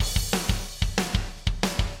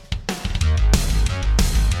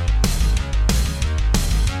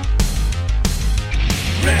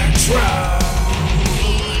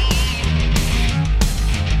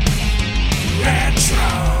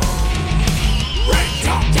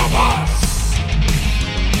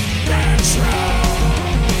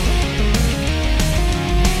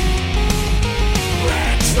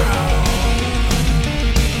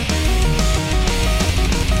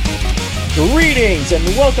friends,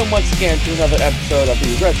 and welcome once again to another episode of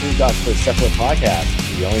the Wrestling Gospel Separate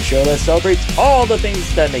Podcast, the only show that celebrates all the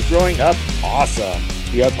things that make growing up awesome.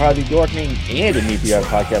 We are part of the Dorkening and the NBR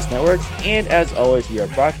Podcast Networks, and as always, we are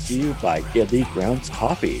brought to you by Deadly Grounds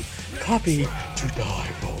Coffee. Coffee to die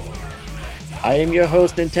for. I am your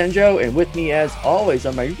host, Nintendo, and with me, as always,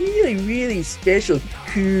 are my really special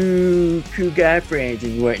cool guy friends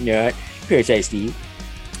and whatnot. Here's Steve.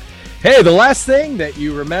 Hey, the last thing that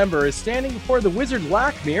you remember is standing before the wizard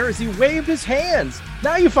Lockmere as he waved his hands.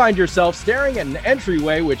 Now you find yourself staring at an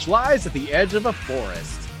entryway which lies at the edge of a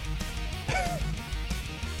forest.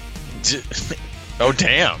 Oh,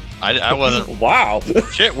 damn. I wasn't... Wow.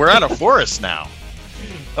 Shit, we're at a forest now.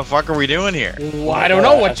 The fuck are we doing here? Well, I don't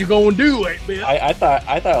know what you gonna do, 8-bit. I thought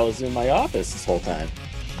I was in my office this whole time.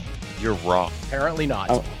 You're wrong. Apparently not.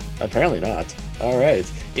 Oh, apparently not. All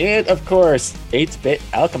right. And, of course, 8-bit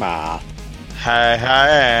Alchema.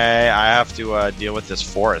 Hey, I have to deal with this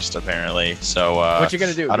forest, apparently. So, what you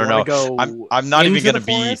gonna do? I don't know. Go I'm not even going to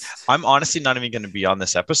be... forest? I'm honestly not even going to be on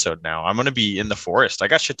this episode now. I'm going to be in the forest. I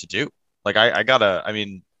got shit to do. Like, I gotta... I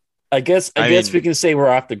mean... I guess we can say we're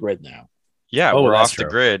off the grid now. Yeah, we're off the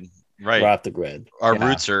grid. Right. We're off the grid. Our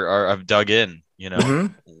roots are have dug in, you know.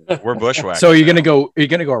 Mm-hmm. We're bushwhackers. So you're gonna go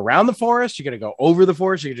around the forest, you're gonna go over the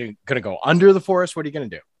forest, you're gonna go under the forest. What are you gonna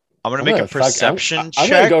do? I'm gonna make a perception check.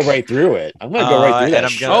 I'm gonna go right through it. I'm gonna go right through that.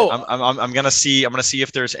 And I'm gonna see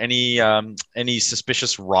if there's any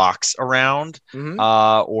suspicious rocks around, Mm-hmm.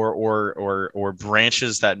 or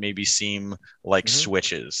branches that maybe seem like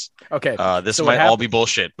switches. Okay. This might all be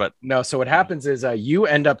bullshit, but no. So what happens is you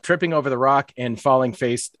end up tripping over the rock and falling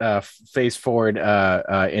face forward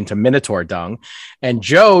into Minotaur dung, and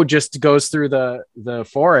Joe just goes through the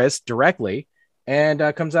forest directly and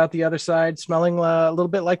comes out the other side smelling a little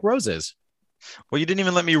bit like roses. Well, you didn't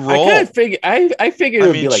even let me roll. I figured it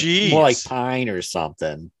would be like geez. more like pine or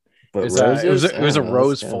something. But it was a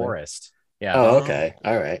rose forest. Yeah. Oh, okay.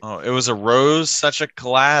 All right. Oh, it was a rose, such a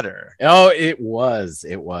clatter. Oh, it was.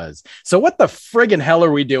 So what the friggin' hell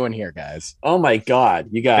are we doing here, guys? Oh my God,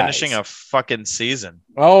 you guys. Finishing a fucking season.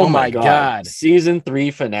 Oh my God. Season 3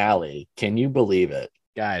 finale. Can you believe it?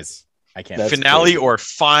 Guys, I can't. That's finale crazy. Or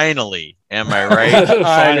finally, am I right?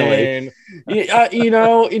 Finally. You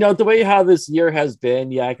know, the way how this year has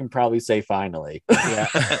been, I can probably say finally. Yeah.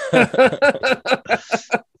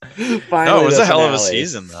 Finally, no, it was a hell of a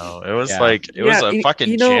season, though. It was it was a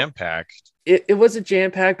fucking jam-packed. It was a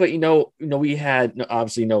jam-packed, but we had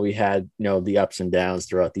the ups and downs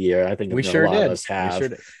throughout the year. I think we sure did. Of us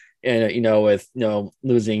have. And with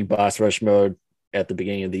losing Boss Rush mode at the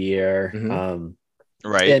beginning of the year. Mm-hmm.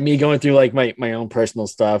 Right. And me going through like my own personal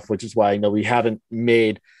stuff, which is why we haven't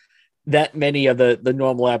made that many of the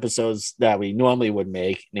normal episodes that we normally would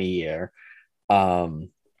make in a year.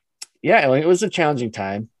 It was a challenging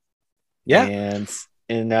time. Yeah.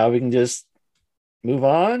 And now we can just move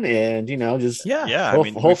on and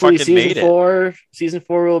hopefully season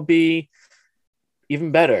 4 will be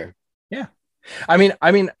even better. Yeah. I mean,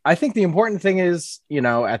 I think the important thing is,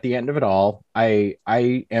 at the end of it all, I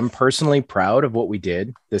am personally proud of what we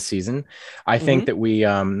did this season. I think that we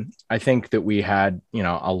had,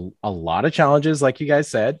 a lot of challenges, like you guys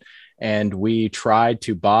said, and we tried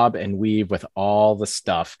to bob and weave with all the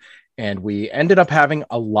stuff. And we ended up having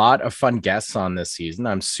a lot of fun guests on this season.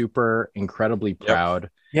 I'm incredibly proud.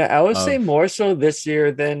 Yeah, I would say more so this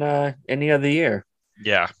year than any other year.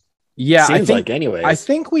 Yeah. Yeah, seems like anyways. I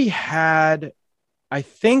think we had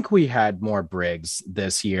more Briggs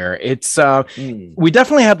this year. It's we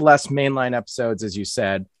definitely had less mainline episodes, as you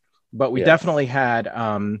said, but we definitely had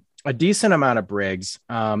a decent amount of Briggs.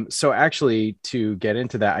 So actually, to get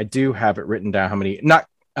into that, I do have it written down how many, not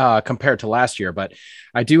compared to last year, but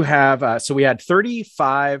I do have. So we had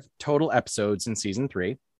 35 total episodes in season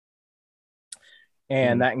 3.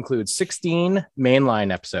 And that includes 16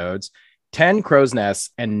 mainline episodes, 10 crow's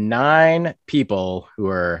nests, and 9 people who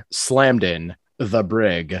are slammed in the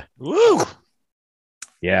brig. Woo!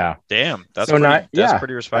 Yeah. Damn. That's so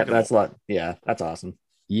pretty respectable. That's a lot. Yeah, that's awesome.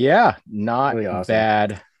 Yeah, not really awesome.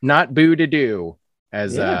 Bad. Not boo to do,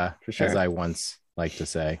 as as I once like to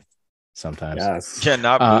say sometimes. Yes. Yeah,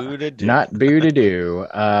 not boo to do. Not boo to do.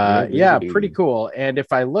 Pretty cool. And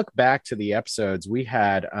if I look back to the episodes, we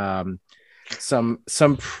had some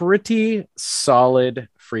pretty solid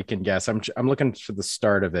freaking guests. I'm looking for the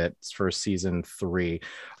start of it for season 3. We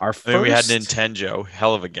had Nintendo,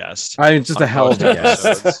 hell of a guest. Just a hell of a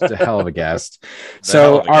guest. Just a hell of a guest.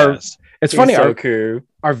 So it's funny.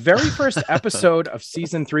 Our very first episode of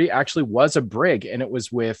season 3 actually was a brig, and it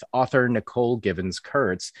was with author Nicole Givens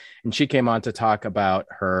Kurtz, and she came on to talk about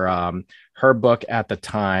her book at the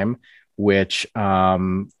time, which a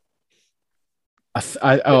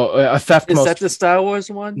theft Is most that the Star Wars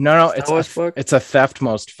one? no, Star Wars book? it's a theft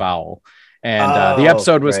most foul. And the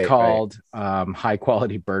episode was right. called "High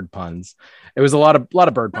Quality Bird Puns." It was a lot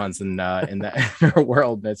of bird puns in that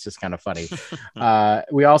world. That's just kind of funny.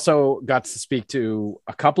 We also got to speak to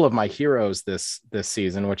a couple of my heroes this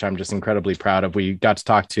season, which I'm just incredibly proud of. We got to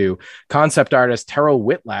talk to concept artist Terrell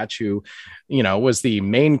Whitlatch, who, you know, was the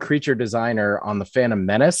main creature designer on the Phantom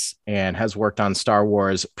Menace and has worked on Star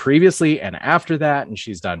Wars previously and after that. And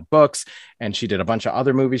she's done books and she did a bunch of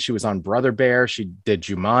other movies. She was on Brother Bear. She did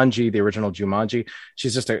Jumanji, the original Jumanji.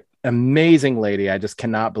 She's just an amazing lady. I just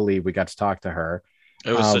cannot believe we got to talk to her.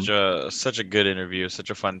 It was such a good interview, such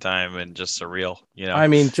a fun time, and just surreal. You know, I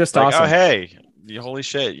mean, just like, awesome. oh, hey, holy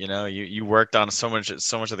shit! You know, you worked on so much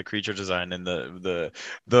of the creature design and the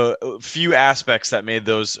few aspects that made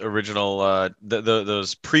those original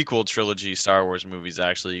those prequel trilogy Star Wars movies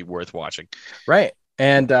actually worth watching. Right.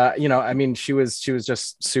 And, you know, I mean, she was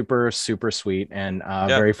just super, super sweet and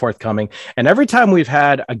very forthcoming. And every time we've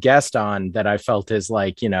had a guest on that I felt is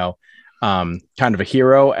like, you know, kind of a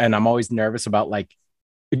hero. And I'm always nervous about like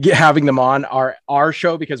having them on our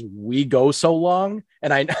show because we go so long.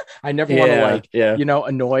 And I never want to like, you know,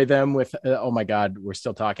 annoy them with, oh my God, we're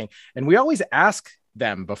still talking. And we always ask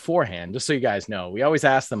them beforehand, just so you guys know, we always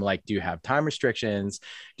ask them like, do you have time restrictions?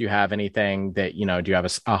 Do you have anything that, you know, do you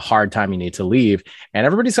have a hard time you need to leave? And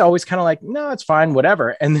everybody's always kind of like, no, it's fine,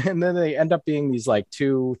 whatever. And then they end up being these like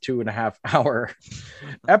 2.5 hour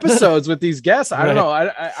episodes with these guests. I don't know.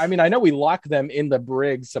 I mean, I know we lock them in the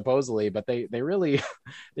brig supposedly, but they really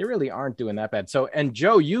aren't doing that bad. So, and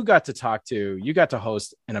Joe, you got to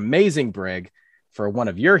host an amazing brig for one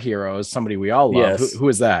of your heroes, somebody we all love. Yes. Who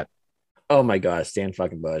is that? Oh my God, Stan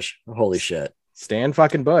fucking Bush. Holy shit. Stan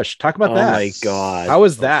fucking Bush. Talk about that. Oh my God. How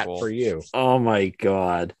was that for you? Oh my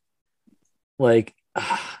God. Like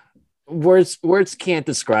words can't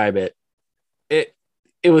describe it.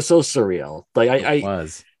 It was so surreal. Like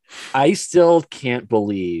I still can't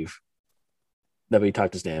believe that we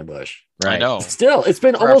talked to Stan Bush. Right. I know. Still, it's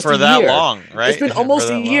been almost for a that year. long, right? It's been almost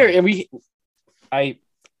a year, and I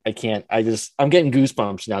can't. I'm getting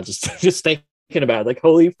goosebumps now just thinking about it. Like,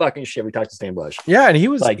 holy fucking shit, we talked to Stan Bush. Yeah, and he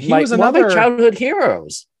was like he was another one of my childhood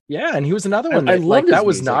heroes. Yeah, and he was another one. I love that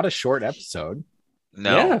was music. not a short episode.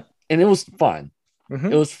 No. Yeah, and it was fun.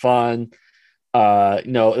 Mm-hmm. It was fun.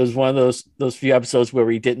 No, it was one of those few episodes where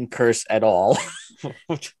we didn't curse at all,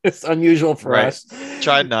 which is unusual for us.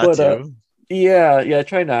 Tried not to. Yeah,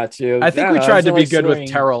 try not to. I think we tried to be good with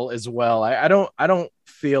Terrell as well. I don't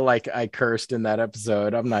feel like I cursed in that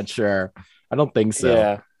episode. I'm not sure. I don't think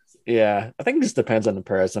so. Yeah. I think it just depends on the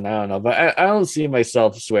person. I don't know, but I don't see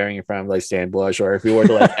myself swearing in front of like Stan Bush, or if we were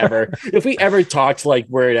to like if we ever talked like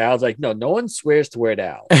Weird Al, it's like no one swears to Weird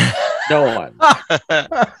Al. No one.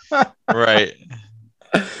 Right.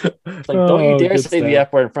 Like, don't you dare say the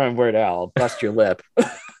F word in front of Weird Al. I'll bust your lip.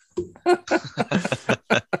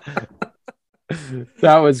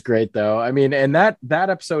 That was great though. I mean, and that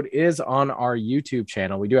episode is on our YouTube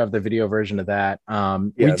channel. We do have the video version of that. Yes.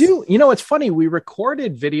 We do, you know, it's funny. We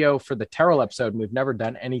recorded video for the Terrell episode and we've never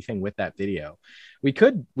done anything with that video. We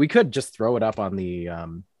could just throw it up on the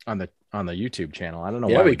YouTube channel. I don't know.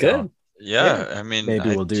 Yeah, why we could. Yeah. I mean,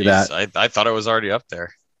 maybe we'll do that. I thought it was already up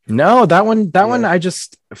there. No, that one, I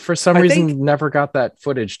just, for some reason, never got that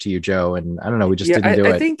footage to you, Joe. And I don't know, we just didn't do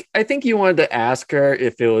it. I think you wanted to ask her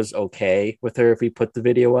if it was okay with her if we put the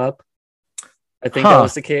video up. I think that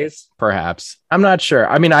was the case. Perhaps. I'm not sure.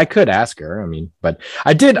 I mean, I could ask her. I mean, but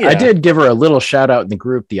I did give her a little shout out in the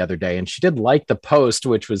group the other day and she did like the post,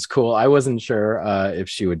 which was cool. I wasn't sure if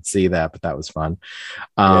she would see that, but that was fun.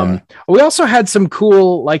 We also had some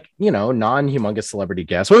cool, like, you know, non-humongous celebrity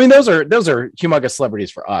guests. Well, I mean, those are humongous celebrities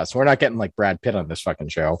for us. We're not getting like Brad Pitt on this fucking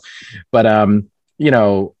show, but you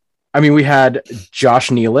know, I mean, we had Josh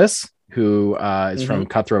Nealis, who is from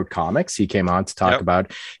Cutthroat Comics. He came on to talk about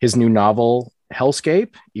his new novel,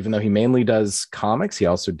 Hellscape. Even though he mainly does comics, he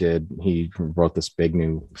wrote this big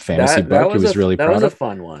new fantasy book. He was really proud of. That was a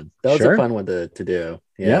fun one. That was a fun one to do.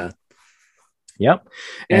 Yeah. Yep.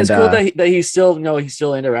 And it's cool that he still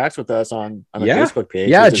interacts with us on the Facebook page.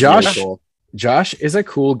 Yeah, Josh is a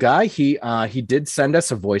cool guy. He did send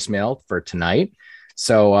us a voicemail for tonight.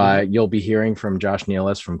 So you'll be hearing from Josh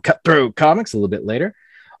Nealis from Cutthroat Comics a little bit later.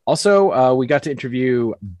 Also, we got to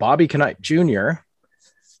interview Bobby Knight Jr.,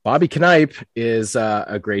 Bobby Knipe is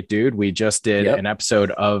a great dude. We just did Yep. an episode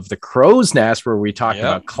of The Crow's Nest where we talked Yep.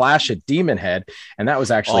 about Clash at Demon Head, and that was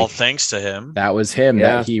actually All thanks to him. that was him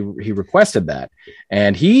Yeah. that he requested that,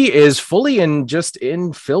 and he is fully in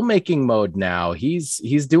filmmaking mode now. He's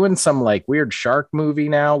doing some like weird shark movie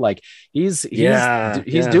now. Like he's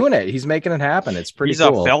doing it. He's making it happen. It's pretty He's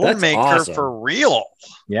cool. a filmmaker awesome. for real.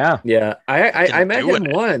 Yeah. Yeah, I met doing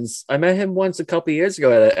him it. once. I met him once a couple years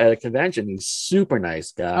ago at a convention. He's super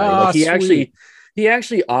nice guy. Oh, Like sweet. he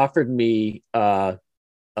actually offered me a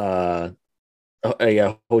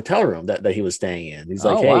hotel room that he was staying in. He's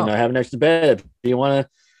like, Oh, hey, wow. you know, I have an extra bed. Do you want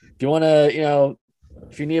to, you know,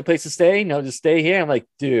 if you need a place to stay, you know, just stay here. I'm like,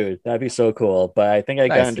 dude, that'd be so cool. But I think I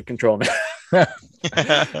got Nice. under control now.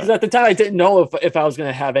 Because at the time, I didn't know if I was going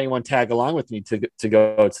to have anyone tag along with me to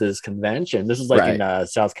go to this convention. This was like Right. in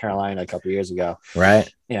South Carolina a couple of years ago.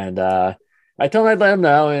 Right. And I told him I'd let him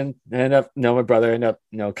know, and my brother ended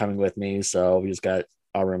up coming with me. So we just got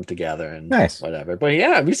our room together and Nice. whatever. But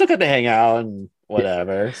yeah, we still got to hang out and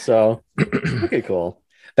whatever. So okay, cool.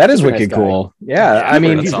 That is Super nice wicked guy. cool. Yeah. Yeah, I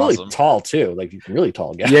mean, he's that's really awesome. tall too. Like he's a really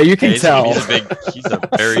tall guy. yeah, you can he's, tell. he's a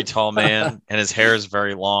very tall man, and his hair is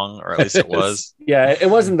very long, or at least it was. Yeah, it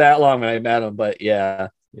wasn't that long when I met him, but yeah,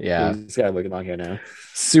 Yeah. he's got wicked long hair now.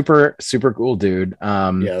 Super cool dude.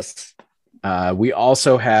 Yes. We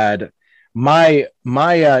also had my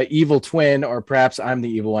evil twin, or perhaps I'm the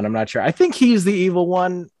evil one. I'm not sure. I think he's the evil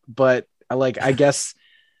one, but I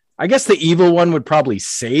guess the evil one would probably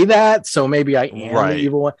say that. So maybe I am Right. the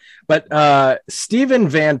evil one. But Stephen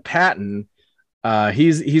Van Patten,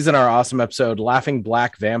 he's in our awesome episode, Laughing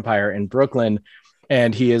Black Vampire in Brooklyn.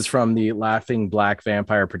 And he is from the Laughing Black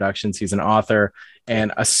Vampire Productions. He's an author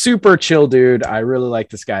and a super chill dude. I really like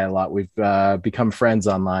this guy a lot. We've become friends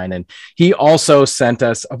online. And he also sent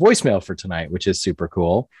us a voicemail for tonight, which is super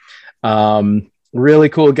cool. Really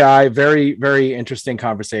cool guy. Very, very interesting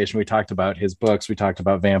conversation. We talked about his books. We talked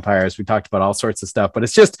about vampires. We talked about all sorts of stuff. But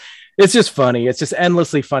it's just funny. It's just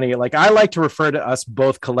endlessly funny. Like I like to refer to us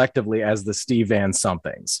both collectively as the Steve Van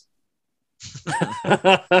Somethings.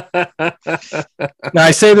 Now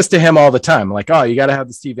I say this to him all the time. I'm like, oh, you got to have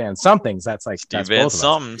the Steve Van Somethings. That's like Steve that's Van both of us.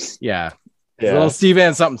 Sums. Yeah, Yeah. little Steve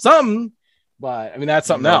Van something. But I mean, that's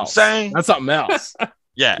something You know what I'm else. saying? That's something else.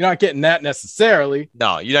 Yeah. You're not getting that necessarily.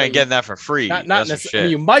 No, you ain't getting that for free. Not That's for necessarily.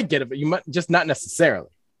 shit. You might get it, but you might just not necessarily.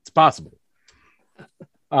 It's possible.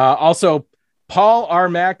 Also, Paul R.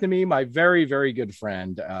 McNamee, my very, very good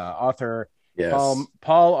friend, author Yes.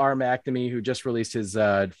 Paul R. McNamee, who just released his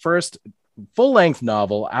first full-length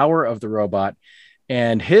novel, Hour of the Robot,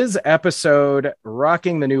 and his episode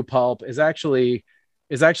 "Rocking the New Pulp" is actually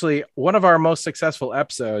one of our most successful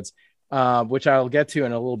episodes, which I'll get to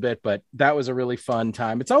in a little bit. But that was a really fun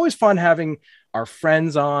time. It's always fun having our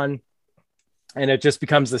friends on, and it just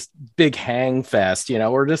becomes this big hang fest. You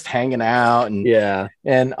know, we're just hanging out and Yeah.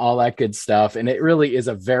 and all that good stuff. And it really is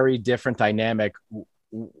a very different dynamic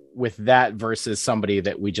with that versus somebody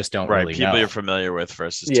that we just don't Right, really people know. you're familiar with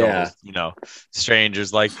versus Yeah. total,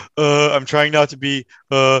 strangers. Like, I'm trying not to be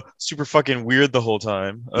super fucking weird the whole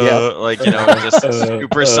time. Yeah. Like, just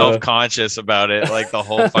super uh. self-conscious about it, like the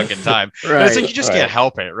whole fucking time. And Right, it's like you just right. can't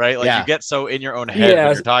help it, right? Like Yeah. you get so in your own head Yeah.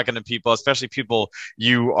 when you're talking to people, especially people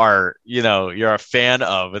you are, you're a fan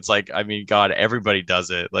of. It's like, I mean, God, everybody does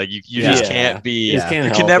it. Like you just Yeah. can't be. You just can't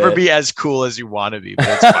You can help never it. be as cool as you want to be, but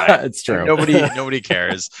it's fine. It's true. Nobody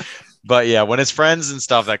cares. But yeah, when it's friends and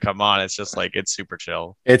stuff that come on, it's just like it's super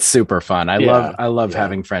chill. It's super fun. I Yeah, love yeah.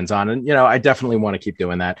 having friends on, and I definitely want to keep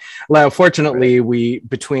doing that. Now, fortunately, we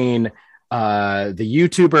between the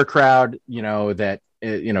YouTuber crowd, that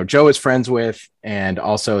Joe is friends with, and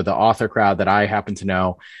also the author crowd that I happen to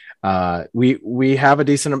know, we have a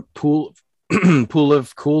decent pool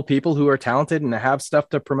of cool people who are talented and have stuff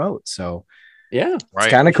to promote. So Yeah. Right. it's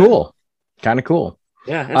kind of cool.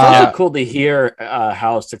 Yeah. It's Uh, also cool to hear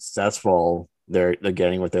how successful they're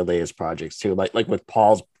getting with their latest projects too. Like with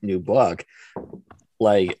Paul's new book,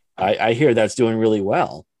 like I hear that's doing really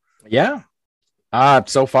well. Yeah.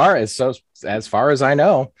 So far as far as I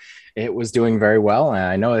know, it was doing very well, and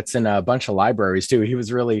I know it's in a bunch of libraries too. He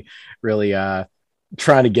was really, really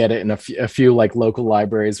trying to get it in a few like local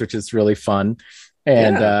libraries, which is really fun,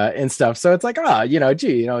 and stuff. So it's like,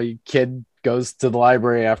 kid goes to the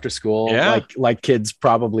library after school, Yeah. like kids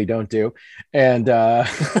probably don't do, and But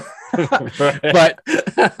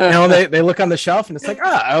they look on the shelf and it's like,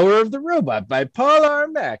 Hour of the Robot by Paul R.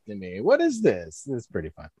 McNamee. What is this? It's pretty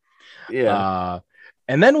fun. yeah.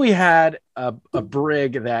 And then we had a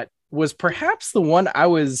brig that was perhaps the one I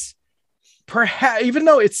was even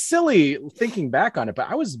though it's silly thinking back on it, but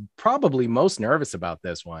I was probably most nervous about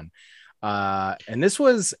this one. And this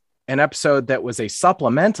was an episode that was a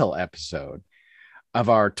supplemental episode of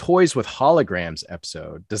our Toys with Holograms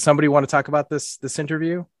episode. Does somebody want to talk about this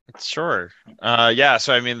interview? Sure. Yeah.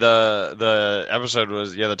 So I mean, the episode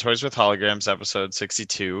was the Toys with Holograms episode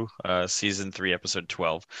 62, season 3, episode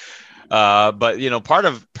 12. But part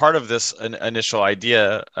of this initial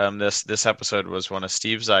idea, this episode was one of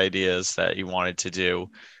Steve's ideas that he wanted to do,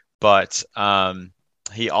 but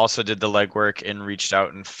he also did the legwork and reached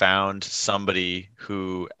out and found somebody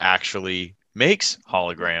who actually makes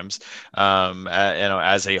holograms,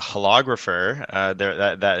 as a holographer.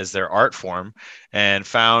 That is their art form, and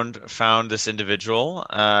found this individual,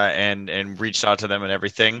 and reached out to them and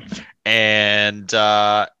everything, and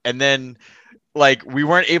then like we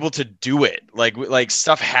weren't able to do it. Like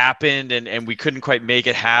stuff happened and we couldn't quite make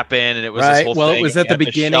it happen, and it was right. This whole thing. It was at the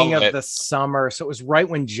beginning of it. the summer, so it was right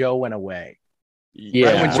when Joe went away.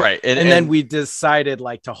 Yeah, right. And then we decided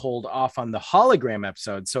like to hold off on the hologram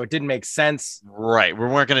episode, so it didn't make sense. Right, we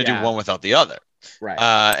weren't going to do one without the other. Right.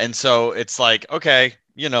 And so it's like, okay,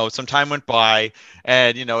 some time went by,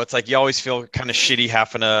 and it's like you always feel kind of shitty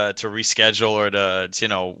having to reschedule or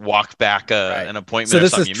to walk back an appointment or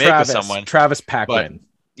something you make with someone. Travis Paquin.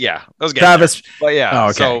 Yeah, those guys. Travis. But yeah. Oh,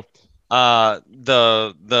 okay. So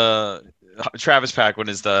the Travis Paquin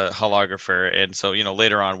is the holographer, and so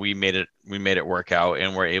later on we made it work out,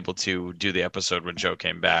 and we're able to do the episode when Joe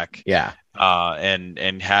came back. Yeah.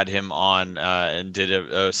 And had him on, and did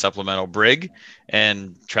a supplemental brig,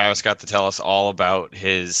 and Travis got to tell us all about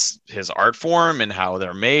his art form and how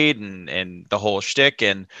they're made and the whole shtick.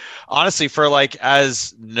 And honestly, for like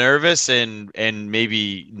as nervous and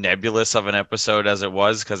maybe nebulous of an episode as it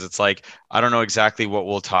was, because it's like I don't know exactly what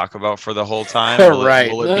we'll talk about for the whole time. Will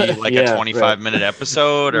it be like a 25-minute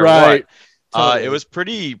episode or what? Totally. It was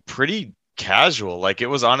pretty casual. Like it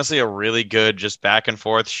was honestly a really good just back and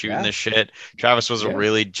forth shooting the shit. Travis was a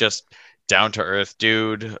really just down to earth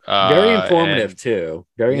dude. Very informative too.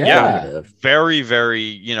 Very informative. Very,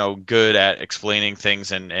 very, good at explaining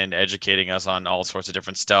things and educating us on all sorts of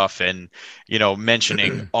different stuff, and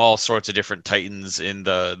mentioning all sorts of different titans in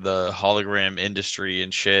the hologram industry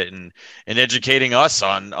and shit, and educating us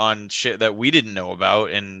on shit that we didn't know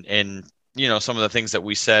about, and some of the things that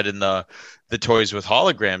we said in the Toys with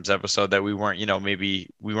Holograms episode that we weren't, maybe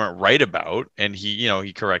we weren't right about. And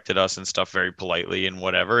he corrected us and stuff very politely and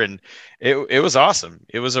whatever. And it was awesome.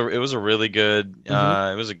 It was a really good,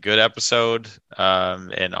 it was a good episode.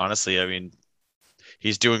 And honestly, I mean,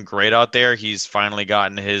 he's doing great out there. He's finally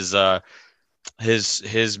gotten his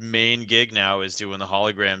main gig now is doing the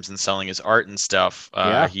holograms and selling his art and stuff.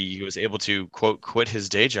 He was able to quit his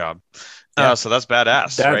day job. So that's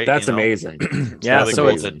badass, right? That's amazing. Really cool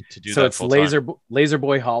it's to do that. It's Laser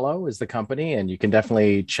Boy Hollow is the company, and you can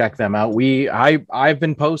definitely check them out. I've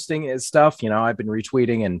been posting his stuff. I've been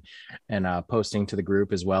retweeting and posting to the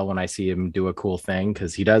group as well when I see him do a cool thing,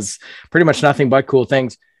 because he does pretty much nothing but cool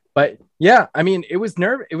things. But yeah, I mean, it was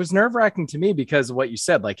nerve-wracking to me because of what you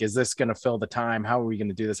said. Like, is this going to fill the time? How are we going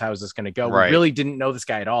to do this? How is this going to go? Right. We really didn't know this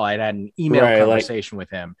guy at all. I'd had an email conversation with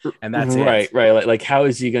him, and that's it. Right. Like, how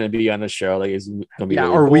is he going to be on the show? Like, is it going to be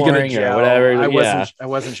really are we going to or whatever? I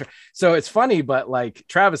wasn't sure. So it's funny, but like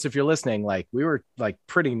Travis, if you're listening, like we were like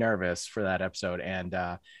pretty nervous for that episode, and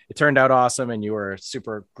it turned out awesome. And you were a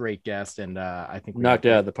super great guest, and I think we knocked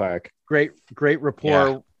it out of the park. Great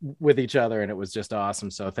rapport with each other, and it was just awesome.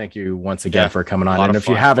 So thank you once again for coming on. And if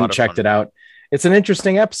you haven't checked it out, it's an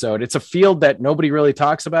interesting episode. It's a field that nobody really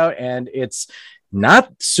talks about, and it's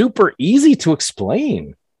not super easy to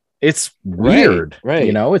explain. It's weird, right?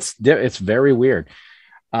 It's very weird.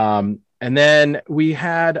 And then we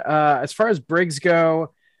had, as far as brigs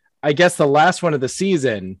go, I guess the last one of the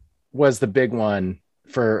season was the big one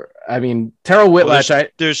for. I mean, Terrell Whitlatch.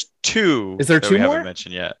 There's two. Is there two more? Haven't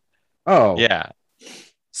mentioned yet. Oh, yeah.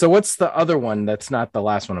 So what's the other one that's not the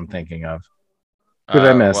last one I'm thinking of? Who did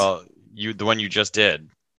I miss? Well, the one you just did.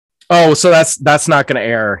 Oh, so that's not going to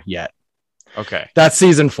air yet. Okay. That's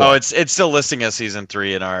season 4. Oh, it's still listing as season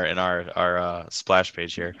 3 in our splash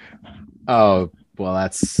page here. Oh, well,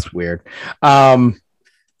 that's weird.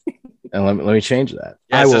 And let me change that.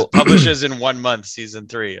 Yeah, it says publishes in 1 month, season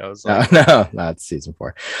 3. I was like, no, that's season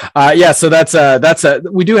 4. So that's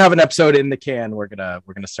we do have an episode in the can. We're gonna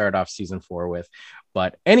start off season 4 with.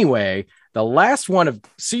 But anyway, the last one of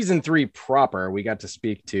season 3 proper, we got to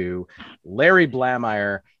speak to Larry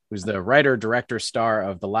Blamire, who's the writer, director, star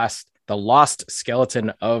of the Lost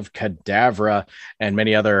Skeleton of Cadavra and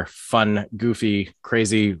many other fun, goofy,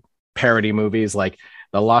 crazy parody movies like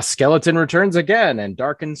The Lost Skeleton Returns Again and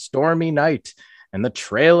Dark and Stormy Night and The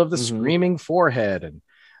Trail of the Screaming Forehead and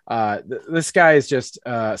This guy is just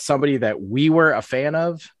somebody that we were a fan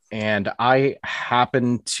of, and I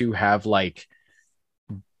happen to have like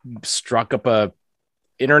struck up a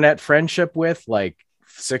internet friendship with like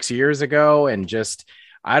 6 years ago, and just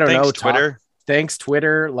I don't know, Twitter. Thanks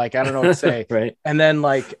Twitter. Like I don't know what to say. Right. And then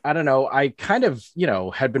like I don't know, I kind of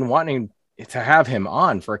had been wanting to have him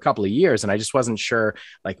on for a couple of years, and I just wasn't sure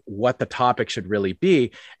like what the topic should really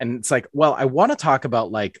be. And it's like, well, I want to talk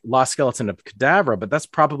about like Lost Skeleton of Cadavra, but that's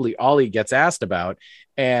probably all he gets asked about.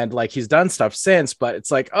 And like he's done stuff since, but it's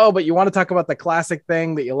like, oh, but you want to talk about the classic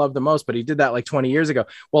thing that you love the most, but he did that like 20 years ago.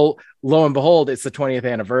 Well, lo and behold, it's the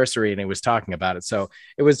 20th anniversary and he was talking about it. So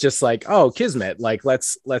it was just like, oh, kismet, like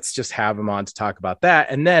let's just have him on to talk about that.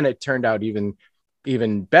 And then it turned out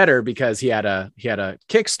even better because he had a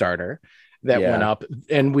Kickstarter that went up,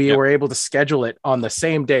 and we were able to schedule it on the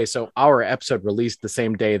same day. So our episode released the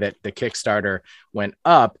same day that the Kickstarter went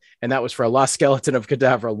up, and that was for a Lost Skeleton of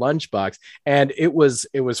Cadavra lunchbox. And it was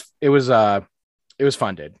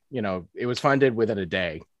funded. It was funded within a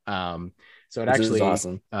day. So it actually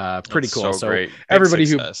awesome. Pretty That's cool. so So great. everybody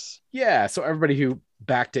success. so everybody who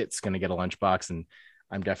backed it's going to get a lunchbox, and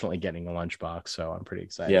I'm definitely getting a lunchbox. So I'm pretty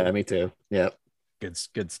excited. Yeah, me too. Yeah.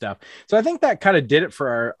 Good stuff. So I think that kind of did it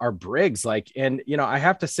for our Briggs. Like, and I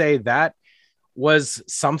have to say that was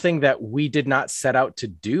something that we did not set out to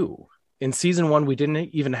do in season 1. We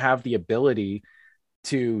didn't even have the ability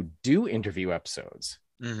to do interview episodes.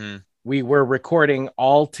 Mm-hmm. We were recording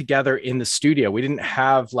all together in the studio. We didn't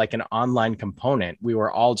have like an online component. We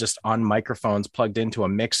were all just on microphones plugged into a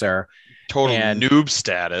mixer. Total noob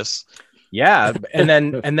status. Yeah. And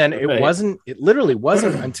then it Right. it literally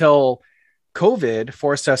wasn't until COVID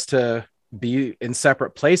forced us to be in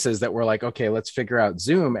separate places that we're like, okay, let's figure out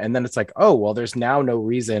Zoom. And then it's like, oh, well, there's now no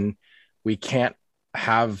reason we can't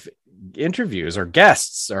have interviews or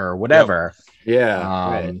guests or whatever. Yeah.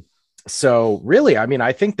 Right. So really, I mean,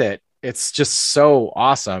 I think that it's just so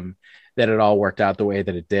awesome that it all worked out the way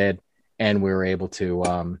that it did. And we were able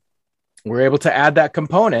to add that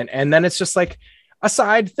component. And then it's just like a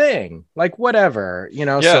side thing, like whatever,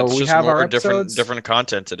 so we have our episodes, different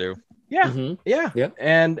content to do. Yeah. Mhm. Yeah.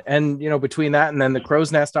 And between that and then the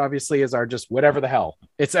Crow's Nest obviously is our just whatever the hell.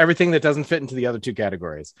 It's everything that doesn't fit into the other two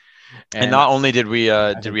categories. And not only did we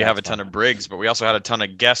have think a that's ton fun. of Briggs, but we also had a ton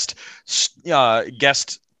of guest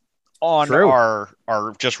on True. our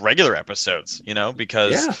just regular episodes,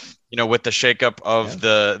 because with the shakeup of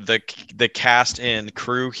the cast and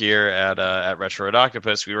crew here at Retro Red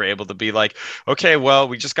Octopus, we were able to be like, okay, well,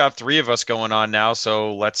 we just got 3 of us going on now,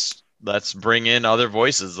 so let's bring in other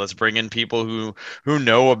voices. Let's bring in people who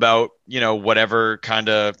know about, whatever kind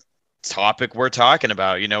of topic we're talking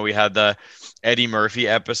about. We had the Eddie Murphy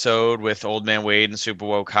episode with Old Man Wade and Super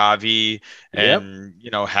Wokavi, and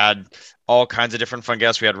had all kinds of different fun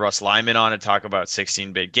guests. We had Russ Lyman on to talk about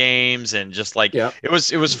 16-bit games, and just like it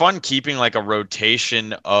was fun keeping like a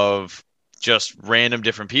rotation of just random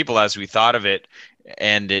different people as we thought of it,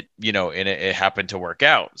 and it it happened to work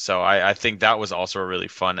out. So I think that was also a really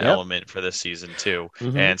fun element for this season too,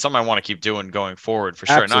 and something I want to keep doing going forward for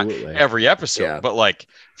sure. Absolutely. Not every episode, but like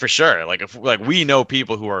for sure, like if like we know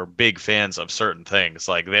people who are big fans of certain things,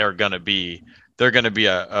 like they're gonna be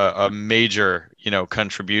a major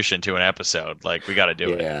contribution to an episode. Like we got to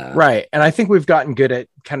do it. Right. And I think we've gotten good at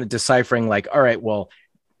kind of deciphering like, all right, well,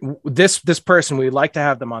 this person, we'd like to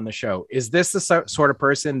have them on the show. Is this the sort of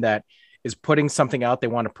person that is putting something out they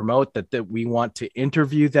want to promote that we want to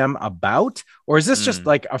interview them about? Or is this just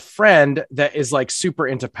like a friend that is like super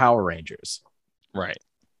into Power Rangers? Right.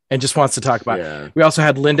 And just wants to talk about it. We also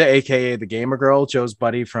had Linda, aka the Gamer Girl, Joe's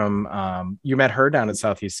buddy from you met her down at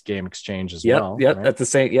Southeast Game Exchange as well. Yep. Right? At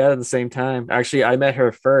the same time. Actually, I met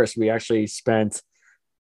her first. We actually spent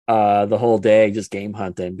the whole day just game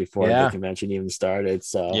hunting before the convention even started.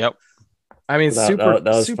 So I mean, that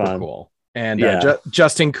was super fun. cool. And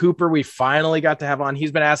Justin Cooper, we finally got to have on.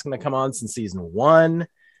 He's been asking to come on since season 1.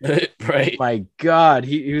 Right. My God,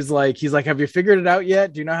 he was like, have you figured it out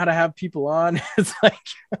yet? Do you know how to have people on? It's like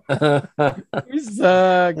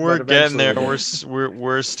we're getting there.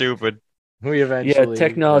 We're stupid. We eventually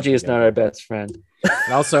technology is not our best friend.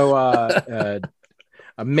 And also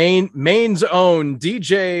Maine's own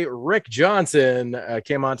DJ Rick Johnson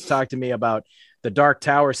came on to talk to me about the Dark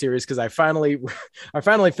Tower series, because I finally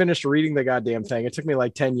finished reading the goddamn thing. It took me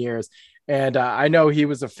like 10 years, and I know he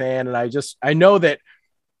was a fan, and I know that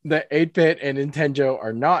the 8-Bit and Nintendo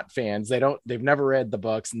are not fans. They've never read the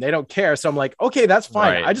books and they don't care. So I'm like, okay, that's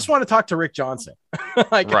fine. Right. I just want to talk to Rick Johnson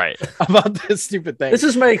Right. about this stupid thing. This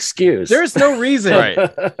is my excuse. There's no reason.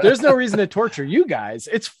 Right. There's no reason to torture you guys.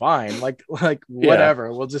 It's fine. Like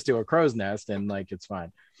whatever. We'll just do a crow's nest and like it's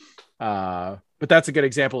fine. But that's a good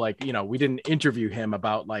example. Like, you know, we didn't interview him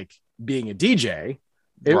about like being a DJ.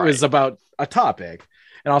 It Right. was about a topic.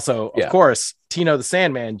 And also, of course, Tino the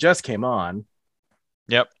Sandman just came on.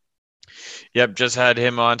 Yep. Just had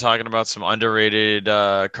him on talking about some underrated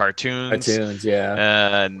cartoons. And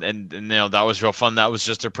you know, that was real fun. That was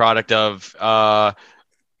just a product of I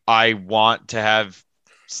want to have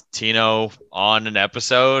Tino on an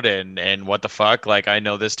episode and what the fuck, like I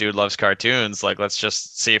know this dude loves cartoons, like let's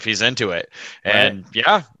just see if he's into it. And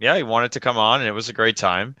yeah, he wanted to come on and it was a great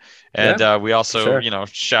time. And we also, you know,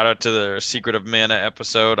 shout out to the Secret of Mana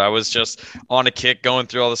episode. I was just on a kick going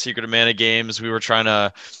through all the Secret of Mana games. We were trying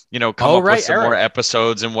to, you know, come up with some more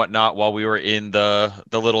episodes and whatnot while we were in the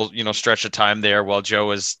little, you know, stretch of time there while Joe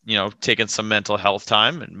was, you know, taking some mental health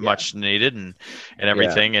time and much needed and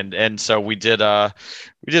everything. And so we did a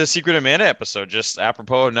Secret of Mana episode just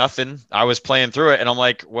apropos of nothing. I was playing through it and I'm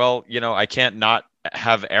like, well, you know, I can't not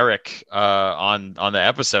have Eric on the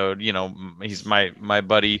episode. You know, he's my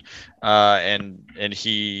buddy and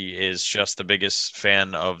he is just the biggest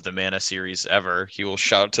fan of the Mana series ever. He will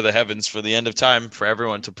shout to the heavens for the end of time for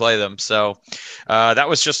everyone to play them. So that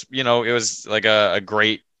was just, you know, it was like a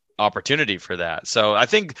great opportunity for that. So I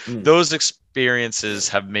think those experiences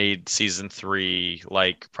have made season 3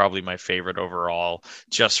 like probably my favorite overall,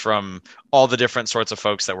 just from all the different sorts of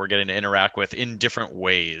folks that we're getting to interact with in different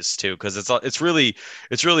ways too, because it's really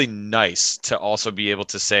nice to also be able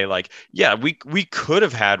to say like, yeah, we could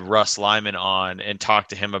have had Russ Lyman on and talk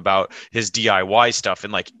to him about his DIY stuff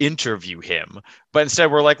and like interview him, but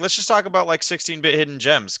instead we're like, let's just talk about like 16-bit hidden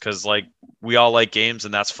gems because like we all like games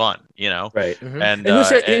and that's fun, you know? Right. Mm-hmm. And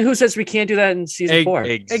who says we can't do that in season 4?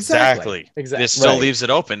 Exactly. This still leaves it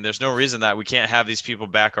open. There's no reason that we can't have these people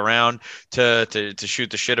back around to shoot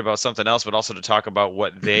the shit about something else, but also to talk about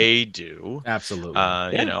what they do. Absolutely.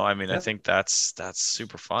 You know, I mean, I think that's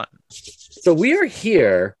super fun. So we are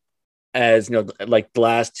here as, you know, like the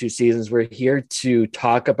last 2 seasons, we're here to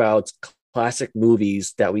talk about classic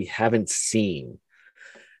movies that we haven't seen.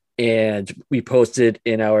 And we posted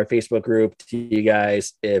in our Facebook group to you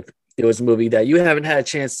guys if there was a movie that you haven't had a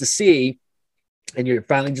chance to see and you're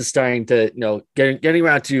finally just starting to, you know, getting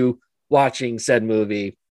around to watching said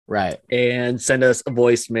movie. Right. And send us a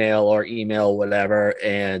voicemail or email, whatever.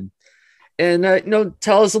 And you know,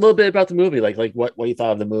 tell us a little bit about the movie, like what you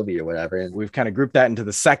thought of the movie or whatever. And we've kind of grouped that into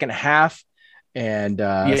the second half and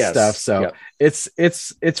stuff. So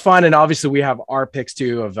it's fun. And obviously we have our picks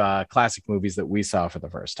too of classic movies that we saw for the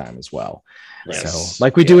first time as well. Yes. So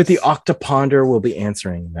like we do with the Octoponder, we'll be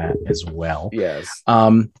answering that as well. Yes.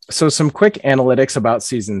 So some quick analytics about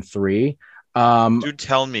season 3. Dude,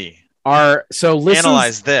 tell me.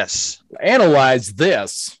 Analyze this,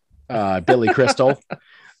 Billy Crystal.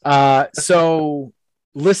 So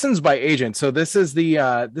listens by agent. So this is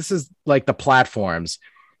like the platforms.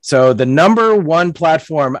 So the number 1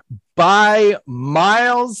 platform by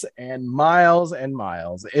miles and miles and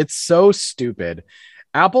miles. It's so stupid.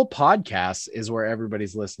 Apple Podcasts is where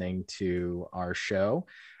everybody's listening to our show.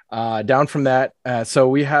 Down from that, so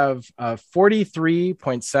we have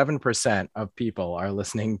 43.7% of people are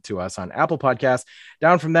listening to us on Apple Podcasts.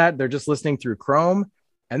 Down from that, they're just listening through Chrome,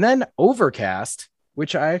 and then Overcast,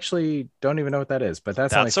 which I actually don't even know what that is, but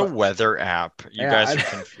that's a weather app. You guys are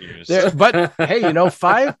confused. But hey, you know,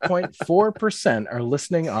 5.4% are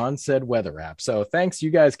listening on said weather app. So thanks, you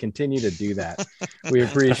guys continue to do that. We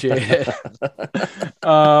appreciate it.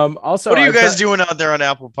 Also, what are you guys doing out there on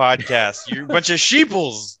Apple Podcasts? You're a bunch of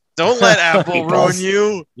sheeples. Don't let Apple ruin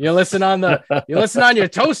you. You listen on your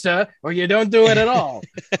toaster, or you don't do it at all.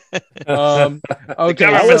 Okay, the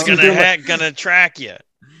government's gonna track you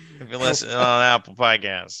if you listen on Apple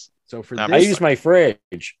Podcasts. So I use my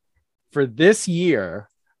fridge for this year.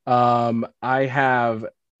 I have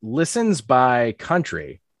listens by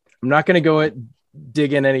country. I'm not going to go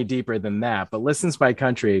dig in any deeper than that, but listens by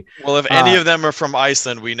country. Well, if any of them are from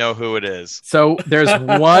Iceland, we know who it is. So there's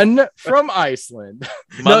one from Iceland.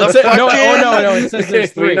 No, it says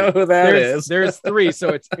there's 3. We know who that is. There's 3.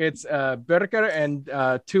 So it's Birker and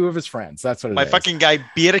 2 of his friends. That's what it is. My fucking guy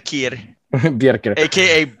Birkir.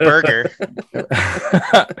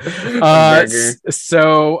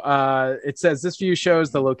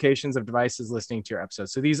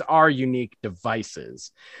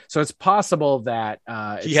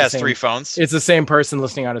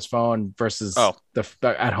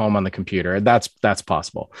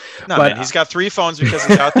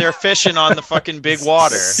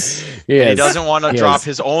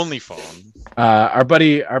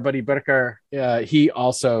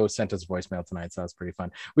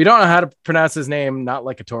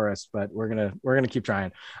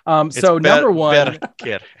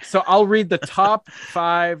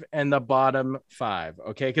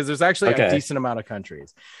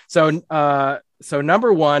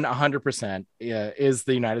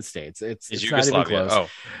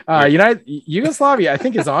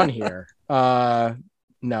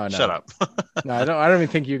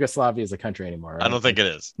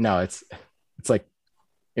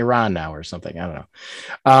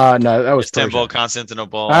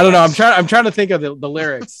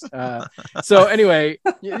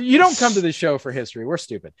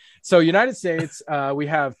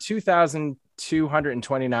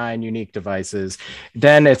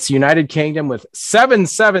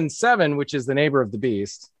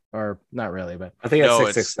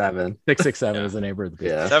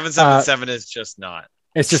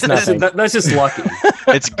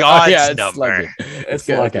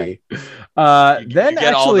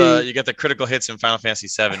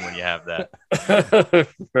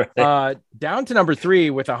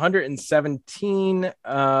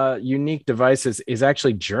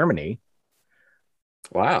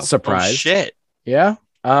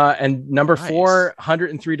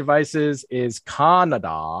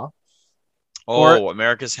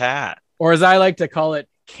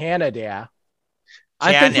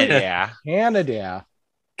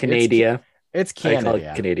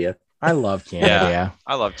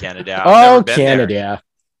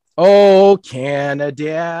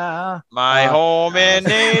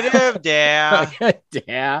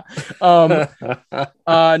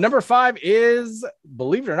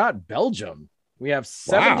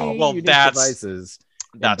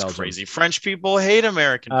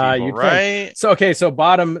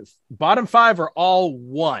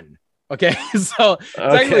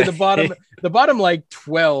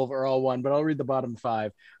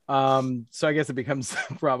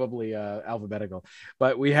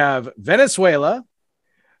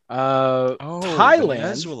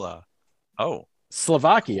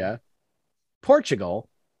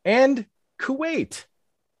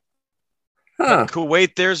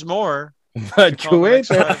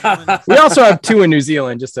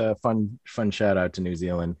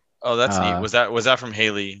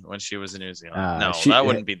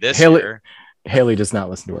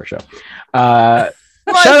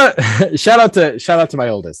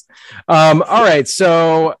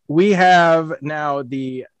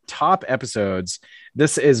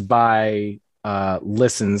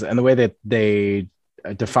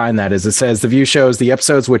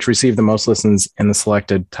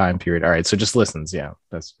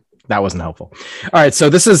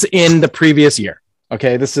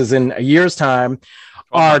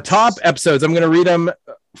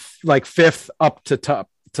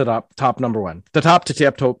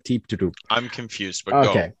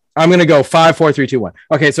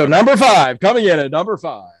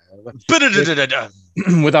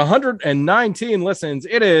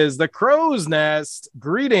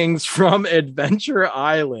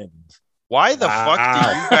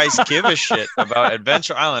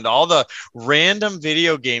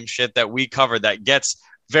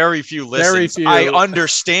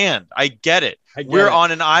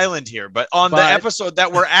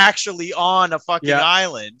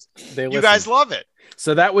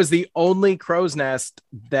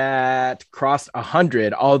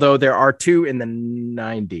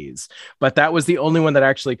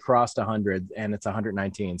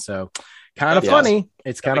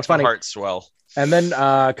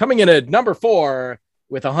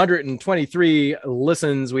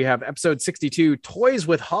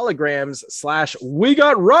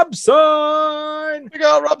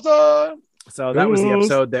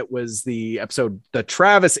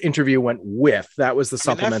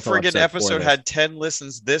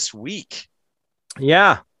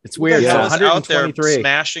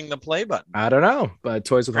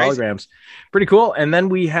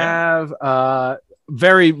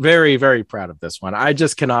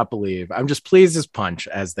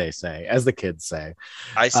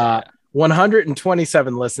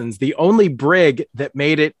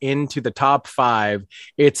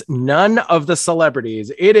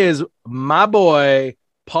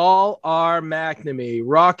 Paul R. McNamee,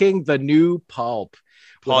 rocking the new pulp.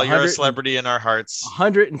 Paul, you're a celebrity in our hearts.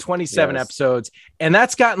 127 episodes, and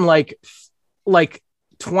that's gotten like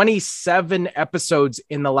 27 episodes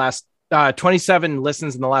in the last 27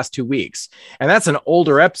 listens in the last 2 weeks, and that's an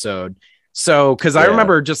older episode. So, because I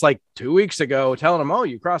remember just like 2 weeks ago telling them, "Oh,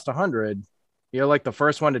 you crossed 100." You're like the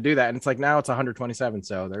first one to do that, and it's like now it's 127.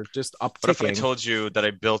 So they're just upticking. What if I told you that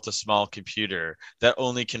I built a small computer that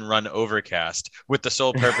only can run Overcast with the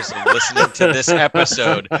sole purpose of listening to this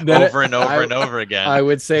episode over and over again? I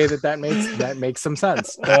would say that makes some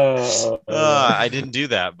sense. I didn't do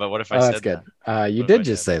that, but what if I said that's good. That? You did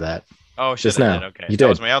just say that. Oh, shit, just now. Did. Okay, you that did.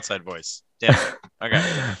 was my outside voice. Damn it.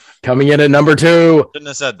 Okay. Coming in at number 2. Shouldn't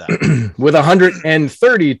have said that. With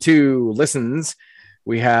 132 listens,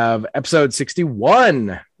 we have episode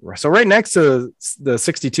 61. So right next to the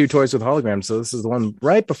 62 Toys with Holograms. So this is the one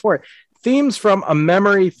right before it. Themes from A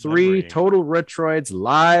Memory 3 Total Retroids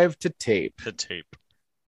live to tape.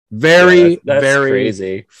 Very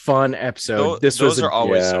crazy. Fun episode. Those are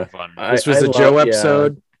always so fun. This was a Joe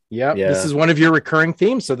episode. Yep. Yeah. This is one of your recurring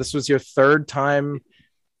themes. So this was your third time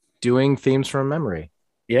doing themes from Memory.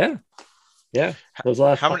 Yeah. Yeah.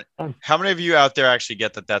 How many of you out there actually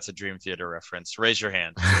get that that's a Dream Theater reference? Raise your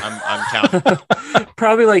hand. I'm counting.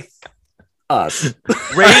 Probably like us.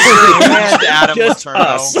 Raise your hand, Adam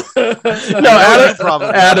Letourneau. No,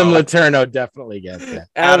 Adam Letourneau definitely gets that.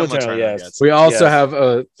 Adam Letourneau, yes. We also have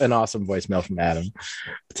an awesome voicemail from Adam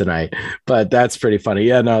tonight, but that's pretty funny.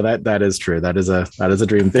 Yeah, no, that is true. That is a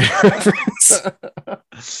Dream Theater reference.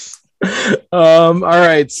 All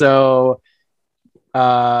right, so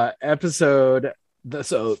top episode of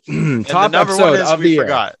the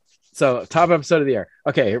year. So top episode of the year.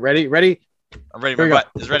 Okay, ready? I'm ready. My butt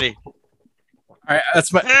is ready. All right,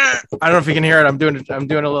 that's my. I don't know if you can hear it. I'm doing a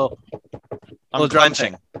little. I'm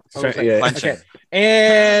clenching. Clenching. Okay.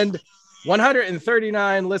 And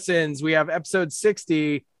 139 listens. We have episode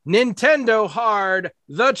 60. Nintendo Hard,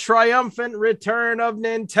 the triumphant return of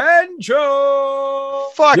Nintendo.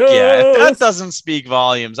 Fuck yeah. If that doesn't speak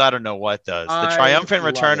volumes, I don't know what does. The triumphant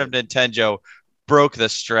return of Nintendo broke the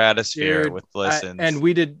stratosphere with listens. And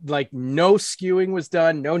we did like no skewing was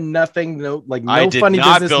done, no nothing, no funny business, no numbers. I did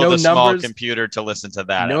not build a small computer to listen to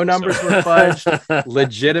that. No numbers were fudged.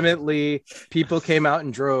 Legitimately, people came out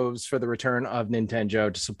in droves for the return of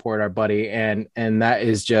Nintendo to support our buddy, and that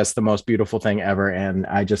is just the most beautiful thing ever. And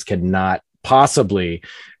I just cannot possibly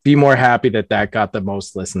be more happy that got the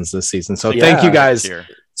most listens this season. So thank you guys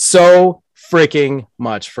so freaking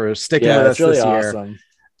much for sticking with us really this awesome.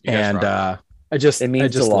 Year. And it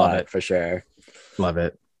means a lot. Love it for sure. Love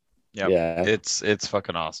it. Yep. Yeah. It's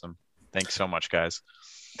fucking awesome. Thanks so much, guys.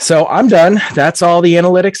 So I'm done. That's all the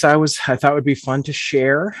analytics I thought would be fun to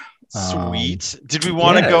share. Sweet. Did we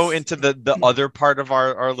want to go into the other part of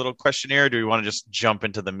our little questionnaire? Or do we want to just jump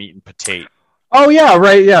into the meat and potato? Oh yeah,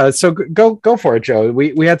 right. Yeah. So go for it, Joe.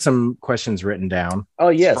 We had some questions written down. Oh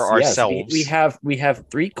yes, for ourselves. We have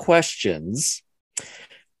 3 questions,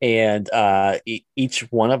 and each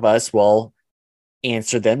one of us will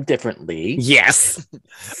answer them differently. Yes.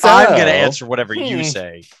 So, I'm going to answer whatever you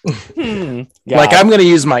say. Like I'm going to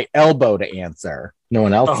use my elbow to answer. No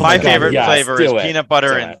one else. My favorite flavor is peanut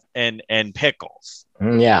butter and pickles.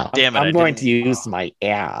 Yeah. Damn it. I'm going to use my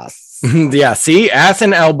ass. Yeah. See, ass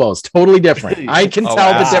and elbows, totally different. I can tell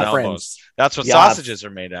the difference. That's what sausages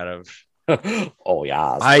are made out of. Oh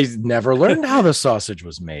yeah. I never learned how the sausage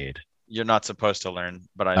was made. You're not supposed to learn,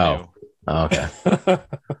 but I knew. Oh, okay.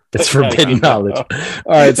 It's forbidden knowledge. All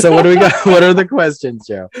right. So what do we got? What are the questions,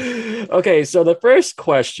 Joe? Okay. So the first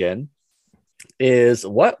question is,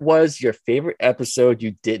 what was your favorite episode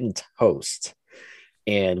you didn't host?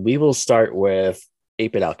 And we will start with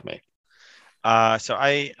 8-Bit Alchemy. So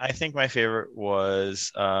I think my favorite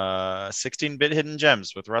was 16-Bit Hidden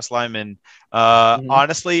Gems with Russ Lyman.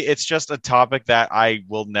 Honestly, it's just a topic that I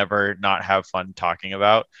will never not have fun talking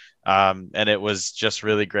about. And it was just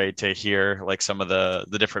really great to hear like some of the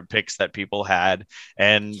different picks that people had.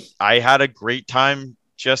 And I had a great time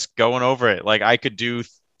just going over it. Like I could do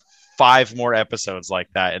 5 more episodes like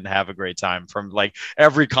that and have a great time. From like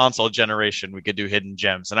every console generation, we could do Hidden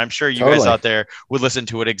Gems. And I'm sure you guys out there would listen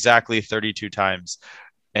to it exactly 32 times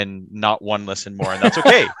and not one listen more. And that's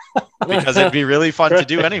okay because it'd be really fun to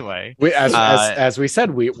do anyway. As we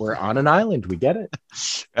said, we're on an island. We get it.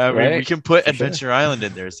 We can put Adventure Island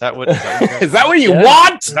in there. Is that what you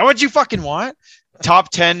want? Is that what you fucking want? top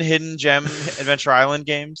 10 hidden gem Adventure Island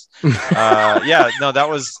games. That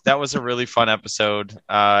was a really fun episode,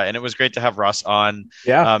 and it was great to have Russ on.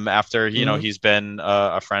 After he's been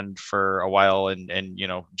a friend for a while, and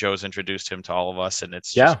Joe's introduced him to all of us, and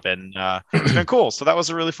it's just been it's been cool. So that was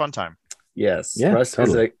a really fun time. Yes, Russ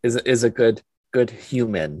totally. is a good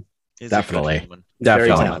human. Definitely. Very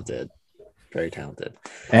talented. Very talented.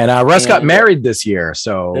 And Russ got married this year.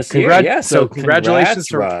 So congratulations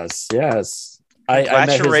to Russ. Yes.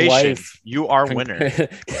 Congratulations. You are winner.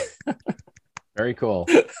 Very cool.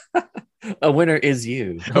 A winner is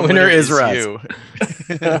you. A winner is Russ. You.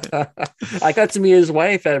 I got to meet his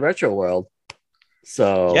wife at Retro World.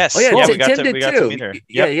 So yes, we got to meet her.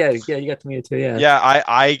 Yeah, you got to meet her too. Yeah,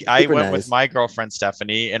 I went with my girlfriend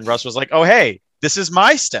Stephanie, and Russ was like, "Oh, hey, this is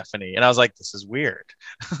my Stephanie," and I was like, "This is weird."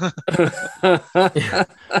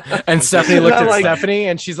 And Stephanie looked at Stephanie,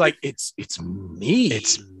 and she's like, "It's me.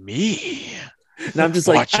 It's me." And I'm just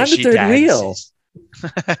like, "I'm the third wheel."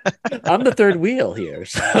 I'm the third wheel here,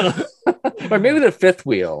 or maybe the fifth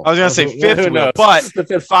wheel. I was gonna say fifth wheel, but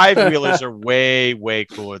five wheelers are way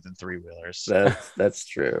cooler than three wheelers. That's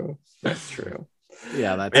true. That's true.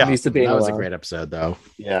 Yeah, that was a great episode, though.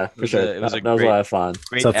 Yeah, for sure. That was a lot of fun.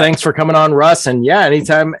 So thanks for coming on, Russ. And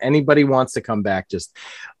anytime anybody wants to come back, just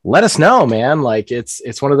let us know, man. Like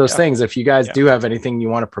it's one of those things. If you guys do have anything you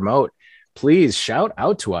want to promote, please shout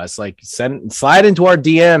out to us. Like slide into our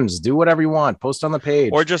DMs, do whatever you want, post on the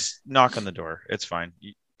page, or just knock on the door. It's fine.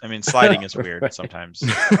 I mean, sliding is weird sometimes.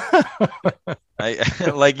 You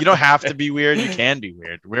don't have to be weird. You can be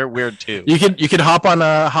weird. We're weird too. You could hop on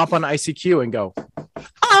ICQ and go,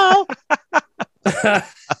 oh.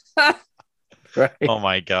 Right. Oh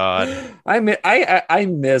my god. I miss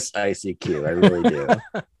ICQ. I really do.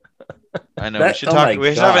 I know. We should talk. We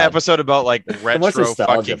should have an episode about like retro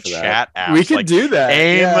fucking chat apps. We could do that.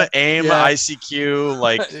 AIM, ICQ,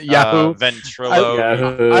 like Yahoo,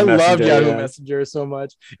 Ventrilo. I love Yahoo Messenger so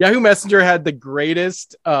much. Yahoo Messenger had the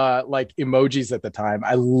greatest like emojis at the time.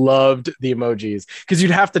 I loved the emojis because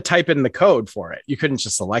you'd have to type in the code for it. You couldn't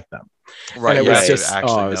just select them. Right. And it was just it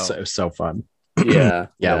was so fun. Yeah.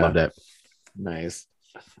 I loved it. Nice.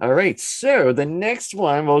 All right, so the next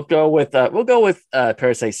one we'll go with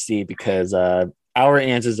Parasite Eve because our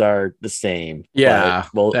answers are the same. Yeah,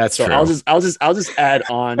 that's true. I'll just add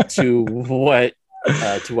on to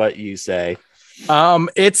what you say.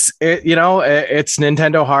 It's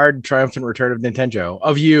Nintendo Hard Triumphant Return of Nintendo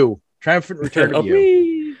of you. Triumphant Return of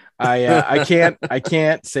you. I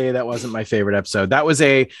can't say that wasn't my favorite episode. That was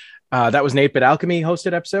an 8-Bit Alchemy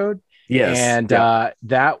hosted episode. Yes. And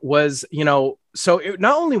that was, so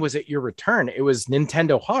not only was it your return, it was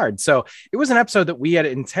Nintendo Hard. So it was an episode that we had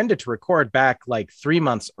intended to record back like 3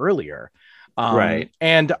 months earlier. Right.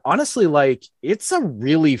 And honestly, like it's a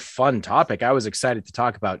really fun topic. I was excited to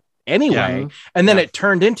talk about anyway. And then it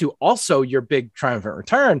turned into also your big Triumphant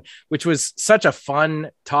Return, which was such a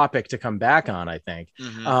fun topic to come back on, I think.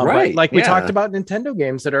 Right. Like we talked about Nintendo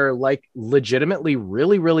games that are like legitimately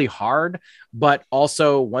really, really hard, but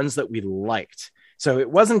also ones that we liked. So it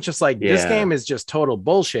wasn't just like this game is just total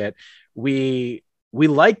bullshit. We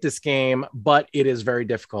like this game, but it is very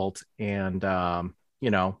difficult. And,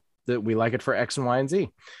 that we like it for X and Y and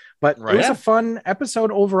Z. But it was a fun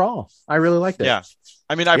episode overall. I really liked it. Yeah.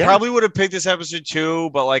 I mean, I probably would have picked this episode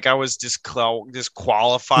too, but like I was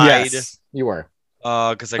disqualified. Yes, you were.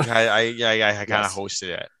 Because I kind of hosted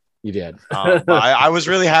it. You did. But I was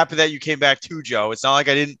really happy that you came back too, Joe. It's not like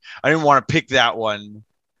I didn't want to pick that one.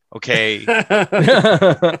 Okay.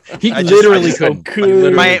 He literally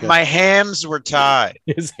couldn't. My hams were tied.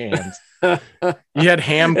 His hands. You had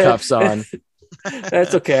handcuffs on.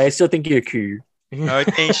 That's okay. I still think you're cool. Oh,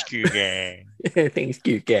 thanks you, gang. Thanks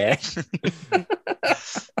you, gang.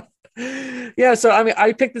 Yeah, so I mean,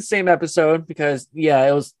 I picked the same episode because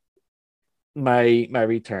it was my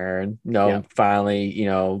return.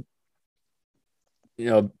 Finally,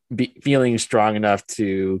 feeling strong enough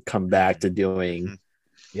to come back to doing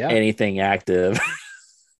anything active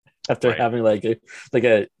after having like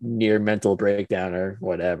a near mental breakdown or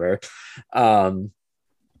whatever.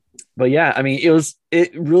 But yeah, I mean,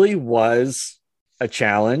 it really was a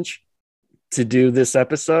challenge to do this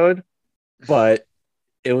episode, but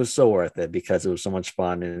it was so worth it because it was so much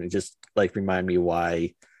fun, and it just like reminded me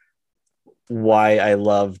why I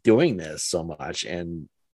love doing this so much, and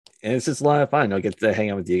it's just a lot of fun. I'll get to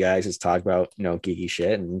hang out with you guys, just talk about geeky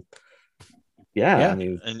shit, and I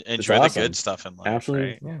mean, and enjoy the good stuff in life.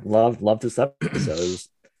 Absolutely, love this episode.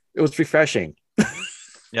 It was refreshing.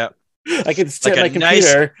 Yep. I can sit at my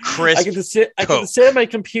computer. Nice, I can sit at my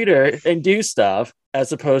computer and do stuff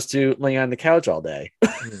as opposed to laying on the couch all day.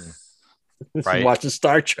 Right. Watching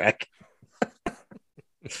Star Trek.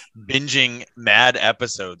 Binging mad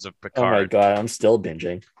episodes of Oh my Picard. god, I'm still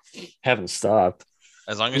binging. Haven't stopped.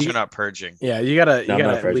 As long as you're not purging. Yeah, you gotta No, I'm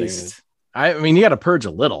not at purging. least. I mean, you gotta purge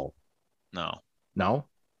a little. No.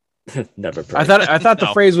 Never I purged. thought the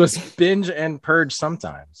No. phrase was binge and purge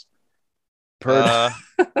sometimes. Purge.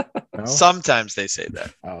 No? Sometimes they say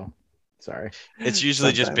that. Oh, sorry. It's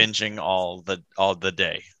usually just Sometimes. binging all the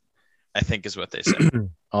day, I think is what they say.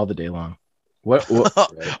 All the day long. What?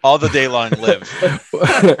 All the day long live.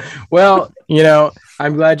 Well,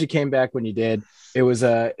 I'm glad you came back when you did.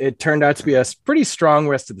 It turned out to be a pretty strong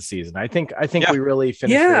rest of the season. I think Yeah. we really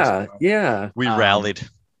finished. very strong. Yeah. We rallied.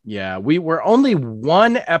 Yeah, we were only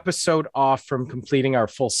one episode off from completing our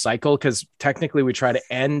full cycle because technically we try to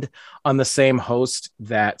end on the same host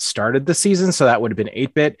that started the season. So that would have been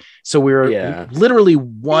 8-bit. So we were literally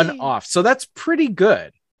one off. So that's pretty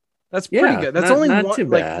good. That's pretty good. That's only not one, too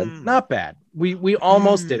bad. not bad. We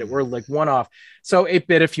almost did it. We're like one off. So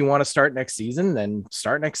 8-bit, if you want to start next season, then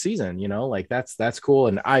start next season. That's cool.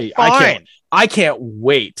 And I can't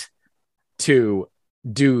wait to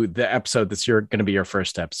do the episode that's going to be your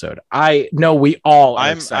first episode. I know we all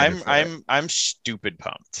are excited for it. I'm stupid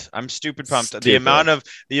pumped. The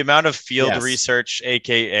amount of field research,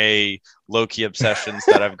 aka Loki obsessions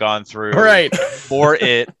that I've gone through right for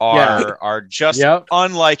it are just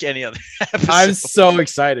unlike any other episode. I'm so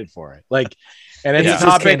excited for it. And it's a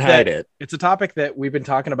topic it's a topic that we've been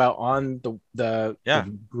talking about on the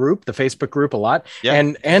group, the Facebook group a lot. Yeah.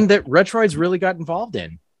 And that Retroids really got involved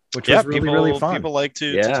in. Which was really fun. People like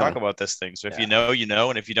to talk about this thing. So if you know,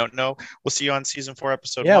 and if you don't know, we'll see you on season 4,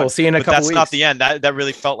 episode 1. We'll see you in a couple weeks. That's not the end. That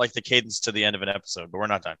really felt like the cadence to the end of an episode, but we're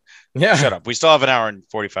not done. Yeah. Shut up. We still have an hour and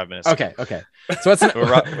 45 minutes. Okay. So what's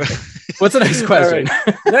the next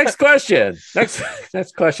question?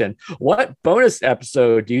 Next question. What bonus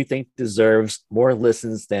episode do you think deserves more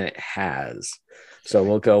listens than it has? So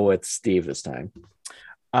we'll go with Steve this time.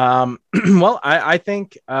 Well, I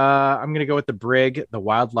think I'm gonna go with the Brig, the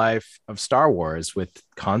Wildlife of Star Wars, with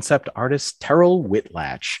concept artist Terrell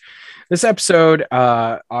Whitlatch. This episode,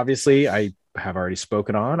 obviously, I have already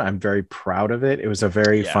spoken on. I'm very proud of it. It was a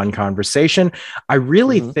very fun conversation. I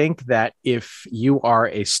really think that if you are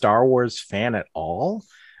a Star Wars fan at all,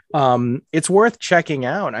 it's worth checking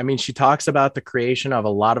out. I mean, she talks about the creation of a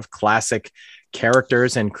lot of classic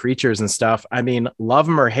characters and creatures and stuff. I mean, love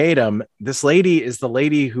him or hate him, this lady is the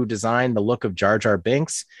lady who designed the look of Jar Jar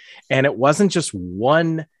Binks, and it wasn't just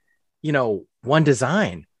one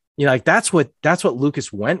design. That's what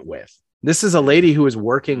Lucas went with. This is a lady who is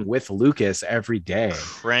working with Lucas every day,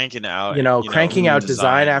 cranking out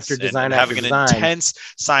design after design, having an intense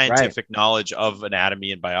scientific knowledge of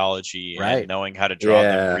anatomy and biology, and knowing how to draw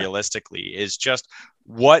them realistically is just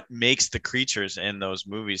what makes the creatures in those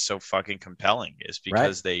movies so fucking compelling, is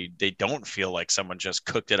because they don't feel like someone just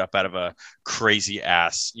cooked it up out of a crazy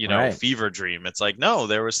ass, fever dream. It's like, no,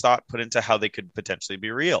 there was thought put into how they could potentially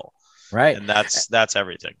be real. Right. And that's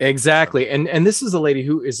everything. Exactly. And this is a lady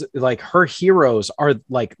who is like, her heroes are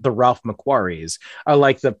like the Ralph McQuarries, are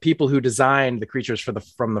like the people who designed the creatures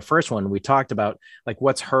from the first one. We talked about like,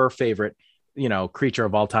 what's her favorite, creature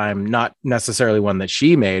of all time, not necessarily one that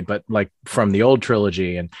she made, but like from the old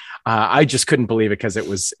trilogy. And I just couldn't believe it because it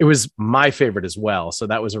was my favorite as well. So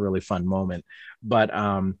that was a really fun moment. But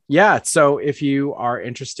so if you are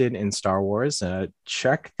interested in Star Wars,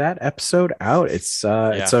 check that episode out. It's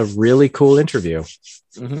a really cool interview.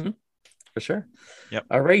 For sure. Yep.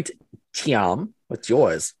 All right, Tiam, what's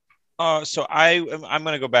yours? So I'm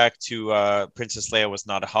going to go back to Princess Leia Was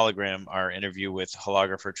Not a Hologram, our interview with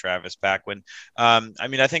holographer Travis Backwin.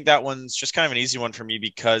 I think that one's just kind of an easy one for me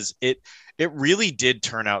because it really did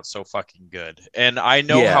turn out so fucking good. And I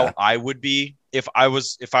know how I would be if I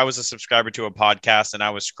was a subscriber to a podcast and I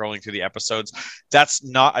was scrolling through the episodes. That's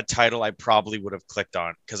not a title I probably would have clicked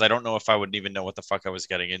on, because I don't know if I would even know what the fuck I was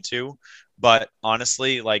getting into. But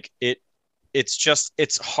honestly, like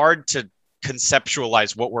it's hard to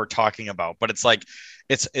conceptualize what we're talking about, but it's like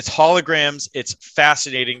it's holograms, it's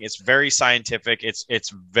fascinating, it's very scientific, it's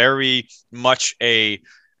very much a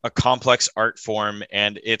complex art form,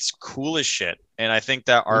 and it's cool as shit. And I think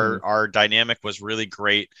that our dynamic was really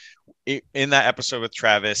great in that episode with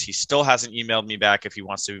Travis. He still hasn't emailed me back if he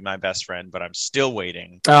wants to be my best friend, but I'm still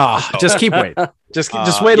waiting. Just keep waiting. Just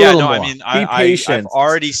wait a little more. I mean, be patient. I've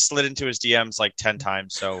already slid into his DMs like 10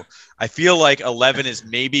 times, so I feel like 11 is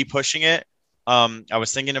maybe pushing it. I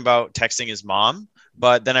was thinking about texting his mom,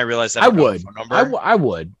 but then I realized that I don't have a would. phone number.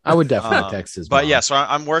 I would definitely text his But mom. yeah, so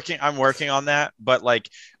I'm working on that. But like,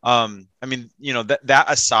 I mean, you know, that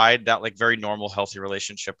aside, that like very normal, healthy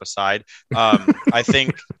relationship aside, I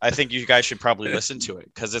think you guys should probably listen to it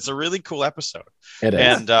because it's a really cool episode. It is.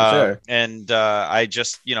 And sure. I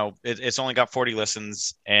just, you know, it's only got 40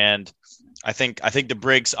 listens, and I think the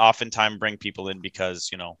Briggs oftentimes bring people in because,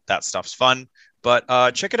 you know, that stuff's fun.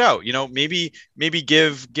 But check it out. You know, maybe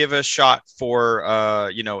give a shot for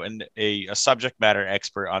you know, a subject matter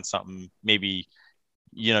expert on something maybe,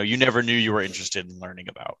 you know, you never knew you were interested in learning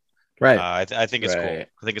about. Right. I think it's cool. Right.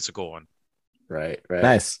 I think it's a cool one. Right.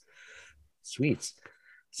 Nice. Sweet.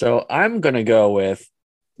 So I'm gonna go with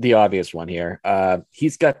the obvious one here.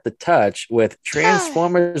 He's got the touch with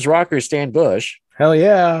Transformers rocker Stan Bush. Hell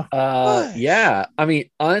yeah. Yeah. I mean,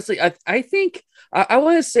 honestly, I think I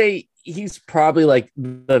want to say he's probably like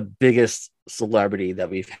the biggest celebrity that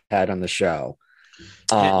we've had on the show.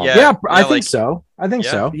 Yeah, I think so. I think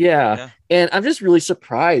so. Yeah. And I'm just really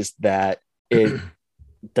surprised that it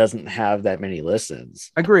doesn't have that many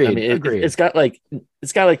listens. Agreed. I mean, Agreed. it's got like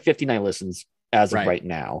 59 listens as of Right. right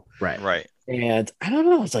now. Right. And I don't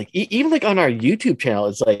know. It's like even like on our YouTube channel,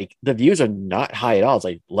 it's like the views are not high at all. It's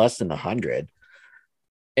like less than 100.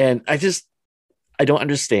 And I don't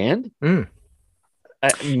understand.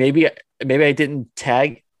 Maybe I didn't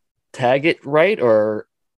tag it right, or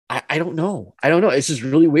I don't know. It's just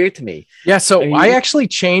really weird to me. Yeah, so I mean, I actually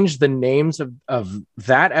changed the names of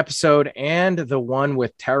that episode and the one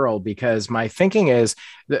with Terrell because my thinking is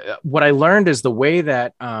what I learned is the way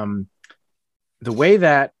that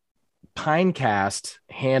Pinecast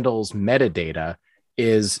handles metadata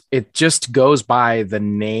is it just goes by the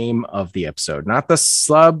name of the episode, not the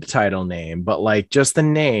subtitle name, but like just the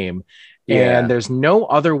name. Yeah. And there's no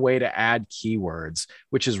other way to add keywords,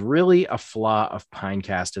 which is really a flaw of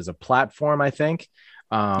Pinecast as a platform, I think.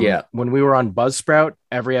 When we were on Buzzsprout,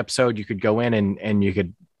 every episode you could go in and you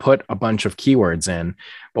could put a bunch of keywords in.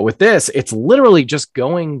 But with this, it's literally just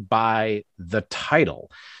going by the title.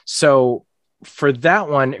 So for that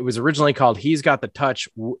one, it was originally called He's Got the Touch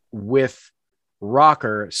with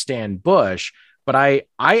rocker Stan Bush, but I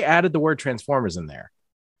added the word Transformers in there.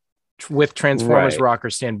 With Transformers rocker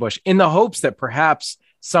Stan Bush in the hopes that perhaps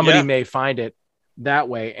somebody may find it that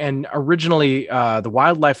way. And originally the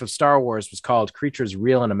wildlife of Star Wars was called Creatures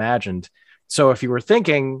Real and Imagined. So if you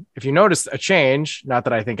noticed a change, not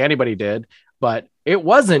that I think anybody did, but it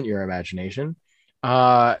wasn't your imagination.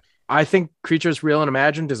 I think Creatures Real and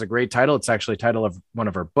Imagined is a great title. It's actually a title of one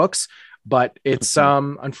of her books, but it's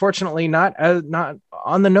unfortunately not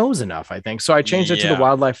on the nose enough, I think. So I changed it to The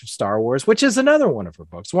Wildlife of Star Wars, which is another one of her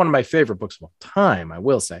books, one of my favorite books of all time, I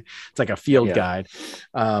will say. It's like a field guide,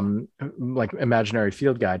 like imaginary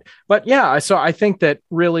field guide. But yeah, so I think that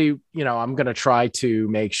really, you know, I'm going to try to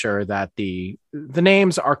make sure that the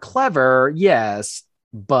names are clever, yes,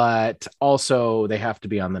 but also they have to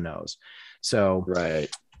be on the nose. So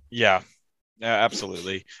yeah,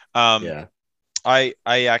 absolutely. I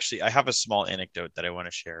have a small anecdote that I want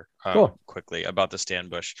to share quickly about the Stan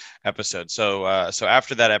Bush episode. So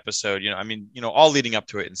after that episode, you know, I mean, you know, all leading up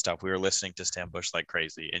to it and stuff, we were listening to Stan Bush like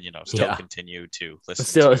crazy, and you know, still continue to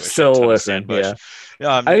listen. Still listen. Stan Bush.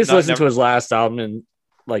 I just listened to his last album and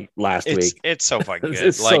like last week. It's so fucking good.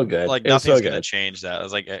 It's like, so good. Like it's nothing's so gonna good. change that. I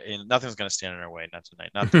was like, nothing's gonna stand in our way. Not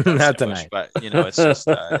tonight. Not tonight. But you know, it's just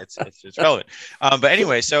it's relevant. But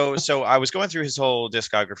anyway, so I was going through his whole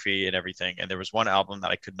discography and everything, and there was one album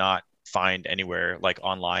that I could not find anywhere like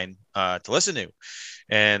online to listen to,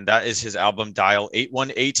 and that is his album Dial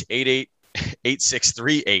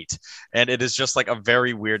 818-88-8638, and it is just like a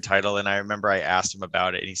very weird title. And I remember I asked him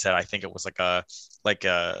about it, and he said I think it was like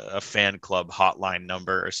a fan club hotline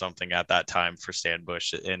number or something at that time for Stan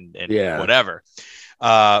Bush and whatever.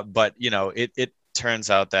 But you know, it turns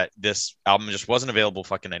out that this album just wasn't available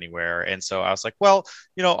fucking anywhere. And so I was like, well,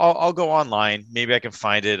 you know, I'll go online. Maybe I can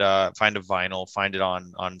find it, find a vinyl, find it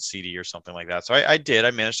on CD or something like that. So I did.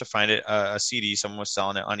 I managed to find it, a CD. Someone was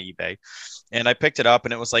selling it on eBay. And I picked it up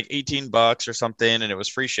and it was like $18 or something. And it was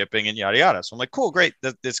free shipping and yada, yada. So I'm like, cool, great.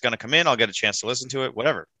 It's going to come in. I'll get a chance to listen to it,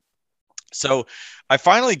 whatever. So I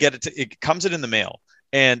finally get it. It comes in the mail.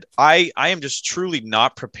 And I am just truly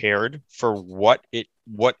not prepared for what it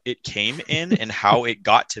came in and how it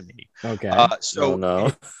got to me. Okay. I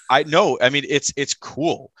know. I mean, it's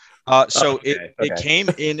cool. It came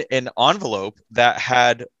in an envelope that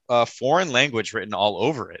had a foreign language written all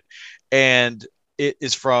over it, and it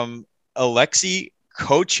is from Alexei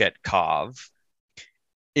Kochetkov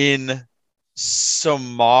in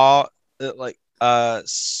Samory,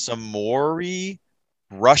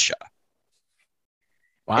 Russia.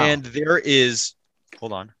 Wow. And there is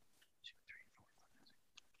Hold on.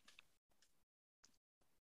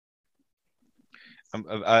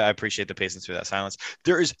 I appreciate the patience through that silence.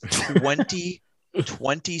 There is 20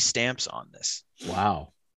 stamps on this.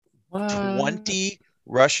 Wow. 20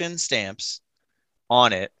 Russian stamps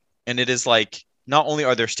on it. And it is like, not only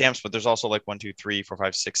are there stamps, but there's also like 1, 2, 3, 4,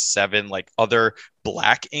 5, 6, 7, like other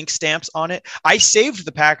black ink stamps on it. I saved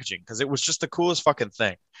the packaging because it was just the coolest fucking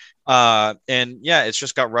thing. And yeah, it's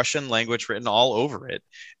just got Russian language written all over it.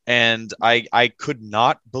 And I could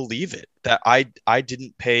not believe it that I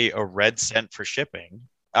didn't pay a red cent for shipping.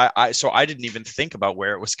 So I didn't even think about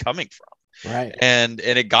where it was coming from. Right. And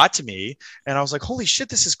it got to me and I was like, holy shit,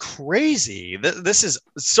 this is crazy. This is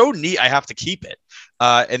so neat. I have to keep it.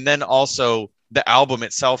 And then also the album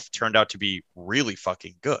itself turned out to be really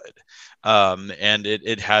fucking good. And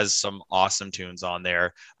it has some awesome tunes on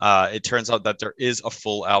there. It turns out that there is a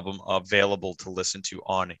full album available to listen to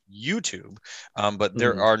on YouTube, but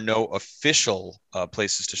there are no official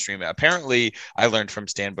places to stream it. Apparently, I learned from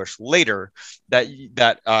Stan Bush later that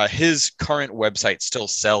his current website still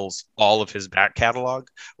sells all of his back catalog,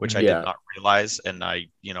 which I did not realize, and I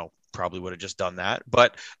probably would have just done that.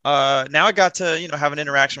 But now I got to have an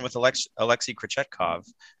interaction with Alexei Krichetkov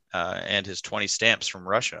and his 20 stamps from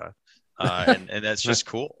Russia. And that's just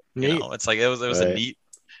cool. It's like it was right.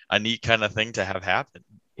 a neat kind of thing to have happen.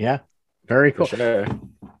 Yeah, very cool. Sure.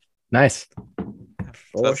 Nice.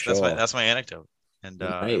 So that's my anecdote. And,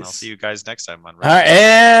 nice. And I'll see you guys next time on.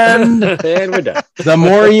 And and we're done. The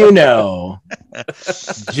more you know.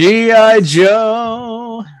 G.I.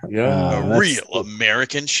 Joe. A real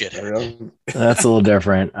American shithead. That's a little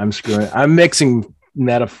different. I'm mixing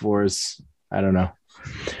metaphors. I don't know.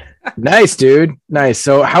 Nice, dude. Nice.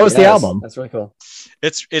 So how was the album? That's really cool.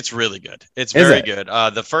 It's really good. It's very good.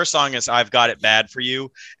 The first song is I've Got It Bad For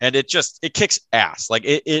You, and it kicks ass. Like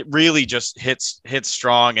it really just hits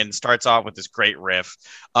strong and starts off with this great riff.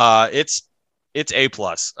 It's A+.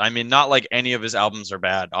 I mean, not like any of his albums are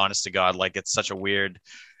bad, honest to God. Like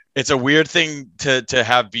it's a weird thing to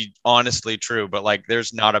have be honestly true, but like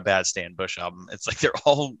there's not a bad Stan Bush album. It's like they're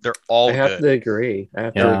all I have good. To agree.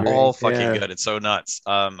 They're all fucking good. It's so nuts.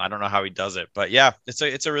 I don't know how he does it, but yeah,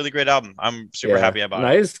 it's a really great album. I'm super happy about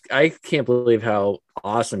it. I can't believe how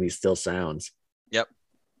awesome he still sounds. Yep.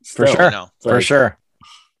 For sure.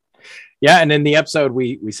 Yeah, and in the episode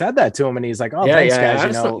we said that to him and he's like, "Oh, thanks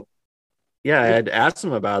guys, I had asked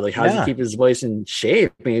him about like how does he keep his voice in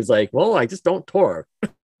shape? And he's like, "Well, I just don't tour."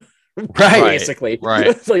 Right, basically. Right.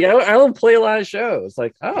 It's like I don't play a lot of shows.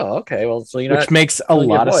 Like, oh, okay. Well, so which makes a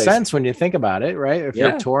lot of sense when you think about it, right? If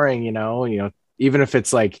you're touring, even if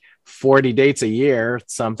it's like 40 dates a year,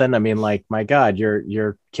 something. I mean, like, my God,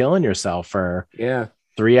 you're killing yourself for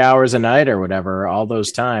 3 hours a night or whatever, all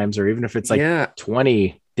those times, or even if it's like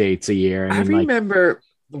 20 dates a year. I remember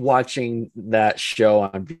watching that show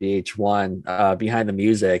on VH1, Behind the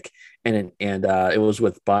Music, and it was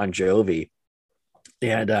with Bon Jovi.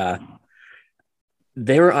 And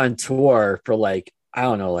they were on tour for like, I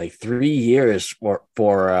don't know, like 3 years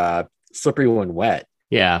for Slippery When Wet.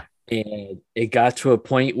 Yeah. And it got to a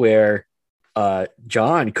point where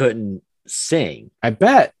John couldn't sing. I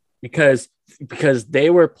bet. Because they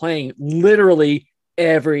were playing literally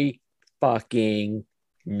every fucking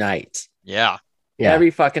night. Yeah. Every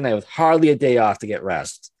fucking night with hardly a day off to get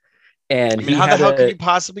rest. And I mean, how the hell can you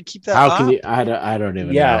possibly keep that up? I don't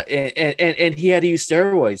even know. And he had to use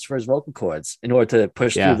steroids for his vocal cords in order to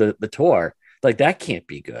push through the tour. Like, that can't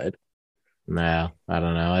be good. No, I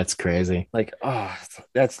don't know. That's crazy. Like, oh,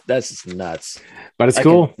 that's just nuts. But it's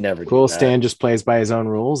cool. Never cool. Stan just plays by his own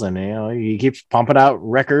rules, and he keeps pumping out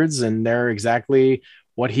records, and they're exactly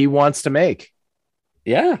what he wants to make.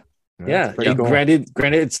 Yeah. Cool. Granted,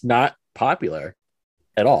 it's not popular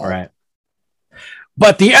at all. Right.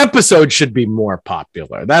 But the episode should be more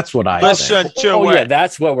popular. That's what I think.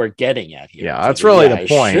 That's what we're getting at here. Yeah, that's really the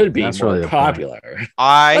point. It should be more popular.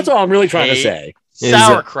 That's all I'm really trying to say.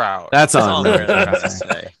 Sauerkraut. That's all I'm really trying to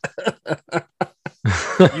say.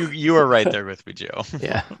 You are right there with me, Joe.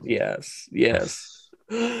 Yeah. Yes.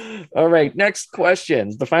 All right. Next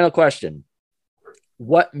question. The final question.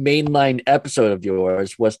 What mainline episode of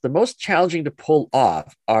yours was the most challenging to pull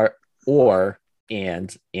off? Or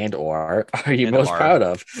are you most proud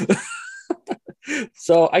of?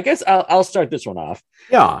 So I guess I'll start this one off.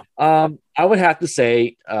 Yeah. I would have to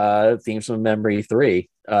say Themes from Memory 3,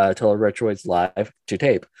 Total Retroids Live to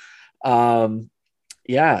Tape. Again,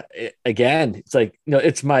 it's like,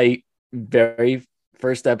 it's my very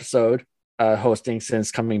first episode hosting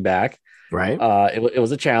since coming back. Right. It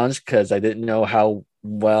was a challenge because I didn't know how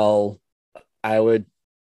well I would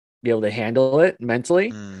be able to handle it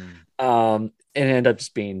mentally. it ended up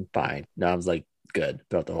just being fine. And I was like good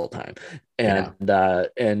throughout the whole time.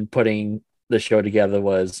 And putting the show together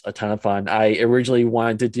was a ton of fun. I originally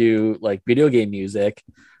wanted to do like video game music,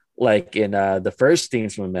 like in the first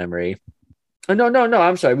Themes from Memory. Oh, no,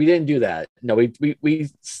 I'm sorry, we didn't do that. No, we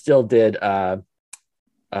still did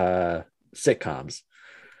sitcoms.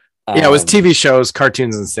 Yeah, it was TV shows,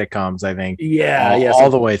 cartoons, and sitcoms, I think. Yeah, all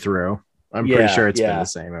the way through. I'm pretty sure it's been the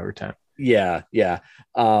same every time. Yeah.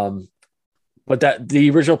 But that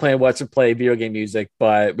the original plan was to play video game music,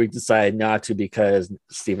 but we decided not to because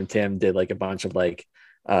Steve and Tim did like a bunch of like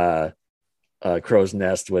Crow's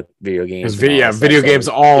Nest with video games. Video games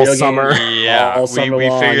all summer. All summer we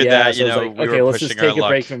figured that, so like, okay, let's just take a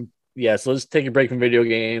break from so let's take a break from video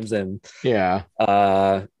games and so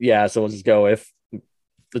we'll just go with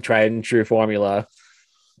the tried and true formula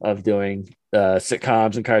of doing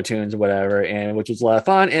sitcoms and cartoons or whatever, and which was a lot of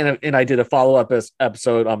fun. And I did a follow-up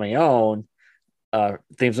episode on my own,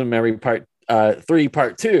 Themes of Memory Part 3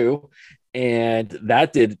 Part 2, and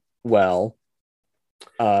that did well,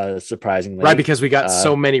 surprisingly. Right, because we got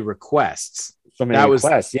so many requests.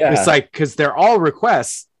 Requests, It's like, because they're all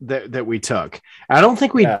requests that we took. I don't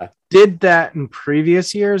think we did that in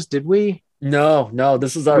previous years, did we? No,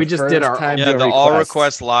 this is our we just first did our time the requests. All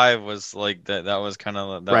Request Live was like that was kind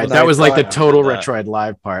of right. That was like the total Retroid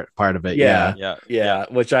Live part of it. Yeah,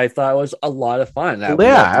 which I thought was a lot of fun.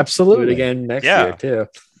 Absolutely. Do it again next year too.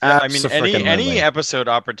 I mean, any episode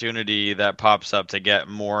opportunity that pops up to get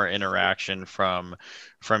more interaction from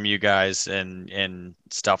you guys and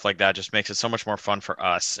stuff like that just makes it so much more fun for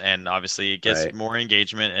us, and obviously it gets more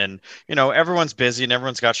engagement, and everyone's busy and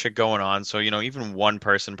everyone's got shit going on, so even one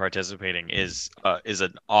person participating is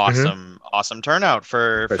an awesome turnout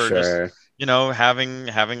for sure. Just, having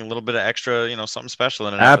a little bit of extra something special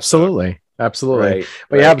in an episode. Absolutely. Right.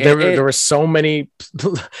 But yeah, there were so many,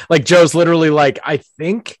 like Joe's literally like, I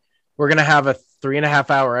think we're going to have a 3.5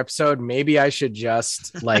 hour episode. Maybe I should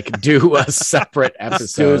just like do a separate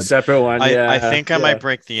episode. Do a separate one. I think I might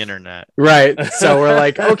break the internet. Right. So we're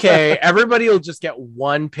like, okay, everybody will just get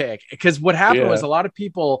one pick. Because what happened was a lot of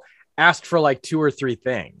people asked for like 2 or 3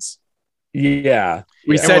 things. Yeah.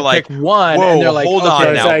 We said like, pick one. Whoa, and they're like, hold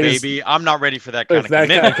on now, baby. I'm not ready for that kind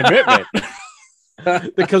of commitment.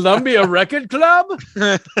 The Columbia Record Club?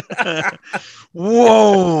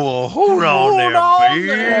 Whoa, hold on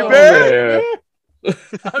there, baby.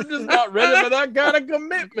 I'm just not ready for that kind of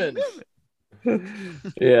commitment.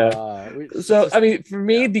 So, I mean, for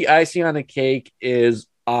me, the icing on the cake is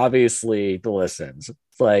obviously the listens.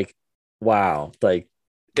 It's like, wow. Like,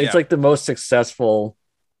 it's like the most successful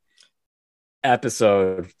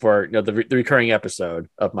episode for the recurring episode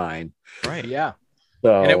of mine. Right. Yeah.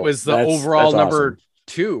 So, and it was the overall number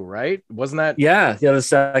 2, right? Wasn't that? Yeah, the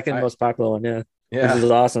second most popular one. Yeah, this is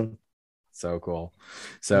awesome. So cool.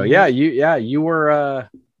 So you were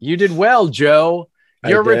you did well, Joe.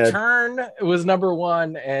 Your return was number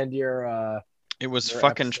 1, and your it was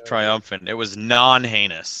fucking episode. Triumphant. It was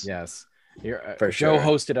non-heinous. Yes, your Joe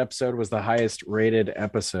hosted episode was the highest rated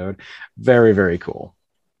episode. Very, very cool.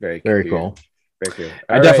 Very cool.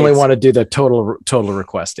 I definitely want to do the total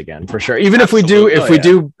request again for sure. Even if we do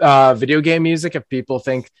video game music, if people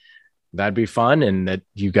think that'd be fun and that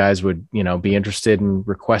you guys would be interested in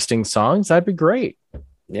requesting songs, that'd be great.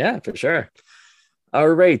 Yeah, for sure. All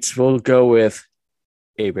right, we'll go with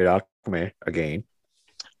 8-Bit Aquaman again.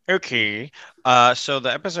 Okay, so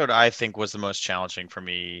the episode I think was the most challenging for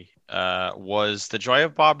me was The Joy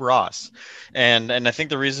of Bob Ross, and I think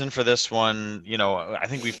the reason for this one, I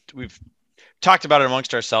think we've talked about it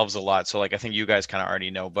amongst ourselves a lot, so like I think you guys kind of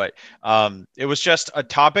already know, but it was just a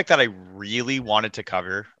topic that I really wanted to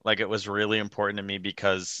cover. Like, it was really important to me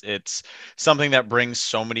because it's something that brings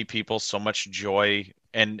so many people so much joy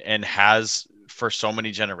and has for so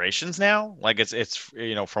many generations now. Like, it's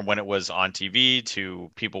from when it was on TV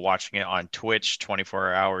to people watching it on Twitch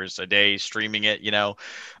 24 hours a day, streaming it,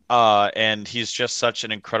 and he's just such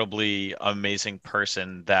an incredibly amazing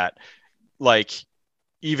person that, like,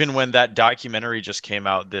 even when that documentary just came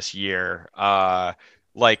out this year, there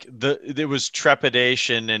was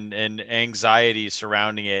trepidation and anxiety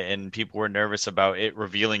surrounding it, and people were nervous about it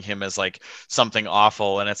revealing him as like something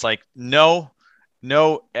awful. And it's like, no,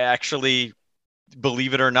 actually,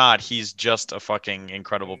 believe it or not, he's just a fucking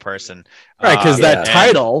incredible person. Right, because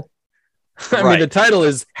title, I mean, the title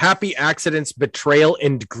is Happy Accidents, Betrayal,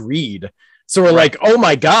 and Greed. So we're like, oh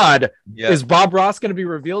my God, is Bob Ross going to be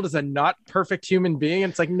revealed as a not perfect human being?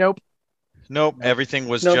 And it's like, nope. Nope. Everything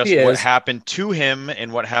was Nope, just he what is. happened to him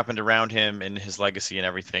and what happened around him and his legacy and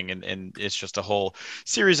everything. And it's just a whole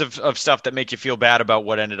series of stuff that make you feel bad about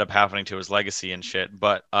what ended up happening to his legacy and shit.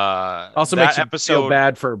 But Also that makes you feel episode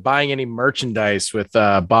bad for buying any merchandise with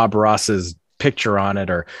Bob Ross's picture on it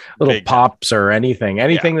or little Big time. pops or anything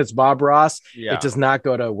that's Bob Ross. Yeah. It does not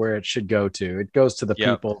go to where it should go to. It goes to the Yep.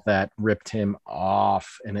 people that ripped him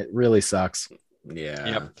off, and it really sucks. Yeah.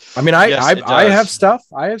 Yep. I mean, Yes, it I does. have stuff.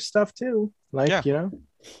 I have stuff too. Like, Yeah. you know,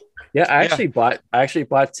 Yeah, I actually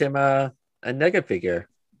bought Tim a Nega figure.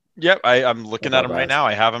 Yep. I'm looking at him right Ross. now.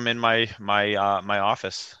 I have him in my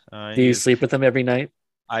office. Do you sleep with him every night?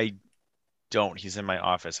 I don't. He's in my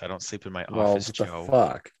office. I don't sleep in my Well, office, what the Joe.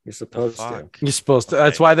 fuck? You're supposed to. Fuck. you're supposed to.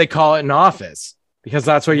 That's why they call it an office, because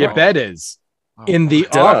that's where your No. bed is. Oh, In the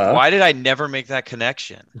Duh. office. Why did I never make that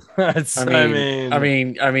connection? I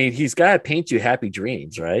mean, he's got to paint you happy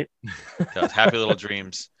dreams, right? Does. Happy little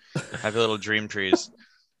dreams. Happy little dream trees.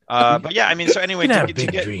 But yeah, I mean, so anyway, you can to have get, big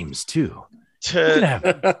to, get dreams too. You to can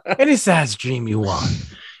have any size dream you want.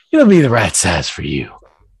 It'll be the right size for you.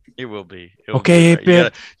 it will be. It will Okay, be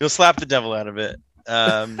right. You'll slap the devil out of it.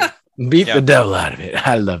 Beat Yeah. the devil out of it.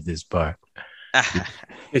 I love this part.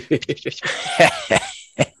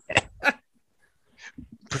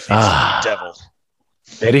 Devil.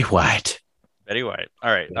 Betty White. Betty White.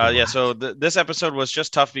 All right. Yeah. So this episode was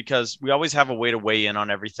just tough because we always have a way to weigh in on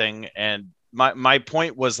everything. And my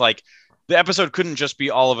point was like, the episode couldn't just be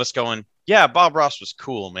all of us going, yeah, Bob Ross was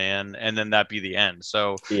cool, man. And then that be the end.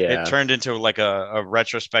 So Yeah. it turned into like a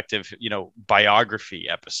retrospective, biography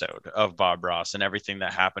episode of Bob Ross and everything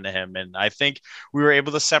that happened to him. And I think we were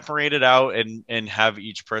able to separate it out and have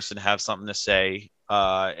each person have something to say.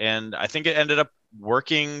 And I think it ended up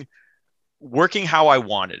working how I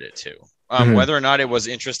wanted it to. Mhm. Whether or not it was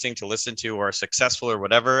interesting to listen to or successful or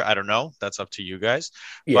whatever, I don't know. That's up to you guys.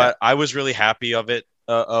 Yeah. But I was really happy of it,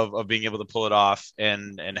 of being able to pull it off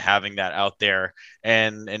and having that out there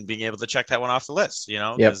and being able to check that one off the list,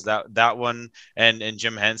 because that one and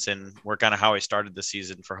Jim Henson were kind of how I started the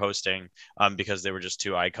season for hosting, because they were just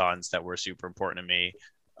two icons that were super important to me.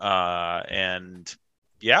 And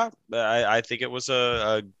yeah, I think it was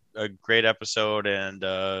a great episode and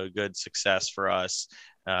a good success for us.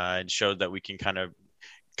 And showed that we can kind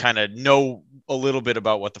of know a little bit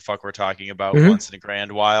about what the fuck we're talking about Mhm. once in a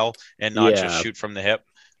grand while and not Yeah. just shoot from the hip.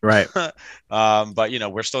 Right. But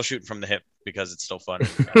we're still shooting from the hip because it's still fun.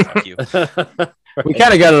 Fuck you. We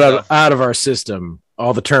kind of got it out of our system.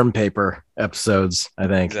 All the term paper episodes, I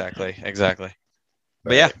think. Exactly.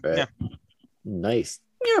 But yeah, Right. yeah. Nice.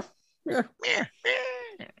 Yeah.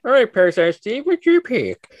 All right, Parasite Steve, what's your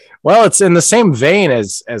pick? Well, it's in the same vein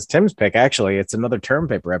as Tim's pick. Actually, it's another term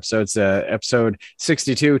paper episode. It's episode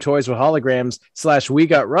 62, Toys with Holograms / We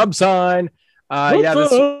Got Rub Sign.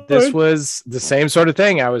 This was the same sort of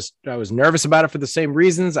thing. I was nervous about it for the same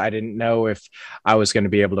reasons. I didn't know if I was going to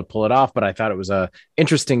be able to pull it off, but I thought it was a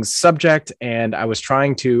interesting subject, and I was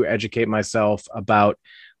trying to educate myself about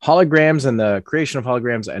holograms and the creation of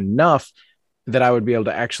holograms enough that I would be able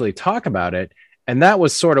to actually talk about it. And that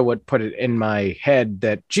was sort of what put it in my head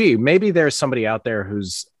that, gee, maybe there's somebody out there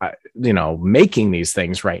who's, making these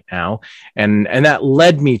things right now. And that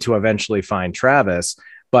led me to eventually find Travis.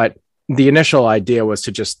 But the initial idea was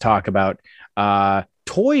to just talk about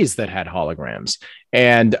toys that had holograms.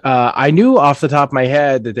 And I knew off the top of my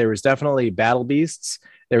head that there was definitely Battle Beasts,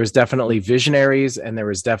 there was definitely Visionaries, and there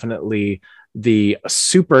was definitely the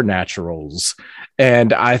Supernaturals.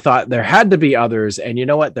 And I thought there had to be others. And you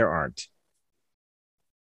know what? There aren't.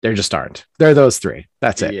 There just aren't. They're those three.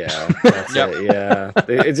 That's it. Yeah, that's Yep. it. Yeah,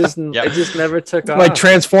 it just never took off. Like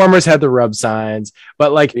Transformers had the rub signs,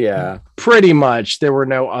 but Yeah, pretty much there were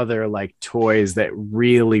no other like toys that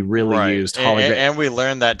really Right. used And, hologram. and we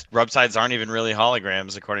learned that rub sides aren't even really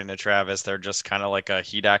holograms, according to Travis. They're just kind of like a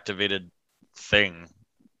heat activated thing.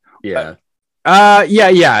 yeah.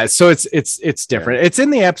 Yeah. So it's different. It's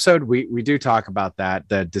in the episode. We do talk about that,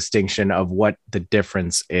 the distinction of what the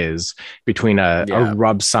difference is between a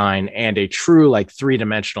rub sign and a true like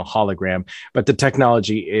 3-dimensional hologram. But the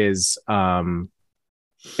technology is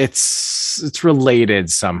it's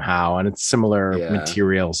related somehow, and it's similar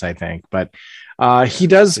materials, I think. But he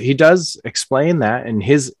does explain that in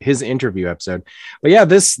his interview episode. But yeah,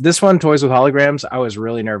 this one, Toys with Holograms, I was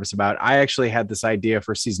really nervous about. I actually had this idea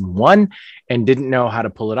for season 1 and didn't know how to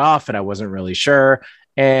pull it off, and I wasn't really sure.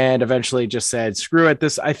 and eventually just said, screw it.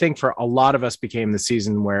 This, I think, for a lot of us became the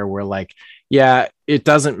season where we're like, yeah, it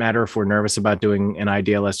doesn't matter if we're nervous about doing an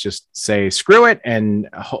idea. Let's just say screw it and,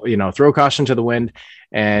 throw caution to the wind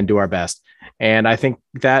and do our best. And I think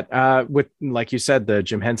that with, like you said, the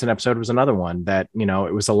Jim Henson episode was another one that,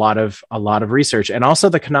 it was a lot of research, and also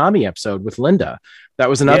the Konami episode with Linda. That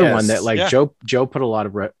was another one that Joe put a lot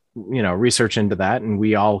of research into that, and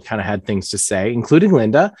we all kind of had things to say, including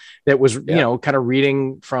Linda, that was kind of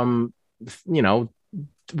reading from,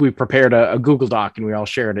 we prepared a Google Doc and we all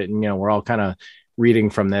shared it, and we're all kind of reading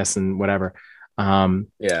from this and whatever.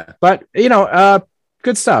 But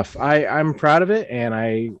good stuff. I'm proud of it,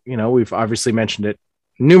 and we've obviously mentioned it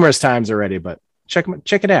numerous times already, but check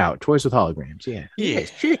it out. Toys with Holograms. Yeah,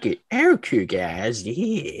 check it out, you guys.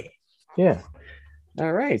 Yeah.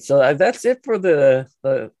 All right, so that's it for the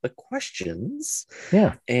questions.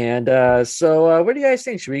 Yeah, and so what do you guys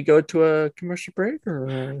think? Should we go to a commercial break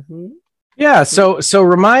or? Yeah, so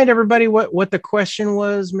remind everybody what the question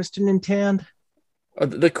was, Mr. Nintendo.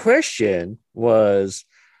 The question was,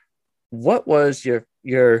 what was your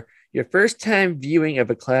first time viewing of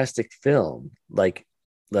a classic film, like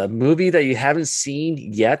the movie that you haven't seen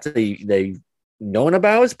yet, that you've known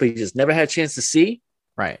about, but you just never had a chance to see?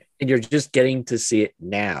 Right. And you're just getting to see it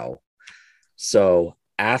now. So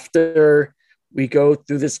after we go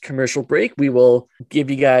through this commercial break, we will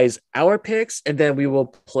give you guys our picks, and then we will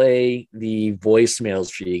play the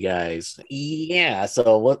voicemails for you guys. Yeah.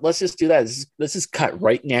 So let's just do that. Let's just cut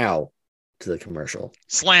right now to the commercial.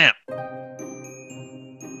 Slam.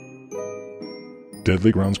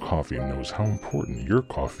 Deadly Grounds Coffee knows how important your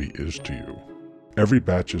coffee is to you. Every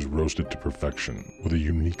batch is roasted to perfection with a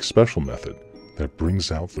unique special method that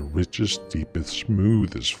brings out the richest, deepest,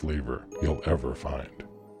 smoothest flavor you'll ever find.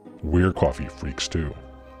 We're coffee freaks too,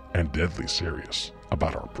 and deadly serious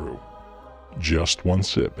about our brew. Just one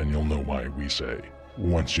sip and you'll know why we say,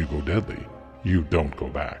 once you go deadly, you don't go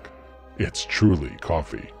back. It's truly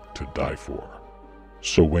coffee to die for.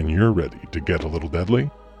 So when you're ready to get a little deadly,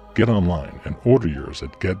 get online and order yours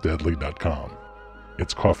at getdeadly.com.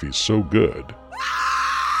 It's coffee so good,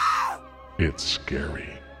 it's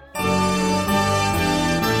scary.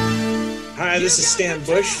 Hi, this is Stan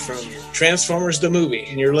Bush from Transformers the Movie,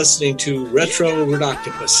 and you're listening to Retro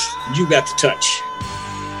Redoctopus. You got the touch.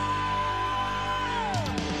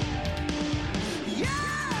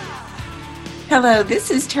 Hello, this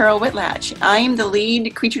is Terrell Whitlatch. I am the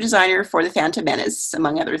lead creature designer for the Phantom Menace,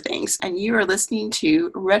 among other things, and you are listening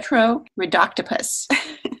to Retro Redoctopus.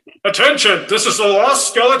 Attention, this is the Lost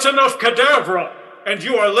Skeleton of Cadavra, and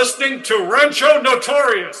you are listening to Rancho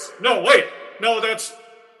Notorious. No, that's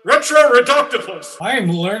Retro Redoctopus. I am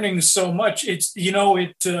learning so much. It's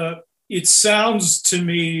it sounds to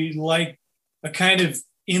me like a kind of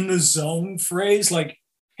in the zone phrase, like,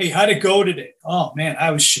 "Hey, how'd it go today?" "Oh man, I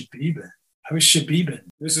was shabibin.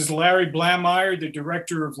 This is Larry Blameyer, the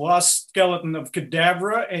director of Lost Skeleton of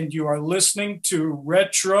Cadavra, and you are listening to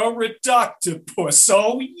Retro Redoctopus.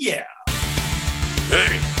 Oh yeah.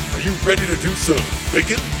 Hey, are you ready to do some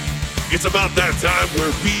thinking? It's about that time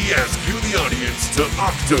where we ask you, the audience, to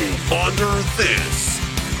octo-ponder this.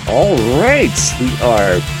 All right, we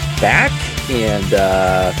are back, and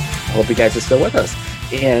I hope you guys are still with us.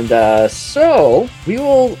 And so we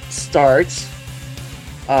will start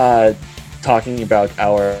talking about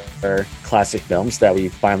our classic films that we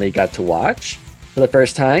finally got to watch for the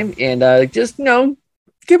first time, and just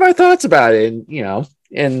give our thoughts about it,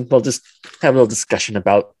 and we'll just have a little discussion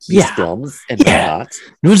about these films and thoughts.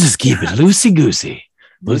 We'll just keep it loosey goosey.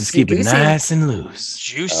 We'll just keep it nice and loose.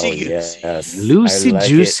 Juicy goosey. Yes. Loosey, like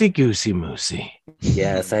juicy, goosey, moosey.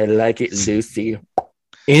 Yes, I like it, Lucy.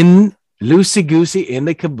 In loosey goosey in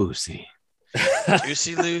the caboosey.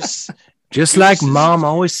 Juicy loose. Just like Mom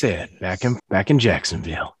always said back in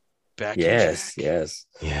Jacksonville. Yes.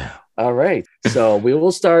 Yeah. All right. So we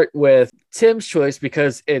will start with Tim's choice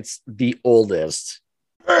because it's the oldest.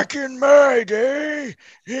 Back in my day,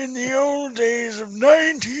 in the old days of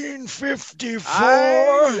 1954.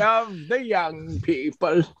 I love the young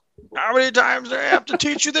people. How many times do I have to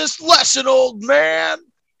teach you this lesson, old man?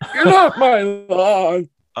 You're not my lawn.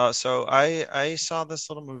 So I saw this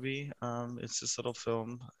little movie. It's this little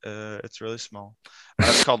film. It's really small.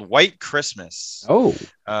 It's called White Christmas. Oh.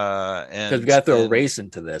 And we got to throw a race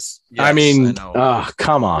into this. Yes, I mean,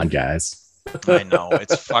 come on, guys. I know,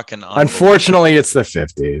 it's fucking unfortunately it's the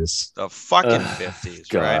 50s. The fucking 50s,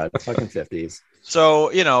 God, right? The fucking 50s.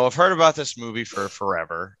 So, I've heard about this movie for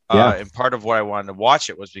forever. Yeah. And part of why I wanted to watch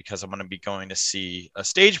it was because I'm going to be going to see a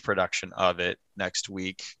stage production of it next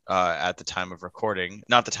week at the time of recording,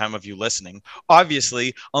 not the time of you listening,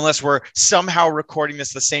 obviously, unless we're somehow recording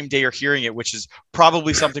this the same day you're hearing it, which is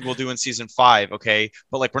probably something we'll do in season 5. Okay.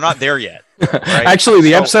 But like, we're not there yet. Right? Actually,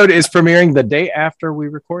 the episode is premiering the day after we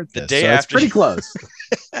record this. The day so after. It's pretty close.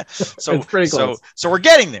 So it's pretty close. So we're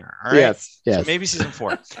getting there. All right. Yes. So maybe season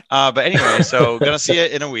 4. But anyway, so gonna see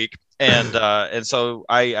it in a week. And so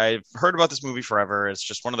I've heard about this movie forever. It's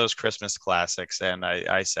just one of those Christmas classics. And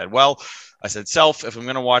I said, Self, if I'm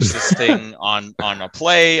going to watch this thing on a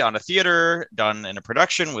play, on a theater, done in a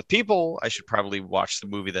production with people, I should probably watch the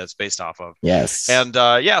movie that's based off of. Yes. And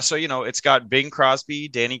so, it's got Bing Crosby,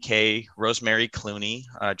 Danny Kaye, Rosemary Clooney,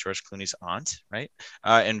 George Clooney's aunt, right?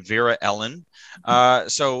 And Vera Ellen.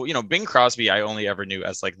 So, Bing Crosby, I only ever knew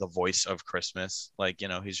as like the voice of Christmas. Like,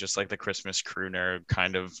 he's just like the Christmas crooner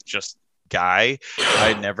kind of just guy.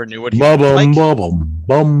 I never knew what he was like. I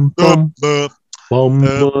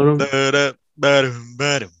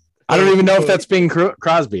don't even know if that's Bing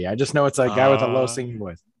Crosby. I just know it's a guy with a low singing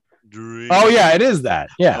voice. Oh yeah, it is that.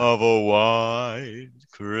 Yeah. Of a white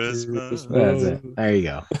Christmas. That's it. There you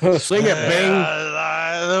go. Sing it, Bing.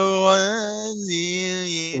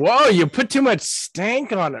 Whoa, you put too much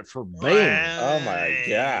stank on it for Bing. Oh my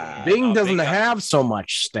god. Bing doesn't have so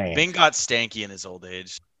much stank. Bing got stanky in his old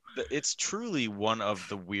age. It's truly one of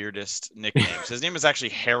the weirdest nicknames. His name is actually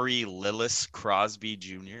Harry Lillis Crosby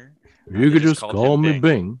Jr. You could just call me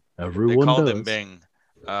Bing. Everyone they called does. him Bing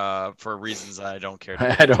for reasons I don't care.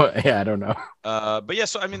 I don't know. But yeah,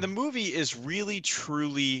 so I mean, the movie is really,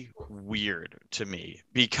 truly weird to me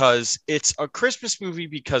because it's a Christmas movie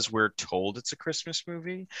because we're told it's a Christmas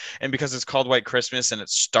movie, and because it's called White Christmas, and it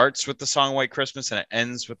starts with the song White Christmas and it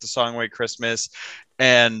ends with the song White Christmas,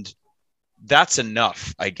 and that's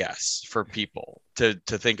enough, I guess, for people to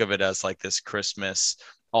think of it as like this Christmas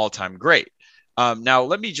all-time great. Now,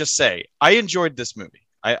 let me just say, I enjoyed this movie.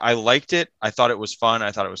 I liked it. I thought it was fun.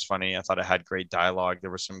 I thought it was funny. I thought it had great dialogue.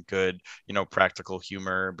 There was some good, practical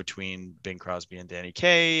humor between Bing Crosby and Danny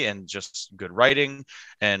Kaye, and just good writing.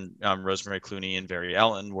 And Rosemary Clooney and Vera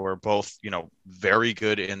Ellen were both, very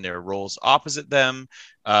good in their roles opposite them.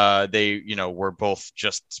 They, were both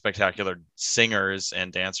just spectacular singers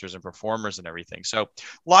and dancers and performers and everything. So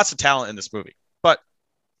lots of talent in this movie. But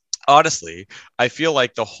honestly, I feel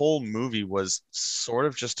like the whole movie was sort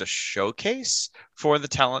of just a showcase for the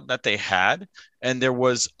talent that they had. And there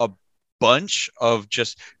was a bunch of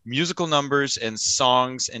just musical numbers and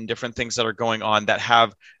songs and different things that are going on that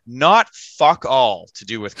have not fuck all to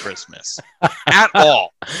do with Christmas at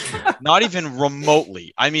all. Not even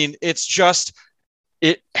remotely. I mean, it's just,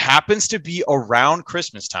 it happens to be around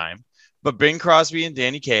Christmas time. But Bing Crosby and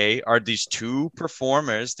Danny Kaye are these two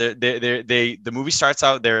performers. The movie starts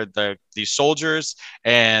out, they're these soldiers,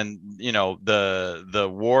 and the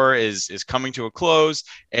war is coming to a close,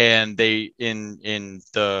 and they in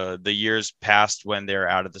the years past when they're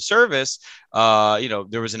out of the service,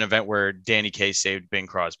 there was an event where Danny Kaye saved Bing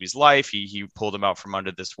Crosby's life. He pulled him out from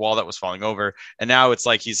under this wall that was falling over, and now it's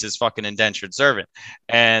like he's his fucking indentured servant.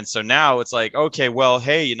 And so now it's like, okay, well,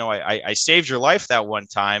 hey, I saved your life that one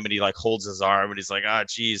time, and he like holds his arm, and he's like,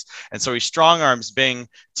 geez. And so he strong arms Bing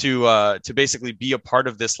to basically be a part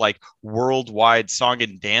of this like worldwide song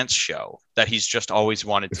and dance show that he's just always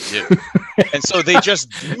wanted to do. And so they just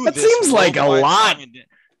do that this. Seems like a lot.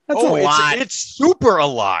 That's a lot. It's super a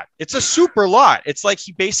lot. It's a super lot. It's like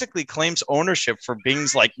he basically claims ownership for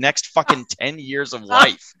Bing's like next fucking 10 years of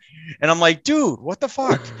life. And I'm like, dude, what the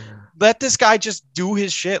fuck? Let this guy just do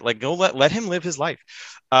his shit. Like, go let him live his life.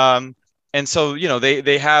 And so,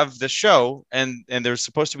 they have the show, and there's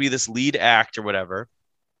supposed to be this lead act or whatever.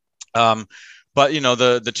 But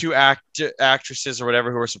the two actresses or whatever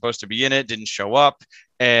who were supposed to be in it didn't show up.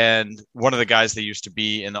 And one of the guys they used to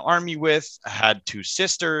be in the army with had two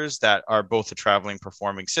sisters that are both a traveling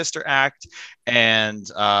performing sister act. And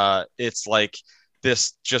it's like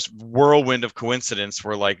this just whirlwind of coincidence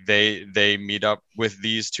where like they meet up with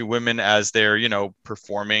these two women as they're,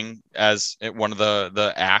 performing as one of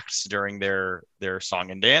the acts during their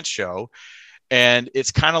song and dance show. And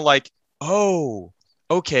it's kind of like, oh,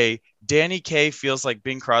 okay, Danny Kaye feels like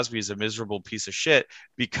Bing Crosby is a miserable piece of shit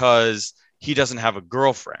because he doesn't have a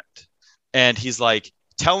girlfriend. And he's like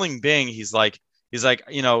telling Bing, he's like,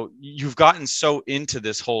 you've gotten so into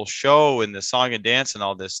this whole show and the song and dance and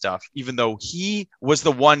all this stuff, even though he was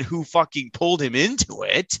the one who fucking pulled him into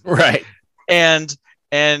it. Right. And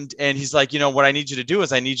And he's like, what I need you to do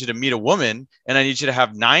is I need you to meet a woman, and I need you to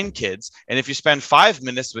have 9 kids. And if you spend 5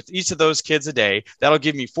 minutes with each of those kids a day, that'll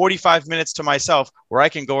give me 45 minutes to myself where I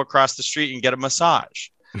can go across the street and get a massage.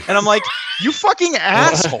 And I'm like, you fucking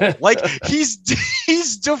asshole. Like, he's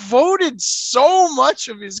devoted so much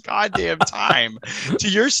of his goddamn time to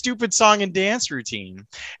your stupid song and dance routine.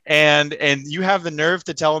 And you have the nerve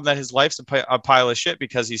to tell him that his life's a pile of shit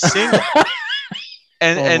because he's single.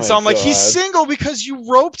 And so I'm like, he's single because you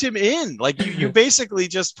roped him in. Like, you basically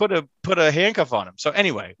just put a handcuff on him. So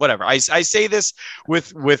anyway, whatever. I say this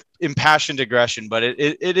with impassioned aggression, but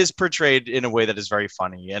it is portrayed in a way that is very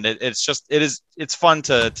funny, and it's fun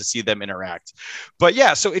to see them interact. But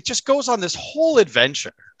yeah, so it just goes on this whole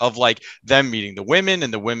adventure of like them meeting the women,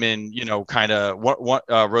 and the women, kind of what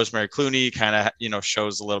Rosemary Clooney kind of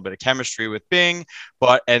shows a little bit of chemistry with Bing,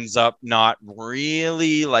 but ends up not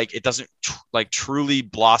really, like, it doesn't truly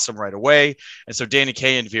blossom right away. And so Danny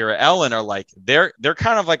Kaye and Vera Ellen are like, they're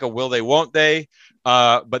kind of like a will they won't they,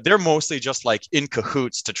 but they're mostly just like in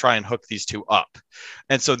cahoots to try and hook these two up.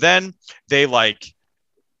 And so then they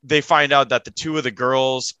find out that the 2 of the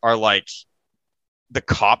girls are like, the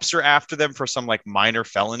cops are after them for some like minor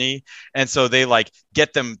felony. And so they like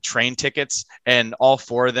get them train tickets, and all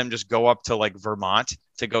 4 of them just go up to like Vermont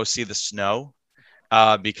to go see the snow.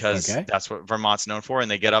 Because that's what Vermont's known for. And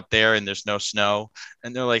they get up there and there's no snow,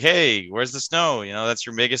 and they're like, hey, where's the snow? That's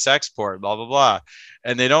your biggest export, blah, blah, blah.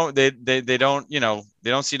 And they don't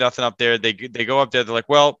see nothing up there. They go up there. They're like,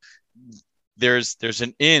 well, there's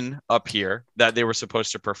an inn up here that they were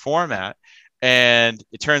supposed to perform at. And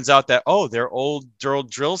it turns out that, their old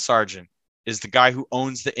drill sergeant is the guy who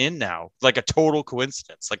owns the inn now. Like a total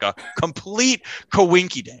coincidence, like a complete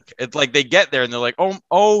coinkydink. It's like they get there and they're like, oh,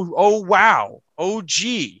 wow. Oh,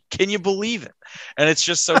 gee, can you believe it? And it's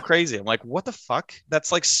just so crazy. I'm like, what the fuck?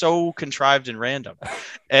 That's like so contrived and random.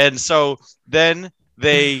 And so then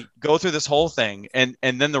they go through this whole thing. And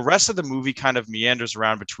then the rest of the movie kind of meanders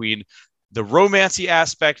around between the romancy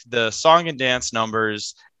aspect, the song and dance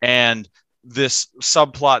numbers, and this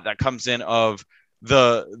subplot that comes in of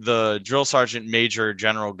the drill sergeant major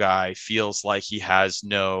general guy feels like he has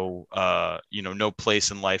no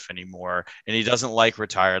place in life anymore, and he doesn't like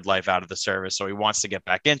retired life out of the service, so he wants to get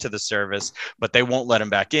back into the service, but they won't let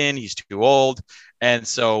him back in. He's too old. And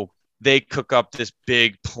so they cook up this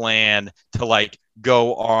big plan to like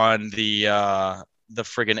go on the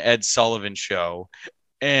friggin' Ed Sullivan show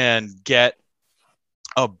and get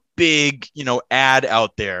a big ad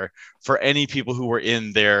out there for any people who were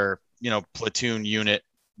in their platoon, unit,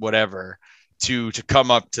 whatever, to come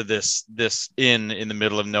up to this inn in the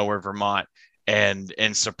middle of nowhere, Vermont, and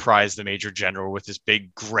surprise the major general with this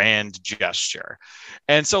big grand gesture.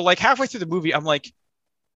 And so like halfway through the movie, I'm like,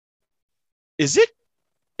 is it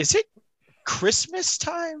Christmas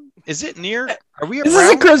time? Is it near? Are we? Is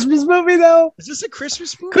this a Christmas movie though? Is this a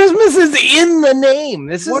Christmas movie? Christmas is in the name.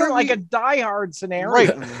 This isn't like a Die Hard scenario.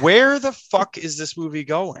 Right. Where the fuck is this movie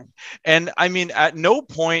going? And I mean, at no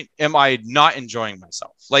point am I not enjoying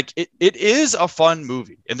myself. Like it is a fun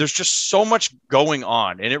movie, and there's just so much going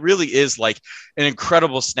on, and it really is like an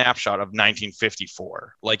incredible snapshot of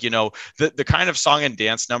 1954. Like the kind of song and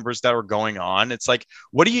dance numbers that were going on. It's like,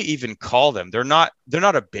 what do you even call them? They're not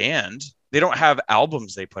a band. They don't have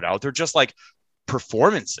albums they put out. They're just like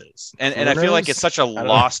performances. And I feel like it's such a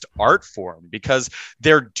lost art form because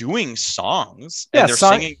they're doing songs and they're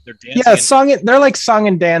singing, they're dancing. Yeah, they're like song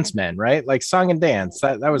and dance men, right? Like song and dance.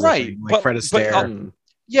 That was right. Like Fred Astaire.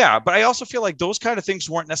 But I also feel like those kind of things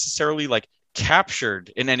weren't necessarily like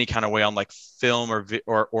captured in any kind of way on like film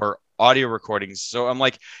or audio recordings. So I'm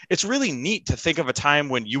like, it's really neat to think of a time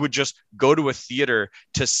when you would just go to a theater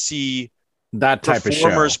to see that type of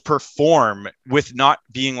performers show perform with not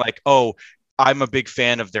being like, oh, I'm a big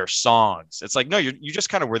fan of their songs. It's like, no, you just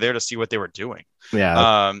kind of were there to see what they were doing.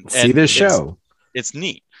 Yeah. See this show. It's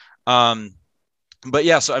neat. But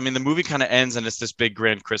yeah, so I mean, the movie kind of ends and it's this big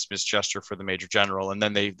grand Christmas gesture for the Major General, and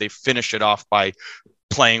then they finish it off by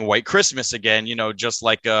playing White Christmas again. Just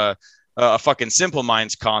like a fucking Simple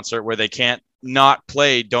Minds concert where they can't not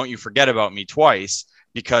play "Don't You Forget About Me" twice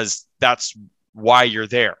because that's why you're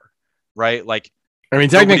there. Right? Like, I mean,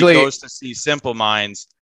 technically, nobody goes to see Simple Minds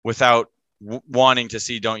without wanting to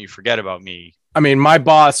see "Don't You Forget About Me." I mean, my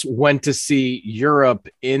boss went to see Europe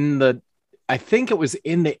I think it was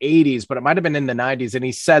in the 80s, but it might have been in the 90s. And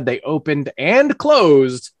he said they opened and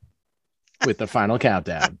closed with the Final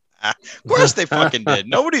Countdown. Of course they fucking did.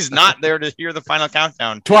 Nobody's not there to hear the Final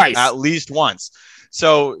Countdown twice, at least once.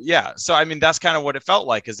 So yeah, so I mean that's kind of what it felt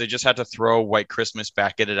like, is they just had to throw White Christmas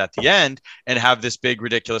back at it at the end and have this big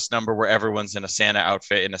ridiculous number where everyone's in a Santa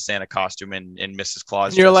outfit, in a Santa costume, and Mrs.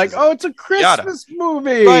 Claus. And you're like, oh, it's a Christmas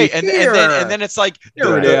movie, right? And then it's like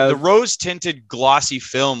the rose tinted glossy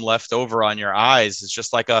film left over on your eyes is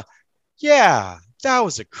just like that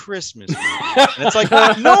was a Christmas movie. And it's like,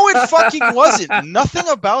 no, it fucking wasn't. Nothing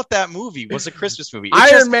about that movie was a Christmas movie.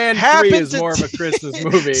 Iron Man 3 is more of a Christmas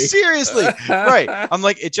movie. Seriously. Right. I'm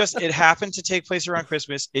like, it happened to take place around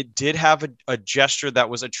Christmas. It did have a gesture that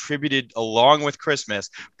was attributed along with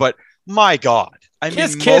Christmas, but my God. I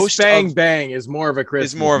Kiss mean, Kiss Bang Bang is more of a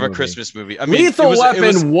Christmas movie. I mean, Lethal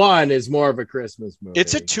Weapon 1 is more of a Christmas movie.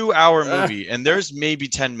 It's a 2-hour movie, and there's maybe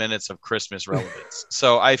 10 minutes of Christmas relevance.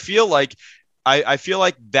 So I feel like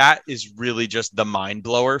that is really just the mind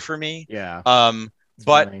blower for me. Yeah.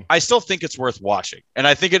 But funny. I still think it's worth watching. And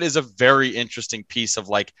I think it is a very interesting piece of,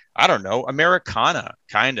 like, I don't know, Americana,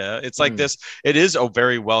 kind of. It's like this. It is a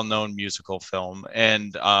very well-known musical film.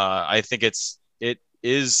 And I think it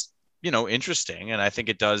is, interesting. And I think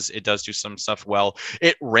it does do some stuff well.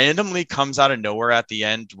 It randomly comes out of nowhere at the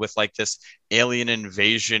end with like this alien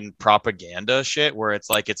invasion propaganda shit where it's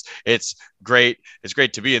like, it's great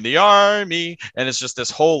to be in the army. And it's just this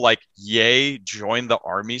whole like, yay, join the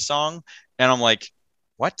army song. And I'm like,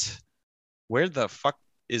 what? Where the fuck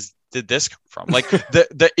did this come from? Like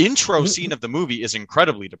the intro scene of the movie is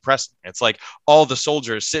incredibly depressing. It's like all the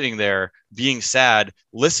soldiers sitting there being sad,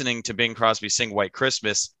 listening to Bing Crosby sing White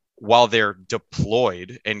Christmas while they're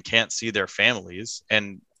deployed and can't see their families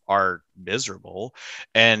and are miserable.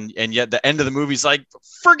 And yet the end of the movie is like,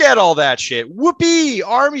 forget all that shit. Whoopee,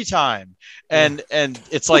 army time. And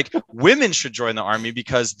it's like women should join the army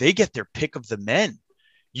because they get their pick of the men.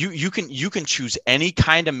 You can choose any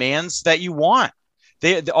kind of mans that you want.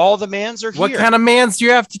 All the mans are here. What kind of mans do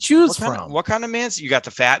you have to choose from? What kind of mans? You got the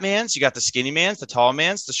fat mans, you got the skinny mans, the tall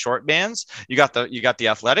mans, the short mans. You got the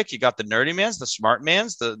athletic, you got the nerdy mans, the smart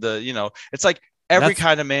mans, it's like every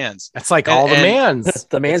kind of mans. That's like all the mans.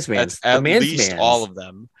 The mans. At least all of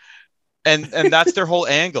them. And that's their whole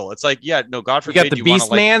angle. It's like, yeah, no, God forbid you got the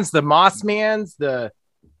beast mans, the moss mans,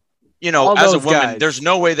 as a woman, guys. There's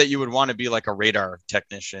no way that you would want to be like a radar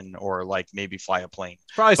technician or like maybe fly a plane.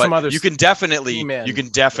 Probably some other. You can definitely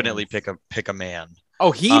pick a man.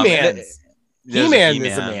 Oh, He-Man. He-Man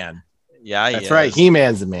is a man. Yeah, that's right.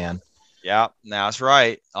 He-Man's a man. Yeah, that's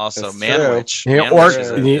right. Also, Manwich.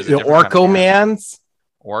 Orco-mans.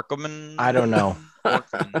 Orcoman. I don't know.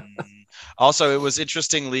 Also, it was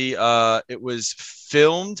interestingly, it was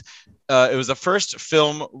filmed. It was the first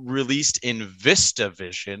film released in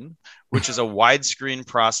VistaVision, which is a widescreen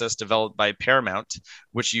process developed by Paramount,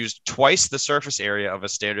 which used twice the surface area of a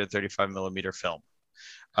standard 35 millimeter film.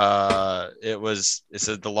 It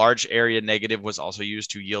said the large area negative was also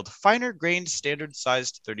used to yield finer grained standard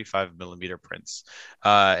sized 35 millimeter prints.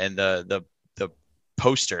 And the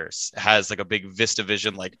poster has like a big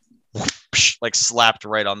VistaVision, like slapped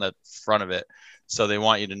right on the front of it. So they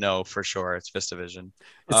want you to know for sure it's VistaVision.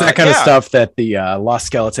 It's that kind of stuff that the Lost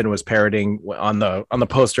Skeleton was parroting on the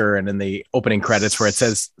poster and in the opening credits where it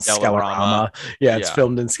says Skelerama. Yeah, it's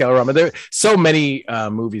filmed in Skelerama. There so many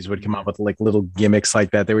movies would come up with like little gimmicks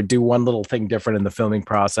like that. They would do one little thing different in the filming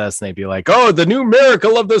process and they'd be like, oh, the new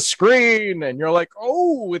miracle of the screen. And you're like,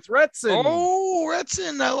 oh, it's Retson. Oh,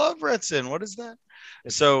 Retson. I love Retson. What is that?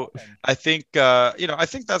 So I think I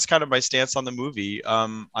think that's kind of my stance on the movie.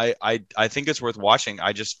 I think it's worth watching.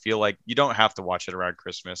 I just feel like you don't have to watch it around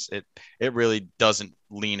Christmas. It really doesn't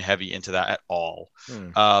lean heavy into that at all.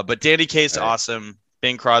 But Danny Kaye's awesome.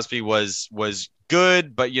 Bing Crosby was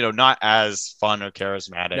good, but not as fun or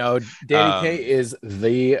charismatic. No, Danny Kaye is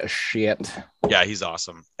the shit. Yeah, he's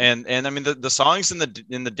awesome. And I mean the songs in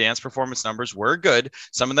the dance performance numbers were good.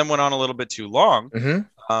 Some of them went on a little bit too long.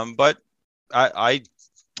 But I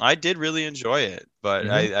did really enjoy it, but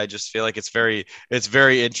I just feel like it's very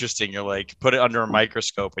interesting. You're like, put it under a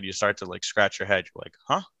microscope and you start to like scratch your head. You're like,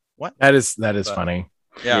 huh? What? That is funny.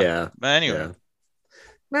 Yeah. But anyway. Yeah.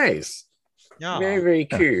 Nice. Yeah. Very, very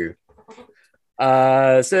cool.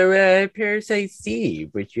 So Parasite Steve,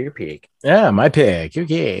 what's your pick? Yeah, my pick.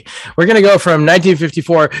 Okay. We're gonna go from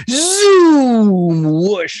 1954 zoom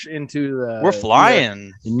whoosh into we're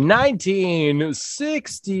flying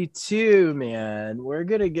 1962, man. We're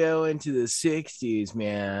gonna go into the 60s,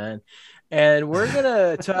 man, and we're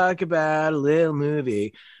gonna talk about a little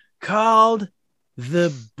movie called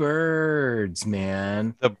The Birds,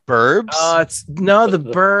 man. The Burbs? It's no, The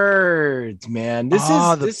Birds, man. This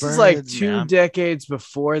is like Birds, 2 man. decades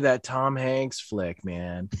before that Tom Hanks flick,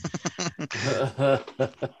 man.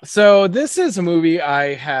 So this is a movie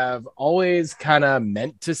I have always kind of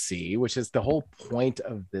meant to see, which is the whole point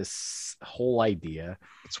of this whole idea.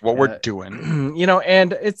 It's what we're doing.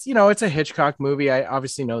 And it's a Hitchcock movie. I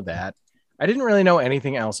obviously know that. I didn't really know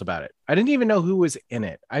anything else about it. I didn't even know who was in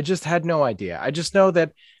it. I just had no idea. I just know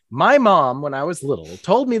that my mom, when I was little,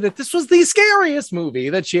 told me that this was the scariest movie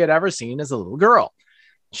that she had ever seen as a little girl.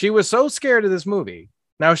 She was so scared of this movie.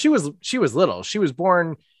 Now she was little. She was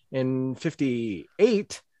born in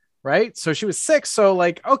 58, right? So she was 6. So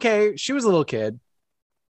like, okay, she was a little kid,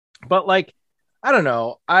 but like, I don't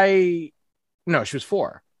know. No, she was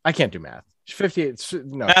 4. I can't do math. She's 58.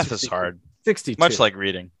 No, Math 60, is hard. 62. Much like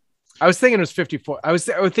reading. I was thinking it was 54. I was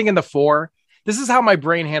thinking the 4. This is how my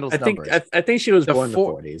brain handles numbers. I think she was The born in the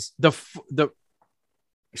four- 40s. The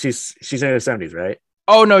She's in her 70s, right?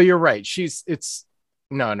 Oh no, you're right.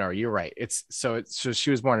 No, you're right. So she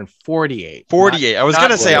was born in 48. 48. I was not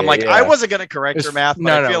gonna say, I'm like, 48, I yeah. wasn't gonna correct her math,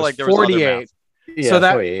 but I feel like there was 48. other math. Yeah, So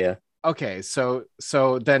that- 48, yeah. Okay, so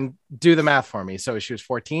then do the math for me. So she was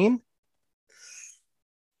 14,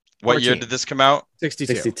 What year 14. did this come out?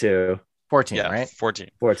 62, 62, 14, Yeah, right? 14.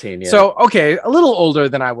 14, yeah. So, okay, a little older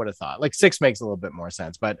than I would have thought. Like 6 makes a little bit more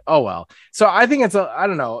sense, but oh well. So I think I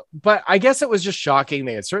don't know, but I guess it was just shocking.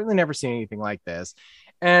 They had certainly never seen anything like this.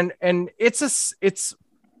 And it's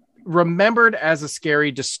remembered as a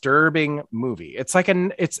scary, disturbing movie. It's like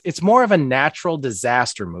it's more of a natural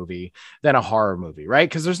disaster movie than a horror movie, right?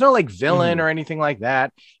 Because there's no like villain or anything like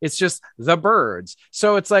that. It's just the birds.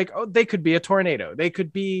 So it's like, oh, they could be a tornado, they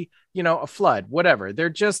could be, a flood, whatever. They're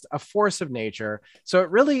just a force of nature. So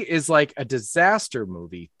it really is like a disaster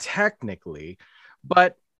movie, technically,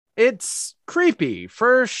 but it's creepy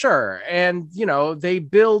for sure. And they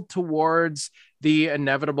build towards the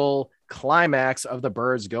inevitable climax of the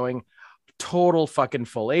birds going total fucking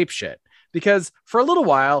full ape shit, because for a little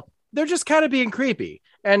while they're just kind of being creepy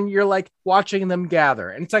and you're like watching them gather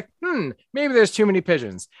and it's like, maybe there's too many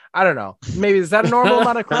pigeons. I don't know, maybe is that a normal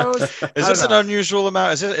amount of crows? Is this an unusual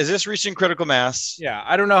amount? Is this reaching critical mass? Yeah,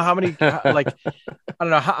 I don't know how many like I don't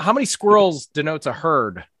know how many squirrels denotes a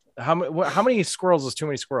herd. How many squirrels is too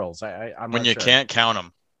many squirrels? I'm When not you sure. can't count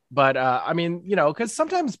them. But I mean, because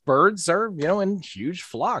sometimes birds are, in huge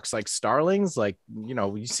flocks, like starlings, like,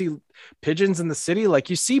 you see pigeons in the city, like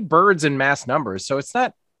you see birds in mass numbers. So it's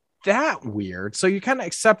not that weird. So you kind of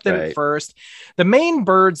accept it at first. The main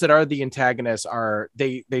birds that are the antagonists are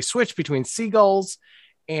they switch between seagulls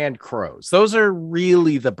and crows. Those are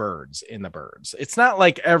really the birds in the birds. It's not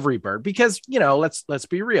like every bird because, let's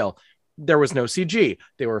be real. There was no CG.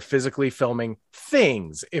 They were physically filming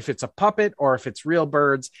things. If it's a puppet or if it's real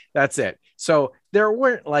birds, that's it. So there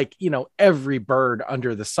weren't like, every bird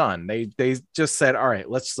under the sun. They just said, all right,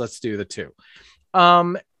 let's do the 2.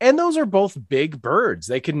 And those are both big birds.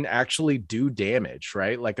 They can actually do damage,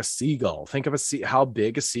 right? Like a seagull. Think of how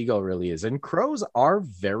big a seagull really is. And crows are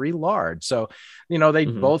very large. So, they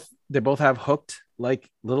both have hooked like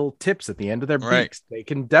little tips at the end of their beaks. They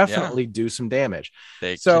can definitely do some damage.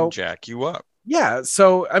 They can jack you up. Yeah.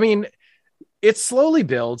 So, I mean, it slowly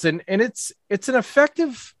builds and it's an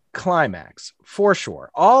effective climax for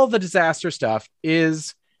sure. All the disaster stuff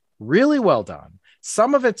is really well done.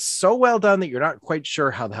 Some of it's so well done that you're not quite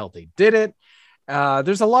sure how the hell they did it.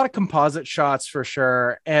 There's a lot of composite shots for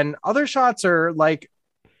sure. And other shots are like,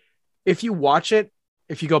 if you watch it,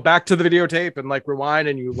 if you go back to the videotape and like rewind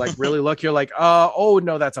and you like really look, you're like, oh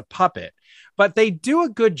no, that's a puppet. But they do a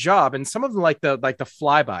good job. And some of them like the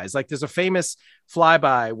flybys, like there's a famous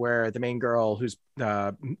flyby where the main girl who's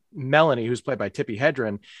Melanie, who's played by Tippi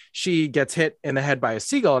Hedren, she gets hit in the head by a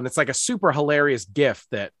seagull. And it's like a super hilarious GIF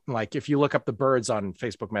that like, if you look up the birds on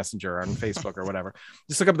Facebook Messenger or on Facebook or whatever,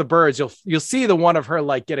 just look up the birds, you'll see the one of her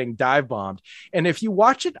like getting dive bombed. And if you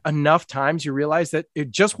watch it enough times, you realize that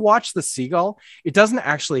just watch the seagull. It doesn't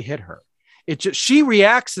actually hit her. She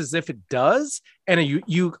reacts as if it does, and you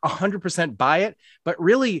 100% buy it, but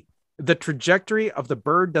really the trajectory of the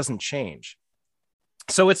bird doesn't change.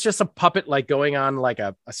 So it's just a puppet like going on like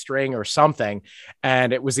a string or something,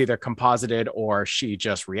 and it was either composited or she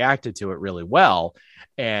just reacted to it really well,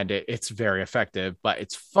 and it's very effective. But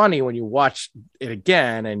it's funny when you watch it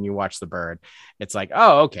again and you watch the bird, it's like,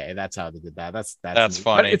 oh, okay, that's how they did that. That's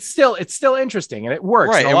funny. But it's still interesting and it works.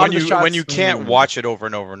 Right, and when you can't watch it over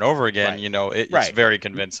and over and over again, it's very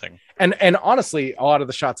convincing. And honestly, a lot of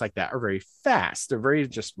the shots like that are very fast. They're very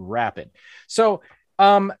just rapid. So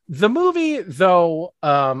The movie, though,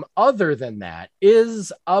 other than that,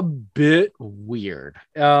 is a bit weird.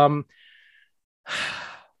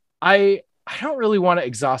 I don't really want to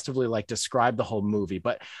exhaustively like describe the whole movie,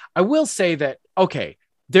 but I will say that, okay,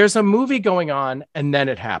 there's a movie going on and then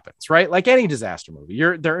it happens, right? Like any disaster movie,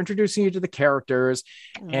 they're introducing you to the characters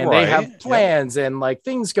and they have plans and like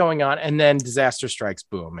things going on, and then disaster strikes,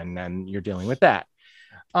 boom, and then you're dealing with that.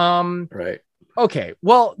 Right. Okay,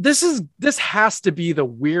 well, this has to be the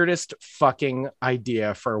weirdest fucking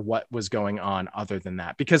idea for what was going on other than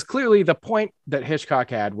that, because clearly the point that Hitchcock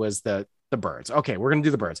had was the birds. Okay, we're going to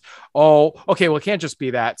do the birds. Oh, okay, well, it can't just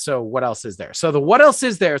be that. So what else is there? So what else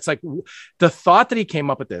is there? It's like the thought that he came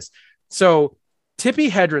up with this. So Tippi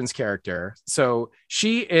Hedren's character, so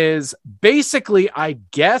she is basically, I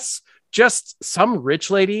guess, just some rich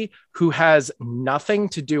lady who has nothing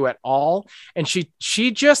to do at all. And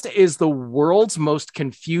she just is the world's most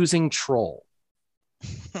confusing troll.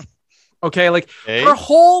 Okay, like her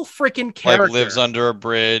whole freaking character. Like lives under a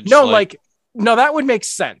bridge. No, no, that would make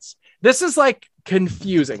sense. This is like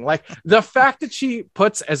confusing. Like the fact that she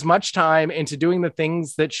puts as much time into doing the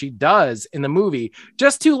things that she does in the movie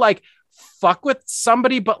just to like fuck with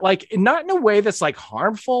somebody, but like not in a way that's like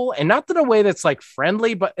harmful, and not in a way that's like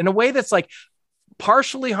friendly, but in a way that's like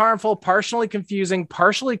partially harmful, partially confusing,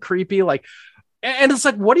 partially creepy. Like, and it's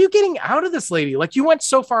like, what are you getting out of this lady? Like, you went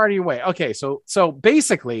so far out of your way. Okay, so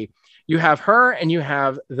basically you have her, and you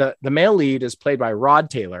have the male lead is played by Rod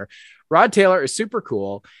Taylor. Rod Taylor is super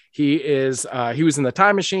cool. He was in The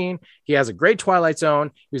Time Machine. He has a great Twilight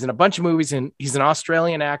Zone. He was in a bunch of movies, and he's an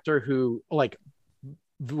Australian actor who like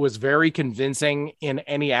was very convincing in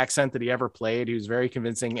any accent that he ever played. He was very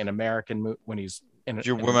convincing in American when he's in. Do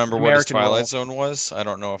you remember what his Twilight Zone was? I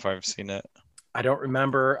don't know if I've seen it. I don't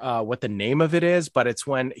remember what the name of it is, but it's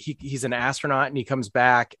when he's an astronaut and he comes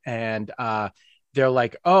back, and they're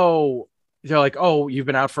like, oh, you've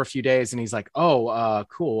been out for a few days, and he's like, oh,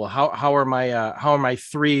 cool. How are my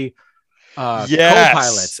three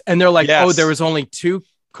co-pilots? And they're like, oh, there was only two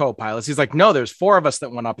co-pilots. He's like, no, there's four of us that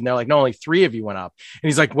went up. And they're like, no, only three of you went up. And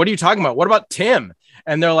he's like, what are you talking about? What about Tim?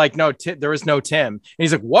 And they're like, no, there is no Tim. And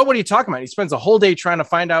he's like, what are you talking about? He spends a whole day trying to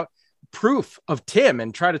find out proof of Tim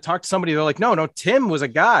and try to talk to somebody. They're like, no, Tim was a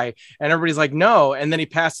guy. And everybody's like, no. And then he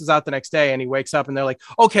passes out the next day, and he wakes up, and they're like,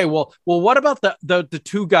 okay, well, what about the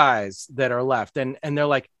two guys that are left? And they're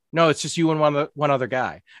like, no, it's just you and one other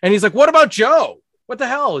guy. And he's like, what about Joe? What the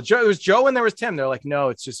hell? There was Joe and there was Tim. They're like, no,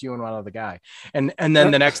 it's just you and one other guy. And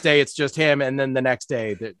then the next day it's just him. And then the next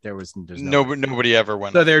day there's nobody ever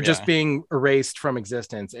went. So they're just being erased from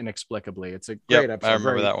existence inexplicably. It's a great episode. I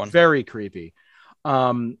remember that one. Very creepy.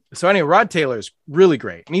 So anyway, Rod Taylor's really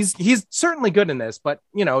great, and he's certainly good in this, but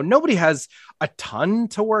you know, nobody has a ton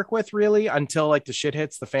to work with really until like the shit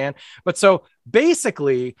hits the fan. But so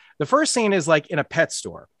basically the first scene is like in a pet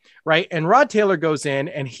store, right? And Rod Taylor goes in,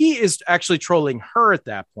 and he is actually trolling her at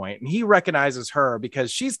that point, and he recognizes her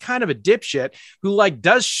because she's kind of a dipshit who like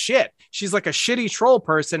does shit. She's like a shitty troll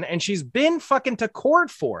person, and she's been fucking to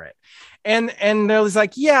court for it. And they're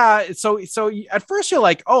like, yeah. So at first you're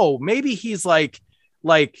like, oh, maybe he's like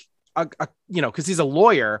you know, because he's a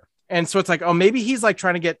lawyer, and so it's like, oh, maybe he's like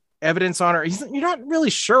trying to get evidence on her. You're not really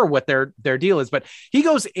sure what their deal is, but he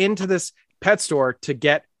goes into this pet store to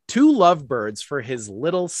get two lovebirds for his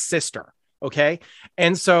little sister. Okay,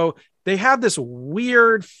 and so they have this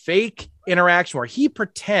weird fake interaction where she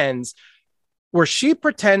pretends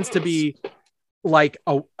to be like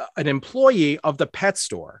an employee of the pet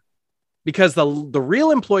store, because the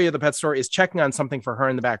real employee of the pet store is checking on something for her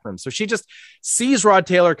in the back room. So she just sees Rod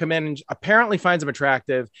Taylor come in and apparently finds him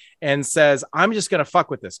attractive and says, I'm just going to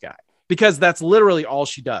fuck with this guy, because that's literally all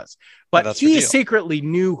she does. But he secretly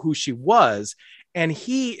knew who she was, and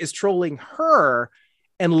he is trolling her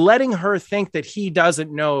and letting her think that he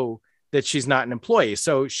doesn't know that she's not an employee.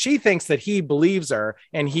 So she thinks that he believes her,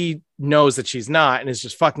 and he knows that she's not, and is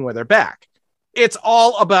just fucking with her back. It's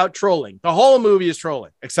all about trolling. The whole movie is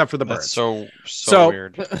trolling, except for the birds. So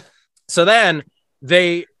weird. So then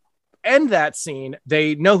they end that scene.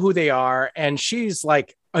 They know who they are, and she's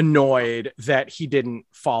like annoyed that he didn't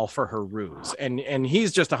fall for her ruse, and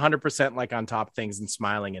he's just 100% like on top of things and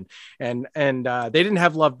smiling, and they didn't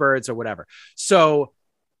have lovebirds or whatever. So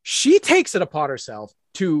she takes it upon herself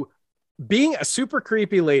to, being a super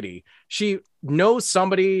creepy lady, she knows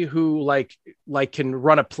somebody who like can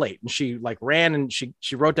run a plate, and she like ran and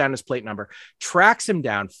she wrote down his plate number, tracks him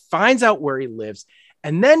down, finds out where he lives,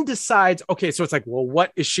 and then decides, okay, so it's like, well,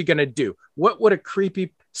 what is she going to do? What would a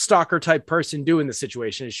creepy stalker type person do in this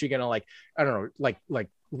situation? Is she going to like, I don't know, like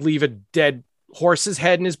leave a dead horse's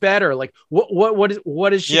head in his bed, or like what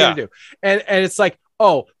is she going to do? And it's like,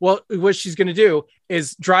 oh, well, what she's going to do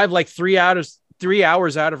is drive like 3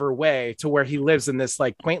 hours out of her way to where he lives in this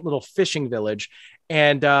like quaint little fishing village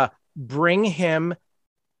and bring him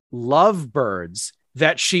lovebirds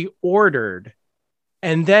that she ordered,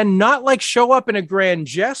 and then not like show up in a grand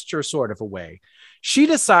gesture sort of a way. She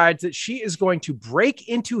decides that she is going to break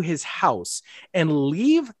into his house and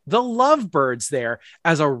leave the lovebirds there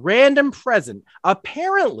as a random present,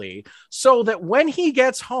 apparently, so that when he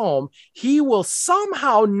gets home, he will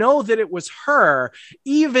somehow know that it was her,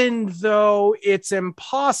 even though it's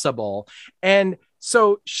impossible. And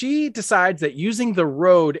so she decides that using the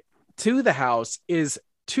road to the house is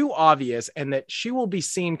too obvious and that she will be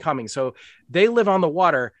seen coming. So they live on the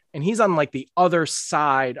water and he's on like the other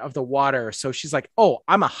side of the water. So she's like, oh,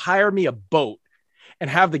 I'm gonna hire me a boat and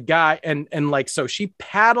have the guy. And like, so she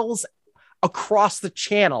paddles across the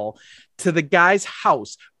channel to the guy's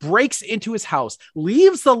house, breaks into his house,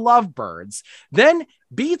 leaves the lovebirds, then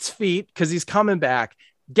beats feet because he's coming back,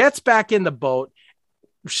 gets back in the boat.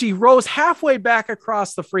 She rows halfway back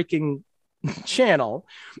across the freaking channel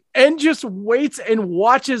and just waits and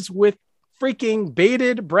watches with freaking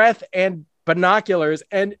bated breath and binoculars,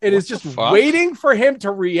 and it is just waiting for him to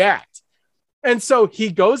react. And so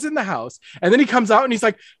he goes in the house and then he comes out and he's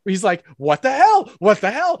like, what the hell? What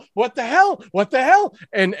the hell? What the hell? What the hell?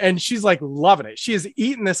 And she's like loving it. She is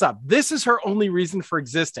eating this up. This is her only reason for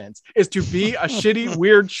existence, is to be a shitty,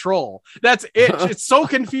 weird troll. That's it. It's so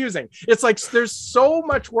confusing. It's like, there's so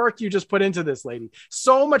much work you just put into this lady.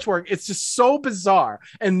 So much work. It's just so bizarre.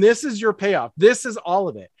 And this is your payoff. This is all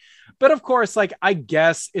of it. But of course, like, I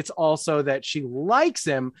guess it's also that she likes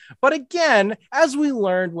him. But again, as we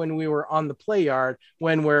learned when we were on the play yard,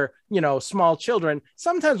 when we're, small children,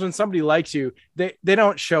 sometimes when somebody likes you, they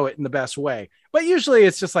don't show it in the best way. But usually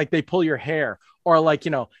it's just like they pull your hair or like,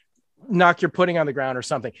 knock your pudding on the ground or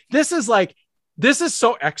something. This is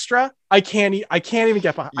so extra. I can't even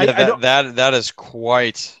get behind. Yeah, that is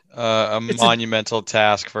quite a monumental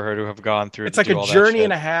task for her to have gone through. It's like a journey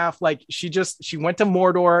and a half. Like she went to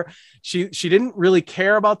Mordor. She didn't really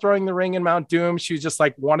care about throwing the ring in Mount Doom. She just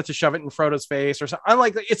like wanted to shove it in Frodo's face or something. I'm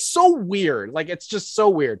like, it's so weird. Like, it's just so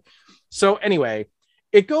weird. So anyway,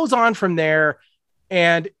 it goes on from there,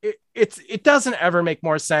 and it doesn't ever make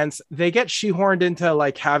more sense. They get shoehorned into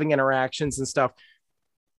like having interactions and stuff.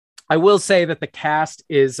 I will say that the cast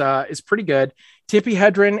is pretty good. Tippi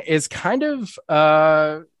Hedren is kind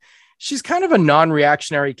of she's kind of a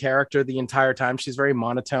non-reactionary character the entire time. She's very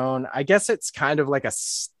monotone. I guess it's kind of like a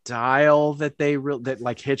style that that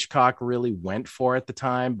like Hitchcock really went for at the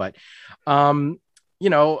time. But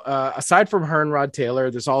aside from her and Rod Taylor,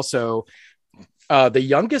 there's also the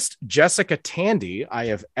youngest Jessica Tandy I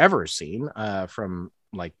have ever seen from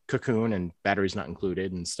like Cocoon and Batteries Not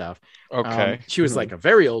Included and stuff. Okay. She was like a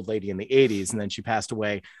very old lady in the 80s and then she passed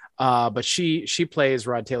away. But she plays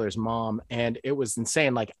Rod Taylor's mom, and it was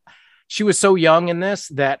insane. Like, she was so young in this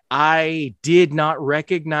that I did not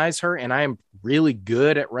recognize her, and I am really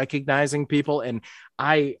good at recognizing people. And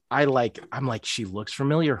I'm like, she looks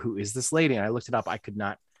familiar. Who is this lady? And I looked it up. I could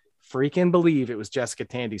not freaking believe it was Jessica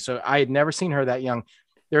Tandy. So I had never seen her that young.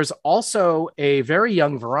 There's also a very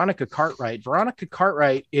young Veronica Cartwright. Veronica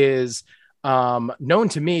Cartwright is known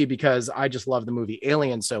to me because I just love the movie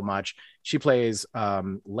Alien so much. She plays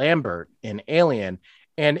Lambert in Alien.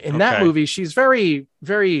 And in that movie, she's very,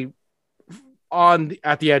 very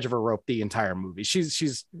at the edge of her rope the entire movie.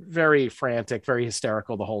 She's very frantic, very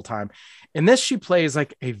hysterical the whole time. In this, she plays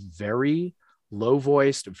like a very low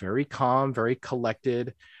voiced, very calm, very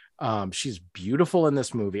collected. She's beautiful in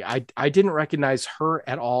this movie. I didn't recognize her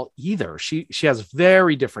at all either. She has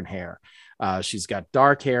very different hair. She's got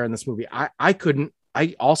dark hair in this movie. I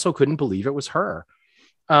also couldn't believe it was her.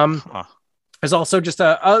 There's also just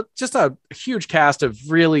a huge cast of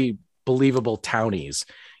really believable townies.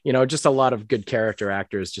 Just a lot of good character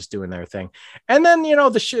actors just doing their thing. And then,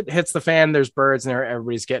 the shit hits the fan. There's birds and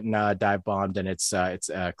everybody's getting dive bombed, and it's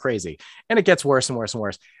crazy. And it gets worse and worse and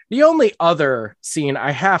worse. The only other scene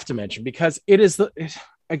I have to mention, because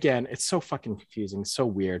again, it's so fucking confusing, so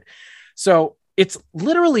weird. So it's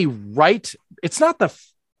literally right. It's not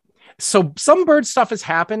so some bird stuff has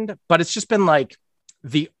happened, but it's just been like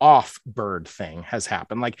the off bird thing has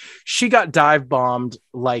happened. Like, she got dive bombed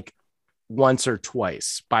like once or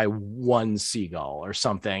twice by one seagull or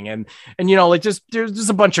something. And like, just there's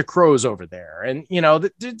a bunch of crows over there, and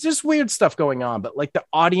just weird stuff going on, but like the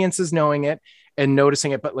audience is knowing it and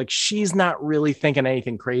noticing it, but like, she's not really thinking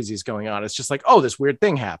anything crazy is going on. It's just like, oh, this weird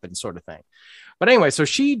thing happened sort of thing. But anyway, so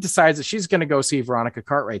she decides that she's going to go see Veronica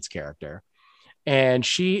Cartwright's character, and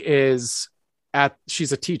she's a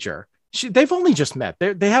teacher, they've only just met.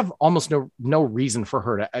 They have almost no reason for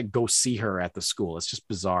her to go see her at the school. It's just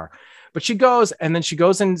bizarre. But she goes, and then she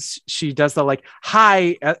goes and she does the like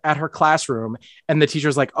hi at her classroom, and the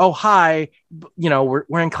teacher's like, "Oh, hi,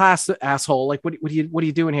 we're in class, asshole. Like, what are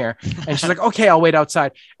you doing here?" And she's like, "Okay, I'll wait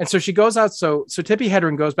outside." And so she goes out. So Tippi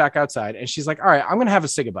Hedren goes back outside, and she's like, "All right, I'm gonna have a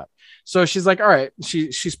cigarette." So she's like, "All right."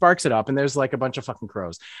 She sparks it up, and there's like a bunch of fucking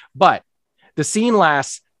crows. But the scene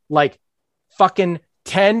lasts like fucking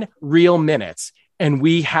 10 real minutes. And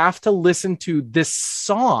we have to listen to this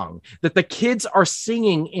song that the kids are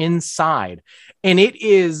singing inside. And it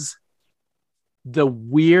is the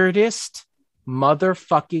weirdest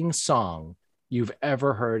motherfucking song you've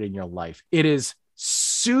ever heard in your life. It is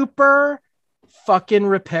super fucking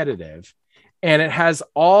repetitive. And it has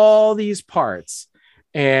all these parts.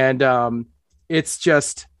 And it's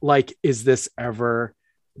just like, is this ever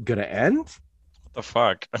gonna end? What the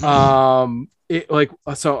fuck? So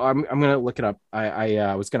I'm gonna look it up.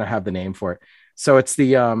 I was gonna have the name for it. So it's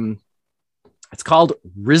the it's called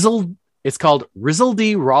Rizzledy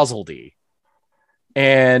Rozzledy,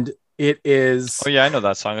 and it is. Oh yeah, I know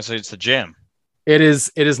that song. So it's a jam. It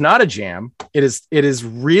is not a jam. It is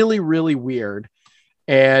really, really weird,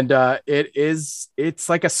 and it's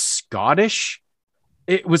like a Scottish.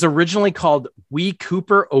 It was originally called Wee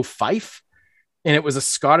Cooper o' Fife. And it was a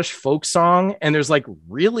Scottish folk song, and there's like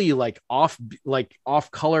really like off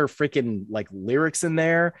color freaking like lyrics in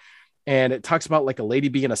there, and it talks about like a lady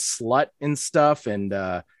being a slut and stuff, and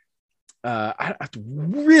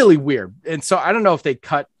really weird. And so I don't know if they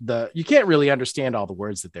cut you can't really understand all the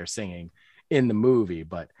words that they're singing in the movie,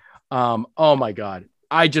 but oh my god,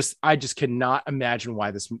 I just cannot imagine why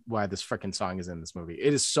this freaking song is in this movie.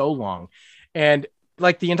 It is so long, and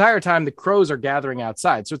like the entire time the crows are gathering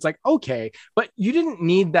outside. So it's like, okay, but you didn't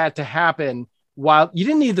need that to happen while you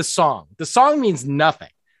didn't need the song. The song means nothing.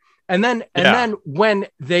 And then when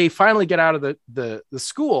they finally get out of the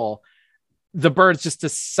school, the birds just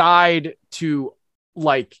decide to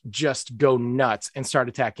like just go nuts and start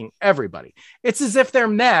attacking everybody. It's as if they're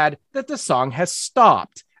mad that the song has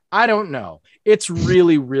stopped. I don't know. It's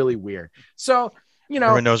really, really weird. So,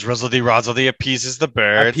 everyone knows Rizzledy Rozzledy appeases the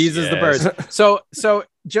birds. The birds. So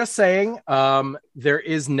just saying, there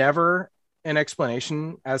is never an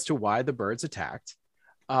explanation as to why the birds attacked.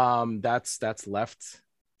 That's left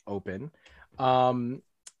open.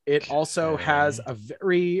 It also has a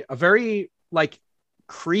very like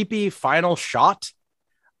creepy final shot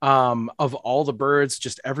of all the birds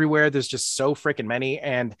just everywhere. There's just so freaking many,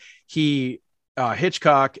 and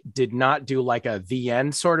Hitchcock did not do like a the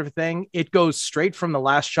end sort of thing. It goes straight from the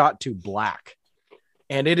last shot to black,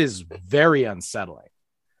 and it is very unsettling.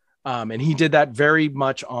 And he did that very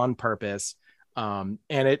much on purpose. And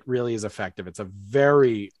it really is effective. It's a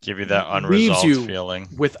very give you that unresolved feeling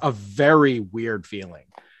with a very weird feeling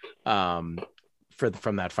from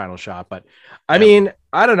that final shot. But I mean,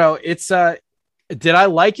 I don't know. It's did I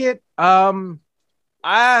like it?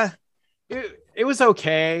 It was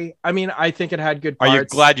okay. I mean, I think it had good parts. Are you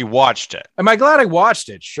glad you watched it? Am I glad I watched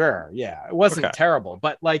it? Sure. Yeah. It wasn't terrible,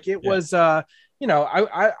 but like it was, I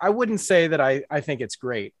wouldn't say that I think it's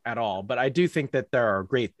great at all, but I do think that there are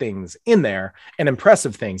great things in there and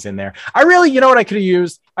impressive things in there. I really, what I could have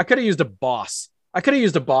used? I could have used a boss. I could have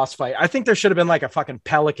used a boss fight. I think there should have been like a fucking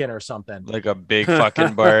pelican or something. Like a big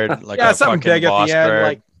fucking bird. Like yeah, a something fucking big at the end. bird.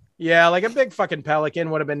 Like, yeah, like a big fucking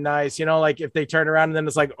pelican would have been nice. Like if they turn around and then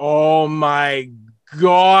it's like, oh my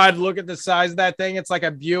God, look at the size of that thing. It's like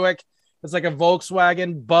a Buick. It's like a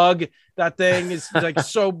Volkswagen Bug. That thing is like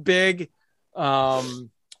so big.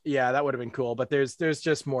 Yeah, that would have been cool. But there's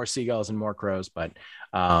just more seagulls and more crows. But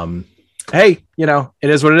hey, it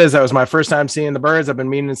is what it is. That was my first time seeing the birds. I've been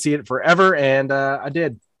meaning to see it forever, and I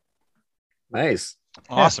did. Nice.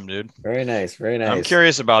 Awesome, dude. Very nice. Very nice. I'm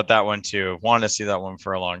curious about that one too. Wanted to see that one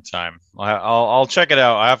for a long time. I'll check it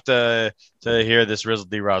out. I have to hear this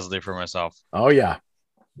Rizzledy Rozzledy for myself. Oh yeah.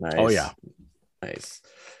 Nice. Oh yeah. Nice.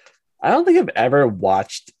 I don't think I've ever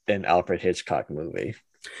watched an Alfred Hitchcock movie.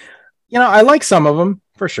 I like some of them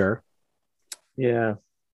for sure. Yeah.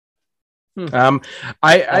 I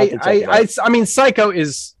mean, Psycho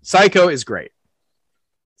is great.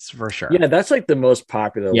 For sure. Yeah, that's like the most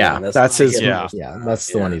popular one. That's his. That's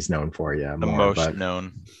the one he's known for. Yeah, the most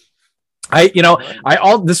known.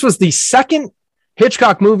 This was the second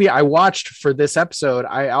Hitchcock movie I watched for this episode.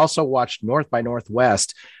 I also watched North by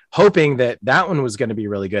Northwest, hoping that one was going to be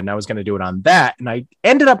really good, and I was going to do it on that. And I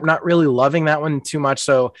ended up not really loving that one too much,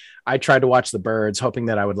 so I tried to watch The Birds, hoping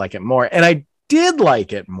that I would like it more, and I did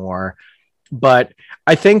like it more. But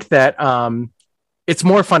I think that it's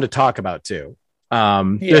more fun to talk about too.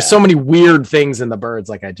 There's so many weird things in the birds,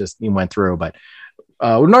 like you went through, but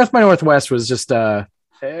North by Northwest was just I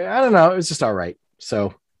don't know, it was just all right.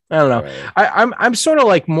 So I don't know. Right. I'm sort of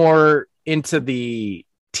like more into the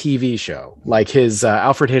TV show, like his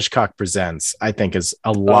Alfred Hitchcock Presents. I think is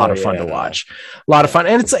a lot of fun to watch, a lot of fun,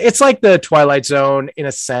 and it's like the Twilight Zone in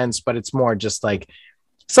a sense, but it's more just like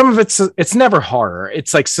some of it's never horror.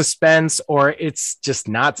 It's like suspense, or it's just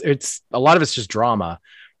not. It's a lot of it's just drama.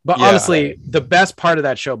 But honestly, the best part of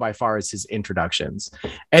that show by far is his introductions.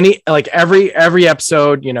 And he, like every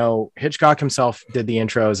episode, you know, Hitchcock himself did the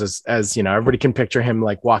intros as you know, everybody can picture him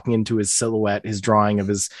like walking into his silhouette, his drawing of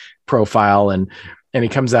his profile, and he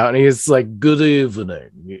comes out and he's like, "Good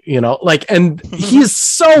evening," you know, like, and he's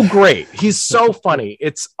so great. He's so funny.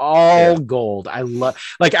 It's all gold. I love,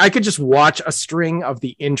 like, I could just watch a string of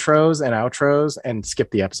the intros and outros and skip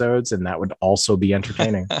the episodes, and that would also be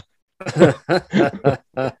entertaining.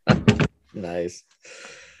 Nice.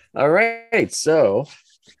 All right, so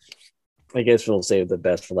I guess we'll save the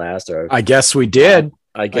best for last. Or I guess we did.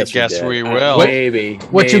 I guess we will. Maybe.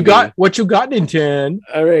 What you got? What you got, Nintendo?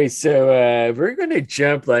 All right, so we're gonna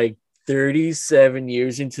jump like 37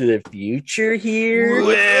 years into the future here.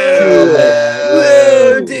 Whoa,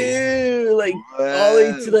 dude! Like all the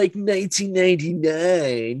way to like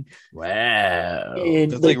 1999. Wow,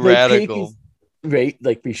 and that's like radical. Right,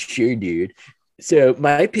 like for sure, dude. So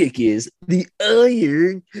my pick is the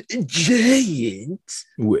Iron Giant.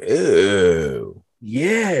 Whoa.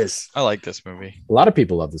 Yes. I like this movie. A lot of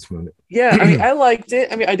people love this movie. Yeah, I mean, I liked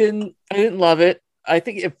it. I mean, I didn't love it. I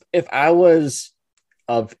think if I was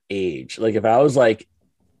of age, like if I was like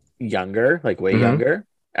younger, like way younger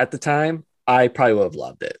at the time, I probably would have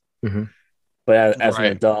loved it. But as an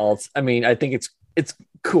adult, I mean, I think it's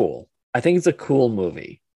cool. I think it's a cool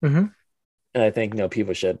movie. And I think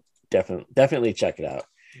people should definitely check it out.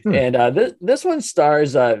 And this one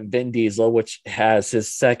stars Vin Diesel, which has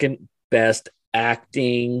his second best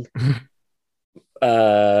acting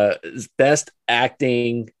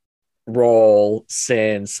role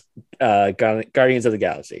since Guardians of the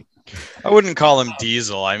Galaxy. I wouldn't call him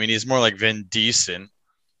Diesel. I mean, he's more like Vin Decent.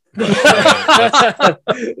 That's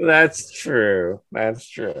true.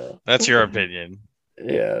 That's your opinion.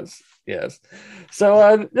 Yes.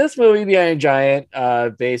 So this movie, The Iron Giant,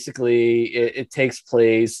 basically it takes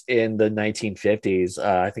place in the 1950s.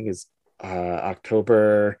 I think it's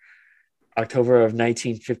October of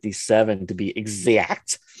 1957 to be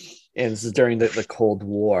exact, and this is during the Cold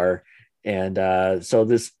War. And so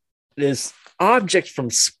this object from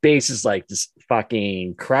space is like this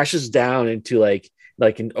fucking crashes down into like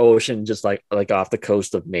an ocean, just like off the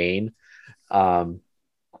coast of Maine.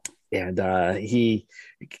 And he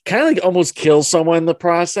kind of like almost kills someone in the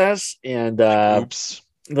process. And oops,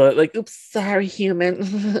 sorry,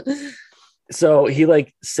 human. So he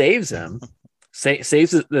like saves him,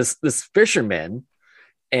 saves this fisherman,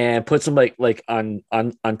 and puts him like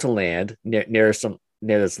onto land near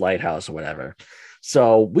this lighthouse or whatever.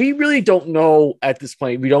 So we really don't know at this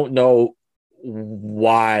point. We don't know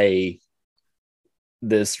why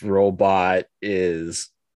this robot is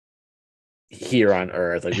here on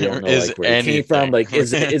Earth. Like we don't know like where it came from. Like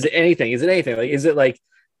is it anything? Is it anything? Like is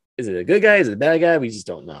it a good guy? Is it a bad guy? We just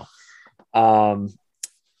don't know.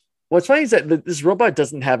 What's funny is that this robot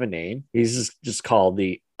doesn't have a name. He's just called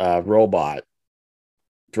the robot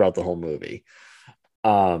throughout the whole movie.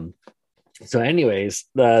 So anyways,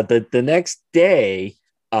 the next day,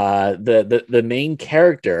 the main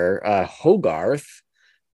character, Hogarth,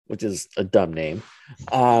 which is a dumb name,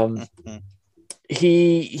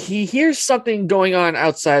 he hears something going on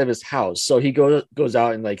outside of his house. So he goes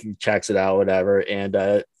out and like he checks it out, whatever.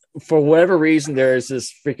 And for whatever reason, there's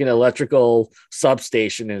this freaking electrical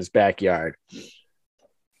substation in his backyard.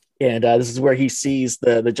 And this is where he sees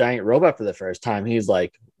the giant robot for the first time. He's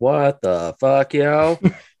like, "What the fuck, yo?"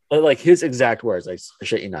 Like his exact words, like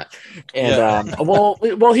 "shit you not." And well,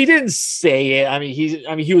 he didn't say it. I mean,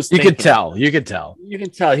 he was. You could tell he was. You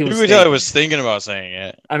could tell he was thinking about saying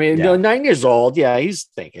it. I mean, 9 years old. Yeah, he's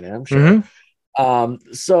thinking it. I'm sure.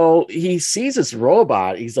 So he sees this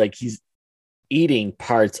robot. He's eating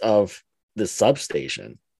parts of the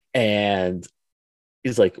substation, and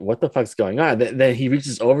he's like, "What the fuck's going on?" Then he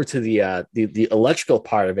reaches over to the electrical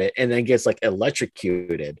part of it, and then gets like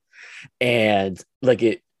electrocuted, and like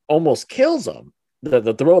it almost kills him.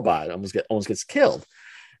 The robot almost gets killed,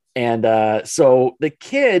 and so the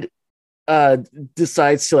kid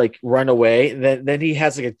decides to like run away. Then he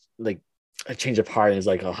has like a change of heart, and he's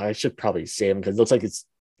like, "Oh, I should probably save him because it looks like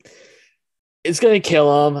it's gonna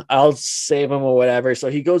kill him. I'll save him or whatever."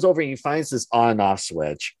 So he goes over and he finds this on and off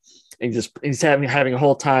switch, and he's having a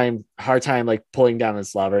hard time like pulling down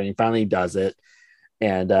this lever, and he finally does it.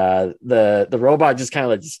 And the robot just kind of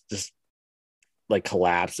like just like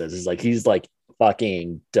collapses. He's like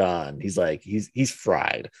fucking done. He's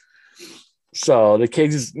fried. So the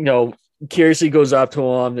kid just, curiously goes up to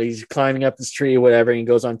him. He's climbing up this tree or whatever, and he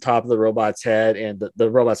goes on top of the robot's head, and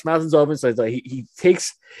the robot's mouth is open. So it's like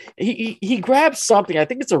he grabs something. I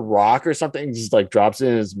think it's a rock or something, and just like drops it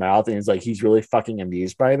in his mouth, and he's really fucking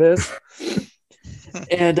amused by this.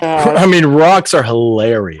 And I mean, rocks are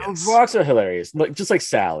hilarious. Rocks are hilarious, just like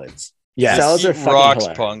salads. Yes, salads are fucking rocks,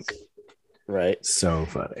 hilarious. punk. Right, so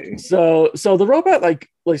funny. So the robot like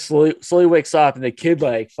slowly wakes up, and the kid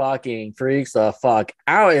like fucking freaks the fuck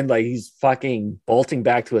out, and like he's fucking bolting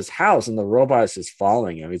back to his house, and the robot is just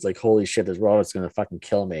following him. He's like, holy shit, this robot's gonna fucking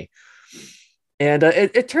kill me. And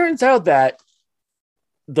it turns out that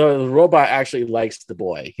the robot actually likes the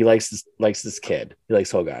boy. He likes this kid. He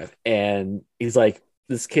likes Hogarth, and he's like,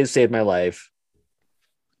 this kid saved my life.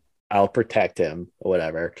 I'll protect him or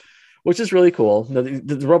whatever. Which is really cool.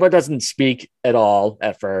 The robot doesn't speak at all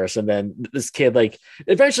at first, and then this kid like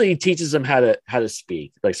eventually teaches him how to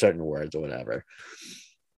speak like certain words or whatever.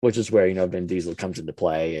 Which is where Vin Diesel comes into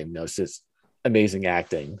play, and it's just amazing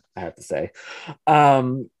acting, I have to say.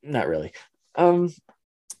 Not really.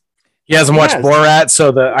 He hasn't watched Borat,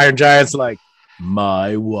 so the Iron Giant's like,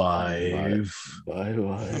 my wife. My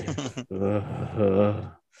wife.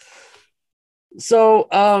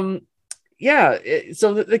 So yeah,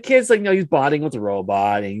 so the kid's like, he's bonding with the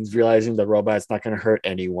robot, and he's realizing the robot's not going to hurt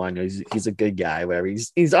anyone. He's a good guy, whatever.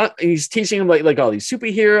 He's teaching him like all these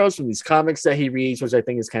superheroes from these comics that he reads, which I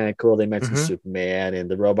think is kind of cool. They mentioned Superman, and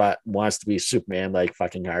the robot wants to be Superman, like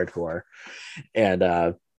fucking hardcore. And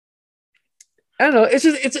I don't know,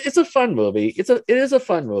 it's a fun movie. It is a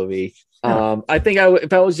fun movie. Yeah. I think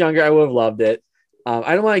if I was younger, I would have loved it.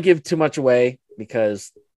 I don't want to give too much away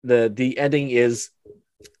because the ending is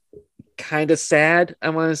kind of sad. I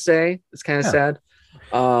want to say it's kind of sad.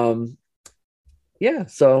 Yeah,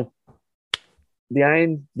 so the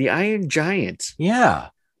Iron Giant,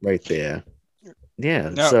 right there. Yeah.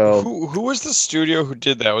 Now, so who was the studio who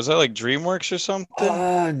did that? Was that like DreamWorks or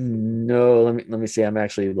something? No, let me see. I'm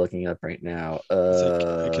actually looking up right now.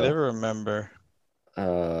 I can never remember.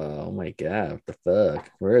 Oh my god, what the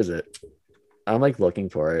fuck, where is it? I'm like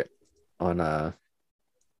looking for it on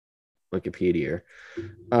Wikipedia.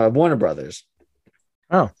 Warner Brothers.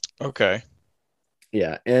 Oh, okay.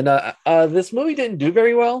 Yeah, and this movie didn't do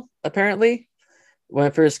very well apparently when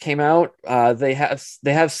it first came out. They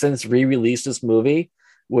have since re-released this movie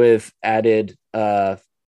with added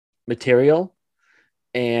material,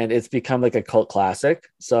 and it's become like a cult classic.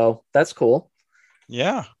 So that's cool.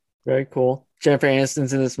 Yeah, very cool. Jennifer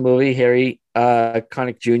Aniston's in this movie. Harry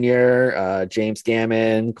Connick Jr., James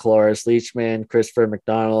Gammon, Cloris Leachman, Christopher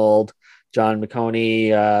McDonald, John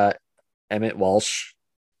McConaughey, Emmett Walsh.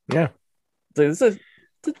 Yeah, it's a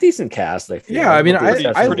decent cast. I feel. Yeah, I mean,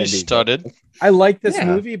 I pretty studded. I like this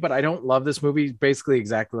movie, but I don't love this movie. Basically,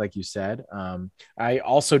 exactly like you said. I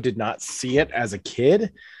also did not see it as a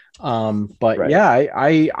kid, but right. Yeah,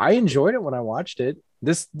 I enjoyed it when I watched it.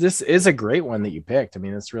 This is a great one that you picked. I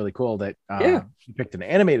mean, it's really cool that you picked an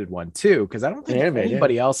animated one too, because I don't think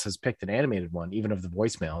anybody else has picked an animated one, even of the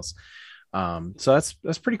voicemails. So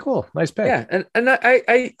that's pretty cool. Nice pick. Yeah, and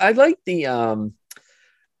I like the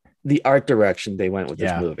art direction they went with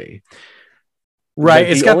this movie. Right,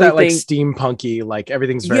 it's got that like steampunky, like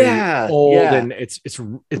everything's very old, and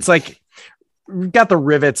it's like got the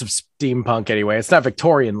rivets of steampunk anyway. It's not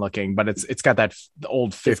Victorian looking, but it's got that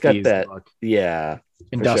old 50s look. Yeah,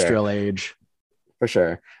 industrial age for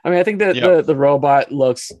sure. I mean, I think that the robot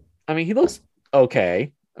looks. I mean, he looks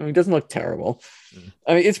okay. I mean, he doesn't look terrible.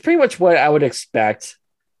 I mean, it's pretty much what I would expect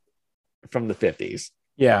from the 50s.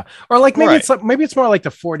 Yeah, or like maybe it's more like the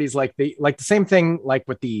 40s, like the same thing like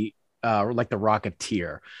with the like the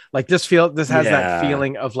Rocketeer. Like this has that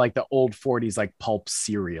feeling of like the old 40s like pulp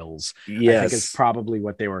serials. Yes, I think is probably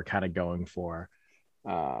what they were kind of going for.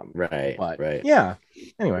 Right. Yeah.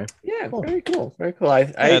 Anyway. Yeah. Cool. Very cool. Very cool.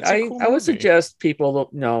 I would suggest people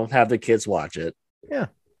have the kids watch it. Yeah.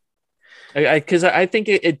 Because I think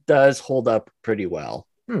it does hold up pretty well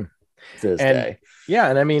to this day. Yeah,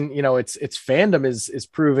 and I mean, its fandom is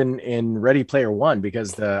proven in Ready Player One,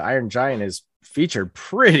 because the Iron Giant is featured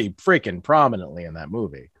pretty freaking prominently in that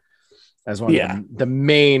movie as one of the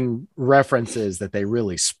main references that they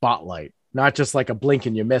really spotlight. Not just like a blink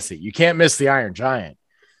and you miss it. You can't miss the Iron Giant.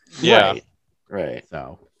 Yeah. Right.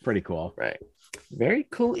 So pretty cool. Right. Very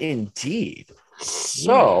cool indeed.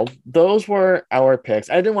 So those were our picks.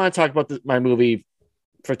 I didn't want to talk about my movie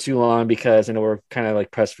for too long because I know we're kind of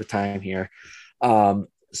like pressed for time here.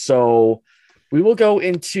 So we will go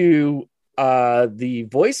into the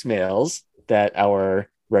voicemails that our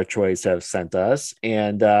Retroids have sent us.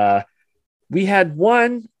 And we had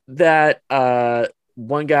one that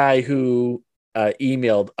one guy who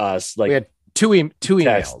emailed us, like, We had two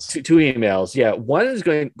emails. Two emails. Yeah. One is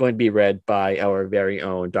going to be read by our very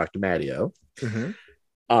own Dr. Matteo. Mm-hmm.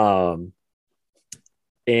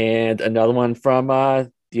 And another one from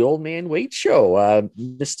the Old Man Wait Show,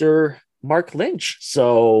 Mr. Mark Lynch.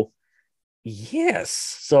 So yes.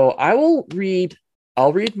 So I'll read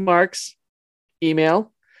Mark's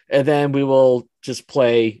email, and then we will just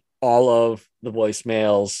play all of the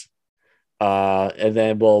voicemails. And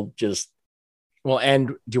then we'll end.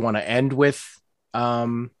 Do you want to end with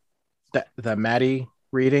the Maddie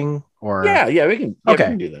reading, or yeah, we can okay. We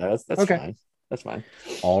can do that. That's okay. fine. That's fine.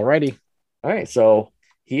 Alrighty. All right. So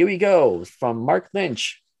here we go from Mark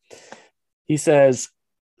Lynch. He says,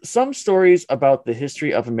 some stories about the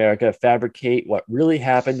history of America fabricate what really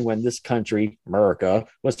happened when this country, America,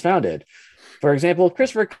 was founded. For example,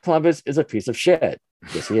 Christopher Columbus is a piece of shit.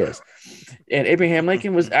 Yes, he is. And Abraham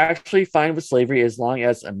Lincoln was actually fine with slavery as long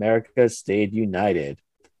as America stayed united.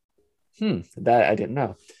 That I didn't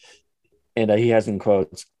know. And he has in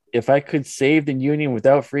quotes, if I could save the Union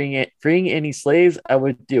without freeing any slaves, I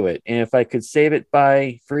would do it. And if I could save it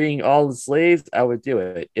by freeing all the slaves, I would do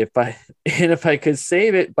it. If I could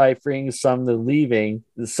save it by freeing some and leaving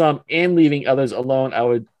others alone, I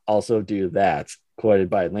would also do that. Quoted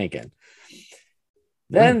by Lincoln.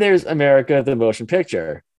 Then there's America, the motion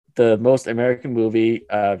picture, the most American movie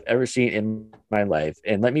I've ever seen in my life.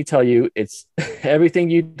 And let me tell you, it's everything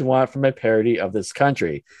you'd want from a parody of this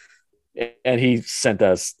country. And he sent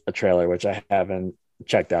us a trailer, which I haven't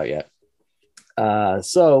checked out yet.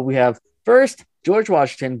 So we have first George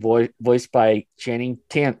Washington, voiced by Channing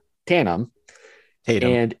Tatum,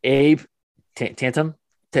 and Abe Tatum.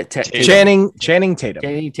 Channing Tatum.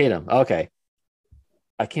 Channing Tatum. Okay,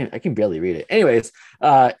 I can barely read it. Anyways,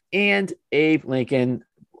 and Abe Lincoln,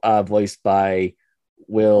 played by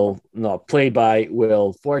Will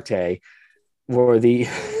Forte, were the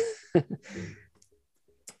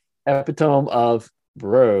epitome of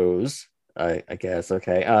bros, I guess.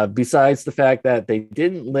 Okay. Besides the fact that they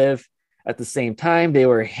didn't live at the same time, they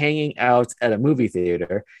were hanging out at a movie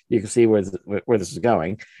theater. You can see where this is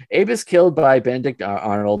going. Abe is killed by Benedict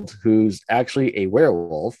Arnold, who's actually a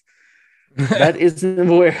werewolf. That isn't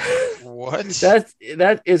where what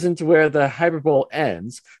that isn't where the hyperbole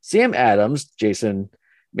ends. Sam Adams, Jason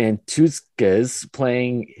Mantzoukas,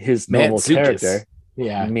 playing his normal character.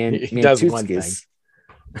 Yeah, he does one thing.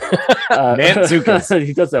 Mantzoukas.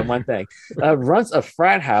 He does that one thing. Runs a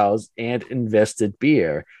frat house and invested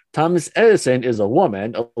beer. Thomas Edison is a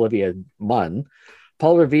woman, Olivia Munn.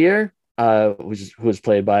 Paul Revere, who was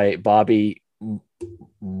played by Bobby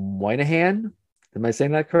Moynihan. Am I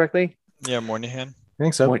saying that correctly? Yeah, Moynihan. I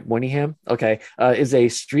think so. Moynihan. Okay. Is a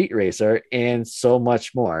street racer and so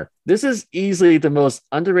much more. This is easily the most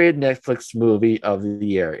underrated Netflix movie of the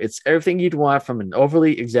year. It's everything you'd want from an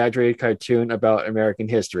overly exaggerated cartoon about American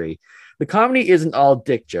history. The comedy isn't all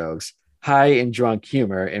dick jokes, high and drunk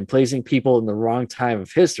humor, and placing people in the wrong time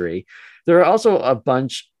of history. There are also a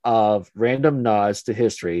bunch of random nods to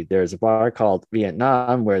history. There's a bar called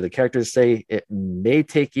Vietnam where the characters say it may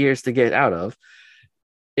take years to get out of.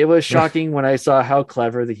 It was shocking when I saw how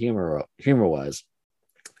clever the humor was.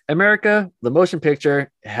 America, the motion picture,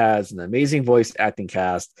 has an amazing voice acting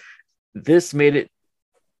cast. This made it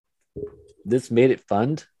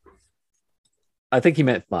fun. I think he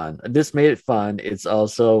meant fun. This made it fun. It's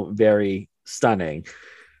also very stunning.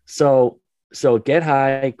 So get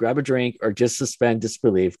high, grab a drink, or just suspend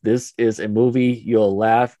disbelief. This is a movie you'll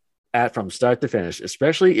laugh at from start to finish,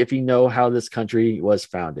 especially if you know how this country was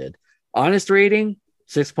founded. Honest rating,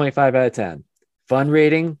 6.5 out of 10. Fun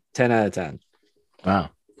rating, 10 out of 10. Wow.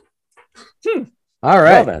 All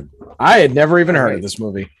right. Well, then. I had never even heard of this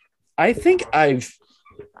movie. I think I've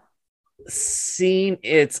seen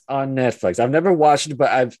it on Netflix. I've never watched it,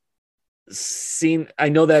 but I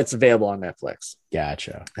know that it's available on Netflix.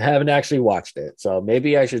 Gotcha. I haven't actually watched it, so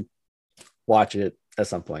maybe I should watch it at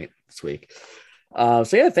some point this week. So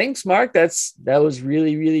yeah, thanks, Mark. That was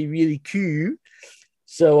really, really, really cool.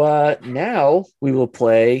 So now we will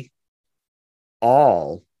play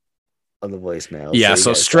all of the voicemails. Yeah,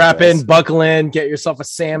 so strap in, buckle in, get yourself a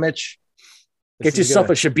sandwich. Get yourself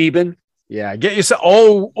a Shabibin. Yeah, get yourself.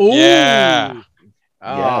 Oh, yeah.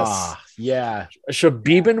 Yes. Yeah. A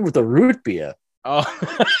Shabibin with a root beer. Oh.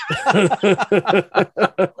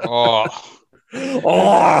 Oh.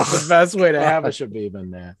 Oh, The best way to have a Shabib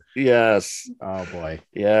in there. yes. Oh boy.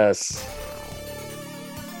 Yes.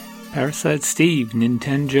 Parasite Steve,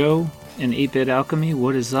 Nintendo, and 8-Bit Alchemy,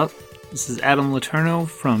 what is up? This is Adam Letourneau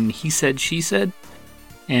from He Said, She Said,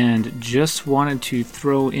 and just wanted to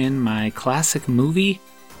throw in my classic movie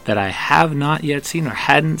that I have not yet seen or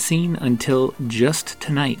hadn't seen until just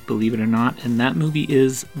tonight, believe it or not, and that movie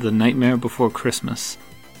is The Nightmare Before Christmas.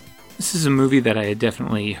 This is a movie that I had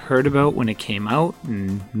definitely heard about when it came out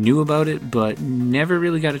and knew about it, but never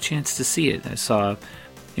really got a chance to see it. I saw,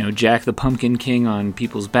 Jack the Pumpkin King on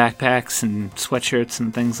people's backpacks and sweatshirts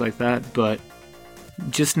and things like that, but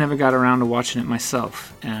just never got around to watching it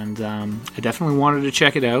myself. And I definitely wanted to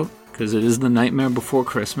check it out because it is The Nightmare Before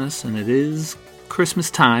Christmas, and it is Christmas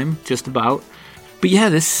time, just about. But yeah,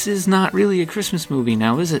 this is not really a Christmas movie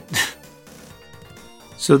now, is it?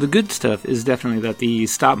 So the good stuff is definitely that the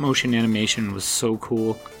stop motion animation was so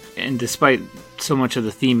cool, and despite so much of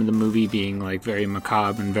the theme of the movie being like very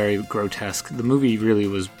macabre and very grotesque, the movie really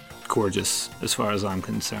was gorgeous as far as I'm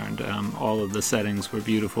concerned. All of the settings were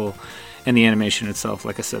beautiful, and the animation itself,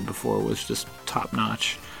 like I said before, was just top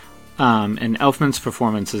notch. And Elfman's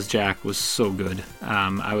performance as Jack was so good.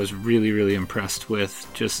 I was really, really impressed with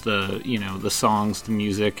just the songs, the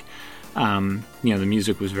music. The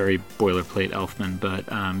music was very boilerplate Elfman,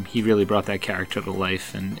 but he really brought that character to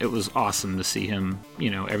life, and it was awesome to see him,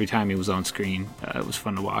 every time he was on screen. It was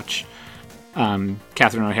fun to watch.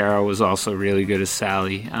 Catherine O'Hara was also really good as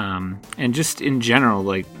Sally. And just in general,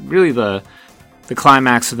 like, really the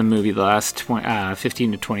climax of the movie, the last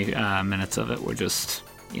 15 to 20 minutes of it were just,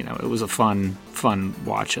 it was a fun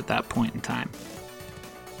watch at that point in time.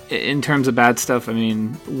 In terms of bad stuff, I mean,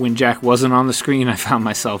 when Jack wasn't on the screen, I found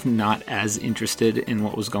myself not as interested in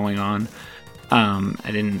what was going on. I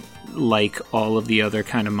didn't like all of the other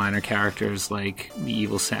kind of minor characters, like the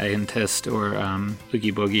evil scientist or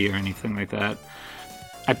Oogie Boogie or anything like that.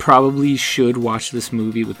 I probably should watch this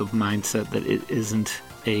movie with the mindset that it isn't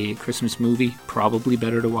a Christmas movie. Probably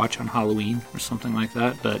better to watch on Halloween or something like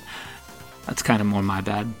that, but that's kind of more my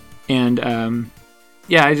bad. And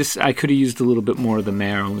yeah, I could have used a little bit more of the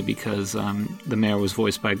mayor, only because the mayor was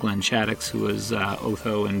voiced by Glenn Shaddix, who was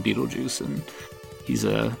Otho in Beetlejuice, and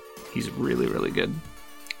he's really, really good.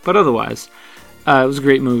 But otherwise, it was a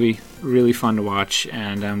great movie, really fun to watch,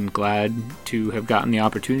 and I'm glad to have gotten the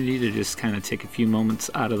opportunity to just kind of take a few moments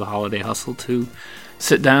out of the holiday hustle to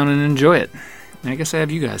sit down and enjoy it. And I guess I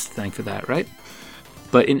have you guys to thank for that, right?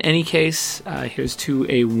 But in any case, here's to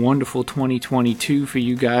a wonderful 2022 for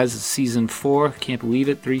you guys. It's season 4. Can't believe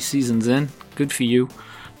it. 3 seasons in. Good for you.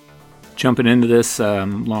 Jumping into this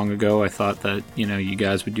long ago, I thought that, you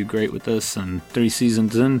guys would do great with this. And 3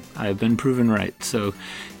 seasons in, I've been proven right. So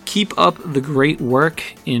keep up the great work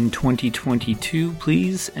in 2022,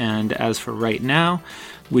 please. And as for right now,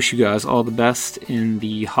 wish you guys all the best in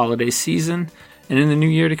the holiday season and in the new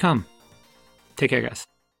year to come. Take care, guys.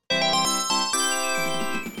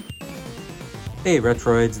 Hey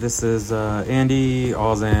Retroids, this is Andy,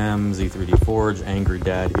 Ozam, Z3D Forge, Angry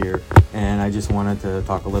Dad here, and I just wanted to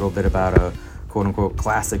talk a little bit about a quote-unquote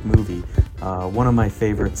classic movie. One of my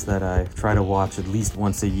favorites that I try to watch at least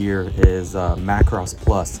once a year is Macross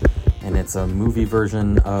Plus, and it's a movie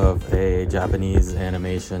version of a Japanese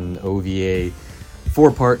animation OVA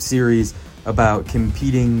 4-part series about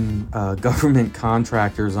competing government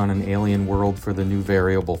contractors on an alien world for the new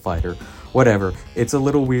variable fighter. Whatever. It's a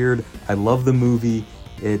little weird. I love the movie.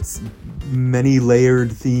 Its many layered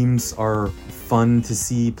themes are fun to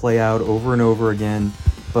see play out over and over again.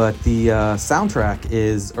 But the soundtrack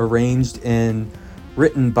is arranged and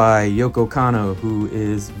written by Yoko Kanno, who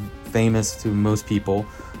is famous to most people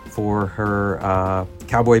for her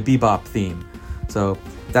Cowboy Bebop theme. So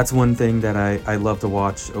that's one thing that I love to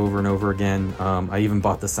watch over and over again. I even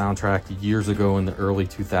bought the soundtrack years ago in the early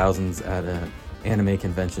 2000s at an anime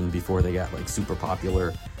convention before they got like super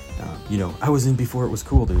popular. I was in before it was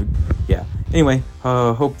cool, dude. Yeah. Anyway,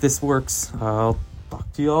 hope this works. I'll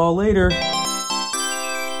talk to you all later.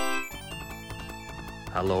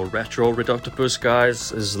 Hello, Retro Redoctopus guys.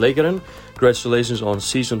 This is Legeren. Congratulations on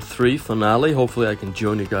season 3 finale. Hopefully I can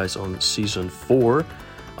join you guys on season 4.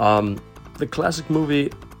 The classic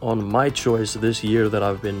movie on my choice this year that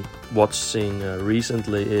I've been watching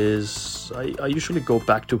recently is I usually go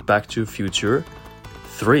back to Future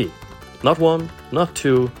 3. Not 1, not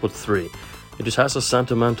 2, but 3. It just has a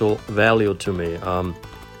sentimental value to me.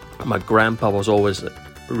 My grandpa was always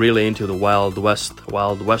really into the Wild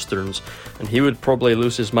Westerns, and he would probably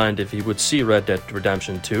lose his mind if he would see Red Dead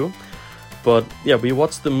Redemption 2. But yeah, we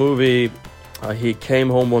watched the movie. He came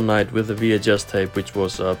home one night with a VHS tape, which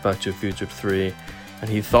was Back to the Future 3, and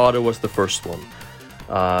he thought it was the first one.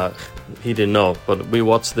 He didn't know, but we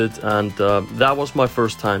watched it, and that was my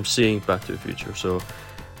first time seeing Back to the Future. So,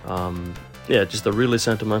 yeah, just a really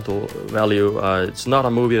sentimental value. It's not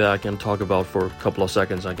a movie that I can talk about for a couple of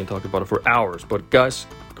seconds. I can talk about it for hours. But guys,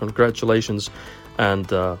 congratulations, and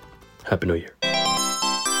Happy New Year.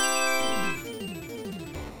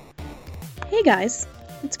 Hey guys,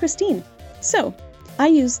 it's Christine. So, I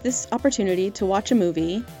used this opportunity to watch a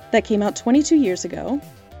movie that came out 22 years ago,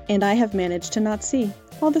 and I have managed to not see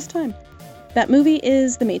all this time. That movie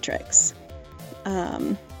is The Matrix.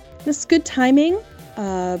 This is good timing.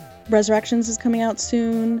 Resurrections is coming out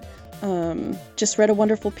soon. Just read a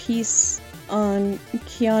wonderful piece on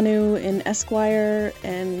Keanu in Esquire,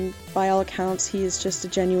 and by all accounts, he is just a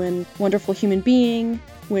genuine, wonderful human being,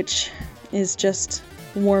 which is just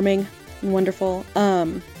warming and wonderful.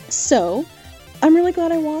 So, I'm really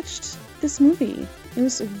glad I watched this movie. It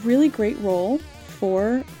was a really great role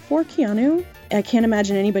for Keanu. I can't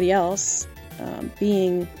imagine anybody else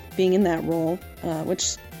being in that role,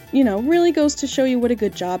 which, you know, really goes to show you what a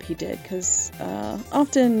good job he did, because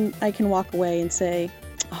often I can walk away and say,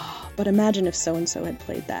 oh, but imagine if so-and-so had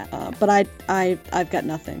played that. But I've got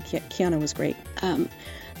nothing. Keanu was great. I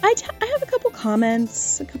have a couple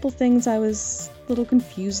comments, a couple things I was a little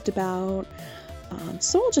confused about,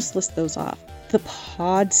 so I'll just list those off. The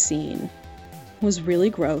pod scene was really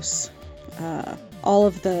gross. All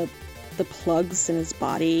of the plugs in his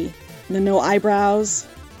body, the no eyebrows,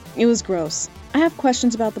 it was gross. I have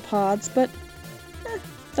questions about the pods, but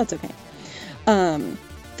that's okay.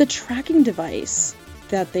 The tracking device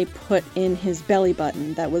that they put in his belly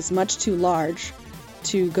button that was much too large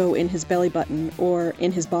to go in his belly button or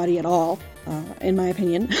in his body at all, in my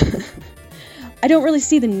opinion. I don't really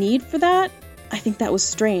see the need for that. I think that was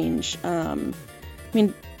strange. I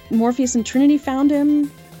mean, Morpheus and Trinity found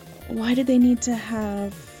him. Why did they need to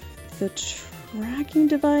have the tracking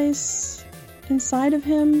device inside of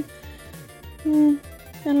him? I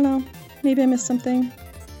don't know. Maybe I missed something.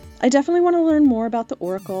 I definitely want to learn more about the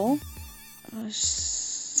Oracle.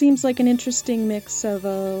 Seems like an interesting mix of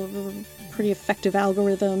a pretty effective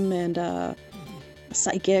algorithm and a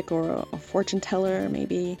psychic or a fortune teller,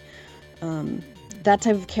 maybe. That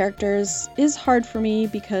type of characters is hard for me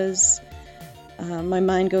because my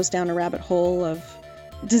mind goes down a rabbit hole of,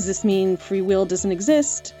 does this mean free will doesn't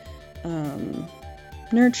exist?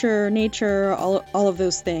 Nurture, nature, all of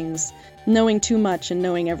those things. Knowing too much and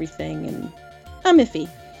knowing everything, and I'm iffy.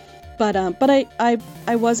 But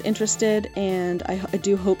I was interested, and I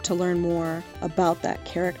do hope to learn more about that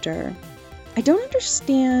character. I don't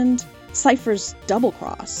understand Cypher's double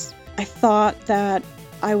cross. I thought that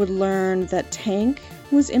I would learn that Tank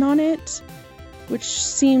was in on it, which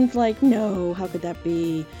seemed like, no, how could that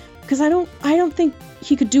be? Because I don't think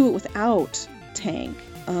he could do it without Tank.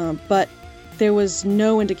 But there was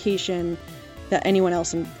no indication that anyone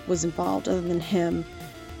else was involved other than him.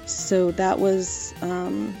 So that was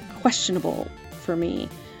questionable for me.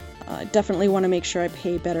 Definitely want to make sure I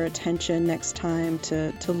pay better attention next time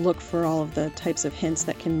to look for all of the types of hints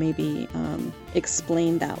that can maybe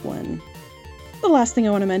explain that one. The last thing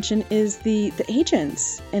I want to mention is the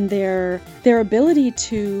agents and their ability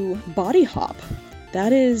to body hop.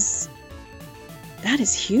 That is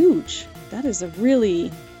huge. That is really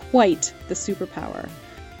quite the superpower.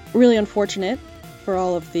 Really unfortunate for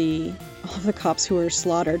all of the cops who were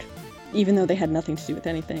slaughtered, even though they had nothing to do with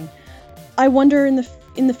anything. I wonder in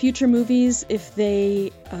the future movies if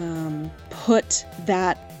they put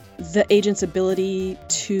the agent's ability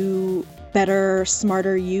to better,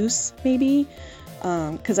 smarter use, maybe,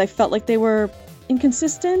 because I felt like they were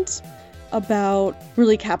inconsistent about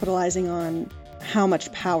really capitalizing on how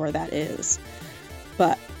much power that is.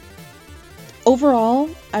 But overall,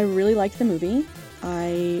 I really liked the movie.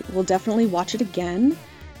 I will definitely watch it again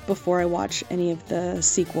before I watch any of the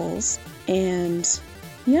sequels. And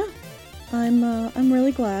yeah, I'm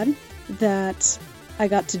really glad that I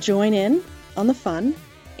got to join in on the fun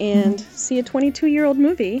and see a 22-year-old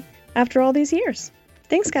movie after all these years.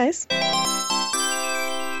 Thanks, guys.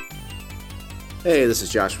 Hey, this is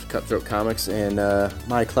Josh with Cutthroat Comics, and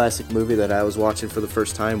my classic movie that I was watching for the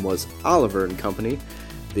first time was Oliver and Company,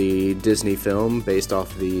 the Disney film based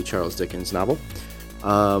off the Charles Dickens novel.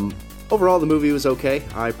 Overall, the movie was okay.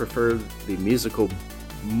 I prefer the musical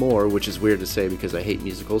more, which is weird to say because I hate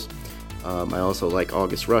musicals. I also like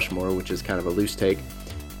August Rushmore, which is kind of a loose take.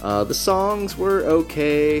 The songs were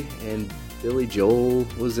okay, and Billy Joel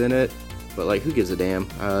was in it, but like, who gives a damn?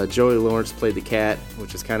 Joey Lawrence played the cat,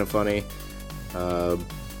 which is kind of funny.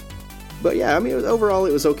 But yeah, I mean, overall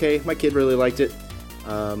it was okay. My kid really liked it.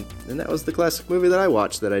 And that was the classic movie that I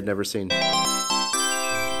watched that I'd never seen.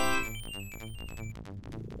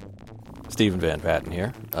 Stephen Van Patten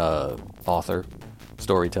here, author,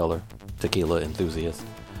 storyteller, tequila enthusiast.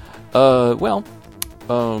 As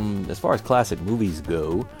far as classic movies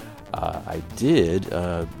go, I did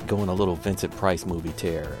go on a little Vincent Price movie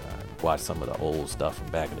tear. I watched some of the old stuff from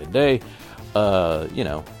back in the day.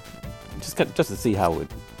 Just to see how it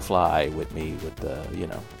would fly with me, with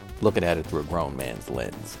looking at it through a grown man's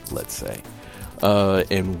lens, let's say.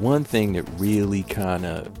 And one thing that really kind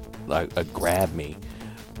of grabbed me,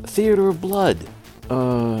 Theater of Blood,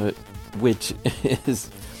 which is,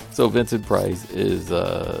 so Vincent Price is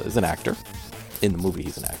an actor. In the movie,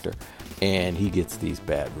 he's an actor, and he gets these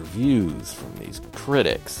bad reviews from these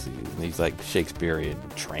critics. He's like Shakespearean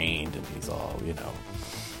trained, and he's all,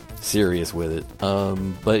 serious with it.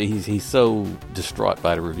 But he's so distraught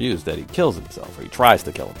by the reviews that he kills himself, or he tries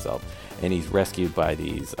to kill himself, and he's rescued by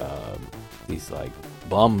these like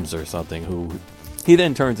bums or something, who he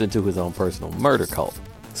then turns into his own personal murder cult.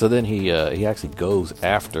 So then he actually goes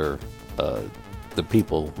after the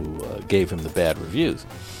people who gave him the bad reviews.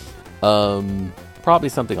 Probably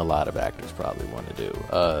something a lot of actors probably want to do.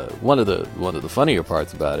 One of the funnier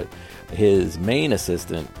parts about it, his main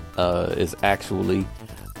assistant is actually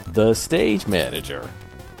the stage manager,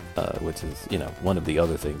 which is one of the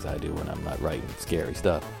other things I do when I'm not writing scary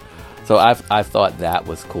stuff. So I thought that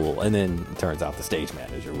was cool, and then it turns out the stage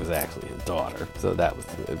manager was actually his daughter. So that was,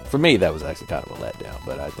 for me, that was actually kind of a letdown.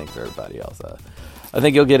 But I think for everybody else, I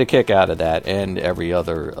think you'll get a kick out of that and every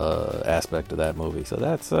other aspect of that movie. So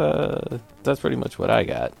that's pretty much what I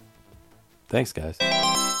got. Thanks, guys.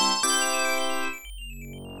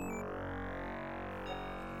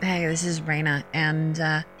 Hey, this is Raina, and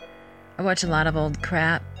I watch a lot of old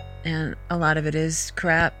crap, and a lot of it is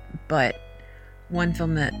crap, but one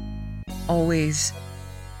film that always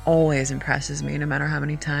impresses me, no matter how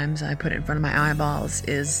many times I put it in front of my eyeballs,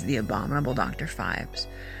 is The Abominable Dr. Phibes.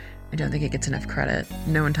 I don't think it gets enough credit.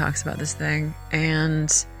 No one talks about this thing,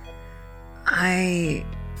 and I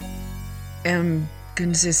am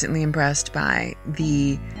consistently impressed by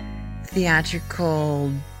the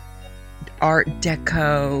theatrical Art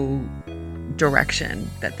Deco direction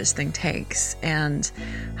that this thing takes, and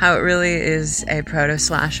how it really is a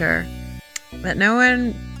proto-slasher that no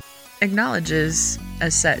one acknowledges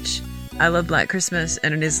as such. I love Black Christmas,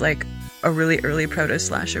 and it is like a really early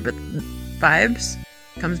proto-slasher, but Phibes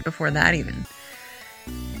comes before that even.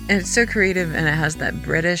 And it's so creative, and it has that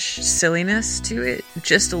British silliness to it,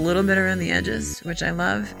 just a little bit around the edges, which I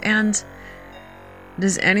love. And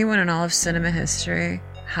does anyone in all of cinema history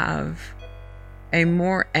have a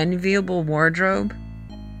more enviable wardrobe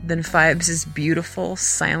than Phibes' beautiful,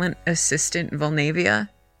 silent assistant Volnavia?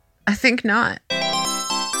 I think not.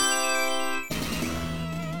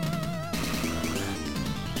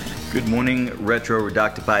 Good morning, Retro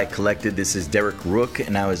Redoctopi Collected. This is Derek Rook,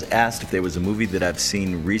 and I was asked if there was a movie that I've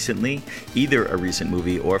seen recently, either a recent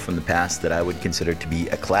movie or from the past, that I would consider to be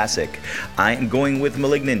a classic. I am going with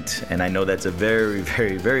Malignant, and I know that's a very,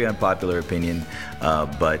 very, very unpopular opinion,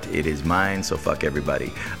 but it is mine, so fuck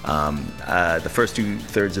everybody. The first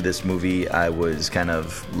 2/3 of this movie I was kind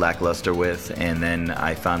of lackluster with, and then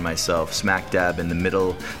I found myself smack dab in the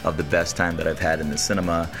middle of the best time that I've had in the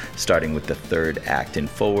cinema, starting with the third act and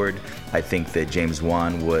forward. I think that James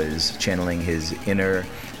Wan was channeling his inner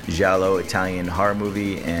giallo Italian horror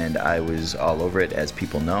movie, and I was all over it, as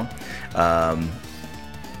people know.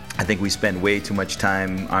 I think we spend way too much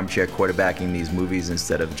time armchair quarterbacking these movies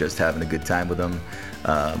instead of just having a good time with them.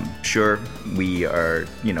 Sure, we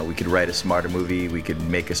could write a smarter movie, we could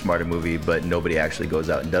make a smarter movie, but nobody actually goes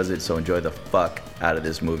out and does it, so enjoy the fuck out of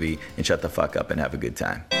this movie and shut the fuck up and have a good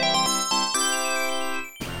time.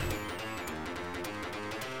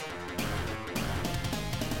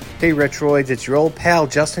 Hey Retroids, it's your old pal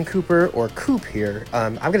Justin Cooper, or Coop here.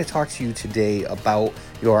 I'm going to talk to you today about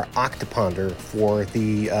your Octoponder for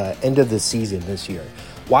the end of the season this year.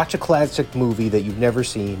 Watch a classic movie that you've never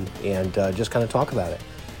seen and just kind of talk about it.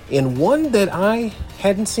 And one that I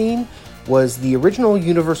hadn't seen was the original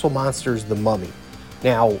Universal Monsters, The Mummy.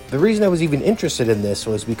 Now, the reason I was even interested in this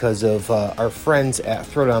was because of our friends at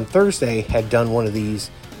Throwdown Thursday had done one of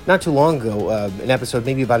these not too long ago, an episode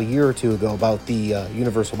maybe about a year or two ago about the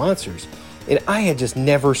Universal Monsters. And I had just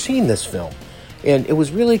never seen this film. And it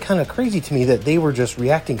was really kind of crazy to me that they were just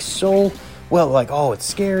reacting so well, like, oh, it's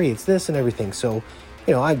scary, it's this and everything. So,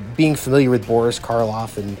 I being familiar with Boris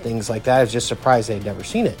Karloff and things like that, I was just surprised I had never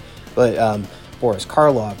seen it. But Boris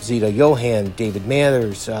Karloff, Zita Johann, David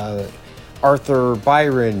Mathers, Arthur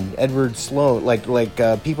Byron, Edward Sloan, like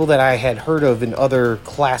people that I had heard of in other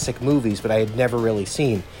classic movies, but I had never really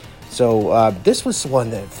seen. So this was one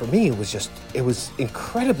that, for me, it was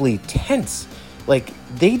incredibly tense. Like,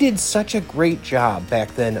 they did such a great job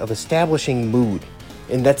back then of establishing mood.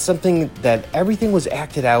 And that's something that everything was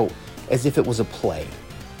acted out as if it was a play.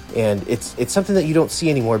 And it's something that you don't see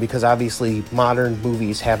anymore because obviously modern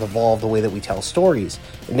movies have evolved the way that we tell stories.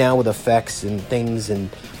 And now with effects and things and,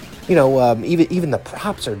 you know, even the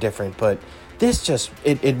props are different. But this just,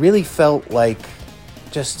 it really felt like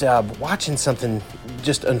just watching something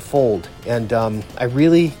just unfold. And I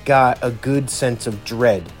really got a good sense of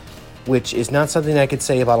dread, which is not something I could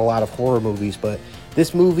say about a lot of horror movies. But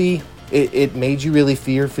this movie, it made you really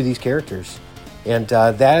fear for these characters. And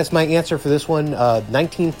that is my answer for this one.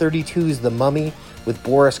 1932's The Mummy with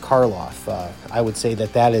Boris Karloff. I would say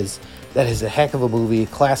that is a heck of a movie, a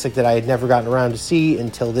classic that I had never gotten around to see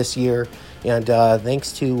until this year. And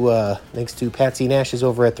thanks to Patsy Nash's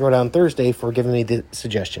over at Throwdown Thursday for giving me the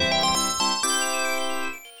suggestion.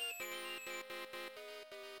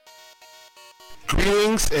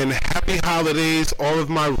 Greetings and happy holidays, all of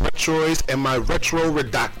my Retroids and my Retro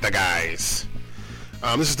Redacta guys.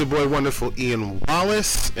 This is the boy wonderful Ian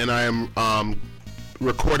Wallace, and I am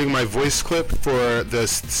recording my voice clip for the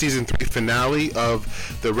season 3 finale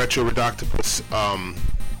of the Retro Redactopus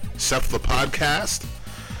Cephala podcast.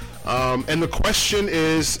 And the question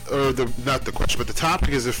is, not the question, but the topic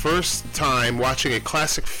is the first time watching a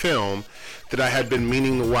classic film that I had been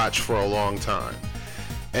meaning to watch for a long time.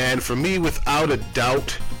 And for me, without a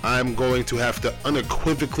doubt, I'm going to have to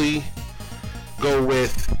unequivocally go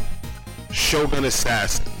with Shogun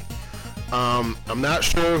Assassin. I'm not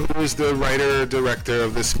sure who is the writer-director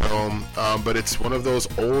of this film, but it's one of those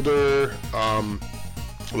older,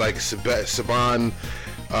 like Saban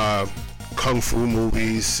kung fu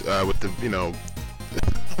movies with the, you know,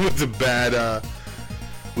 with the bad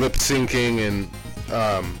lip syncing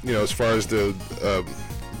and, you know, as far as the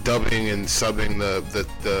dubbing and subbing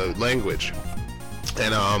the language.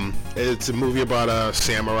 And it's a movie about a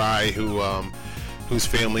samurai whose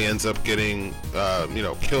family ends up getting, you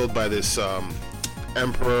know, killed by this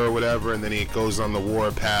emperor or whatever, and then he goes on the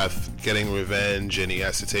war path getting revenge, and he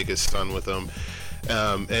has to take his son with him.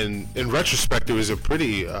 And in retrospect, it was a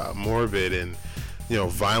pretty morbid and, you know,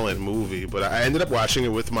 violent movie, but I ended up watching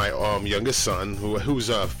it with my youngest son, who's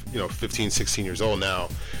you know, 15, 16 years old now.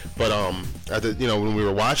 But you know, when we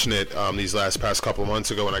were watching it these past couple of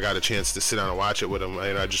months ago, when I got a chance to sit down and watch it with him,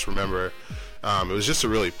 and I just remember it was just a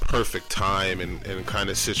really perfect time and kind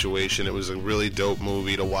of situation. It was a really dope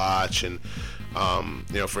movie to watch, and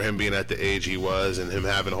you know, for him being at the age he was, and him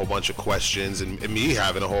having a whole bunch of questions, and me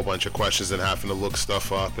having a whole bunch of questions and having to look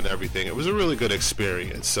stuff up and everything, it was a really good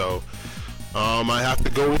experience. So I have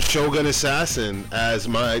to go with Shogun Assassin as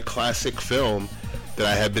my classic film that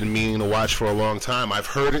I had been meaning to watch for a long time. I've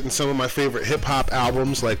heard it in some of my favorite hip-hop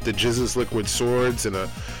albums, like the Jesus Liquid Swords and a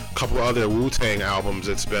couple of other Wu-Tang albums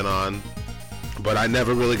it's been on, but I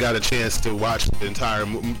never really got a chance to watch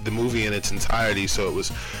the movie in its entirety, so it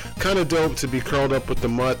was kind of dope to be curled up with the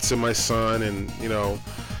Mutts and my son, and, you know,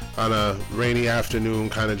 on a rainy afternoon,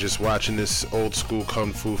 kind of just watching this old school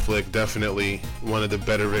kung fu flick. Definitely one of the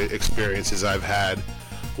better experiences I've had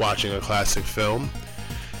watching a classic film.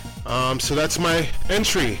 So that's my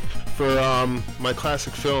entry for my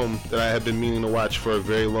classic film that I had been meaning to watch for a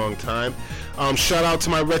very long time. Shout out to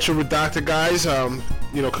my Retro Redacta guys.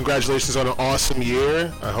 You know, congratulations on an awesome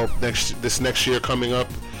year. I hope this next year coming up,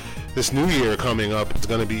 this new year coming up, is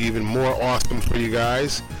going to be even more awesome for you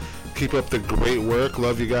guys. Keep up the great work.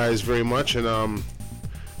 Love you guys very much, and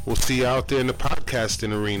we'll see you out there in the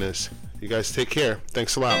podcasting arenas. You guys take care.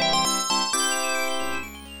 Thanks a lot.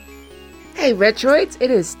 Hey Retroids, it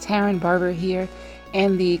is Taryn Barber here,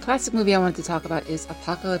 and the classic movie I want to talk about is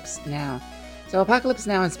Apocalypse Now. So Apocalypse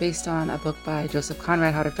Now is based on a book by Joseph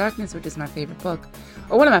Conrad, Heart of Darkness, which is my favorite book,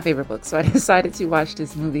 or one of my favorite books. So I decided to watch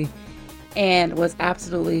this movie and was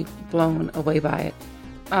absolutely blown away by it.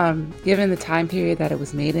 Given the time period that it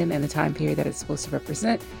was made in and the time period that it's supposed to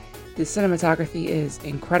represent, the cinematography is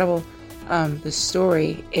incredible. The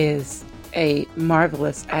story is a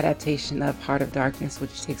marvelous adaptation of Heart of Darkness,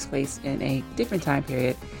 which takes place in a different time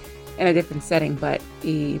period and a different setting, but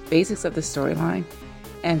the basics of the storyline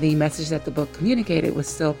and the message that the book communicated was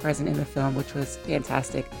still present in the film, which was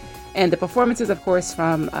fantastic. And the performances, of course,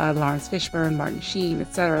 from Lawrence Fishburne, Martin Sheen,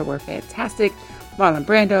 etc., were fantastic. Marlon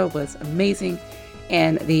Brando was amazing,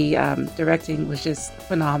 and the directing was just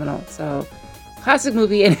phenomenal. So, classic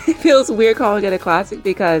movie, and it feels weird calling it a classic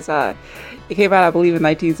because it came out, I believe, in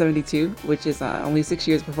 1972, which is only 6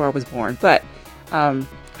 years before I was born. But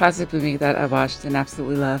classic movie that I watched and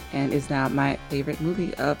absolutely love, and is now my favorite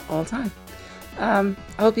movie of all time. I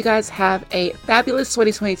hope you guys have a fabulous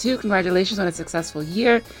 2022. Congratulations on a successful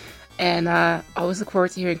year. And always look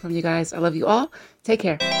forward to hearing from you guys. I love you all. Take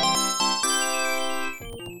care.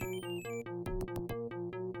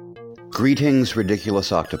 Greetings,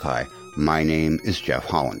 ridiculous octopi. My name is Jeff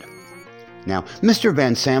Holland. Now, Mr.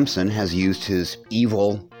 Van Samson has used his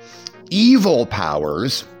evil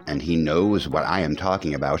powers, and he knows what I am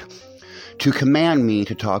talking about, to command me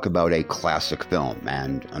to talk about a classic film,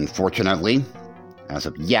 and unfortunately, as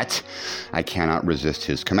of yet, I cannot resist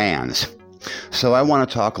his commands. So I want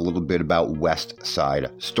to talk a little bit about West Side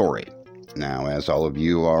Story. Now, as all of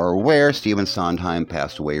you are aware, Stephen Sondheim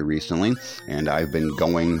passed away recently, and I've been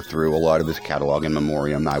going through a lot of his catalog in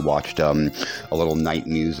memoriam. I watched a little Night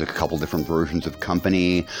Music, a couple different versions of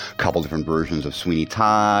Company, a couple different versions of Sweeney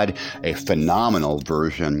Todd, a phenomenal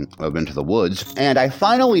version of Into the Woods, and I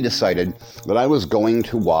finally decided that I was going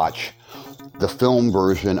to watch the film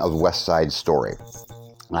version of West Side Story.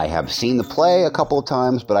 I have seen the play a couple of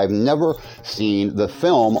times, but I've never seen the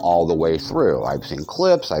film all the way through. I've seen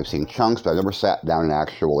clips, I've seen chunks, but I've never sat down and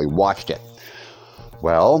actually watched it.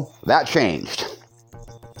 Well, that changed.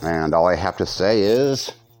 And all I have to say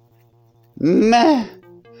is, meh.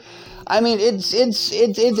 I mean,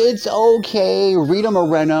 it's okay. Rita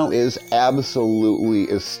Moreno is absolutely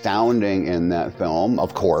astounding in that film,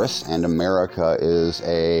 of course, and America is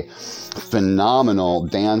a phenomenal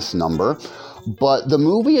dance number. But the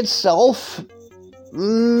movie itself,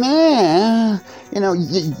 meh. You know,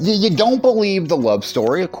 you don't believe the love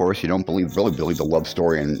story. Of course, you don't really believe the love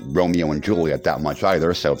story in Romeo and Juliet that much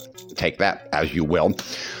either, so take that as you will.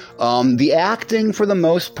 The acting, for the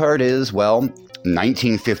most part, is, well,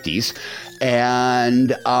 1950s. And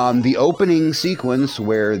the opening sequence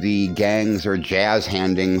where the gangs are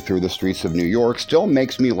jazz-handing through the streets of New York still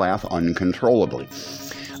makes me laugh uncontrollably.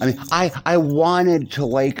 I mean, I wanted to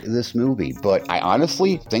like this movie, but I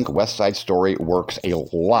honestly think West Side Story works a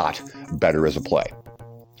lot better as a play.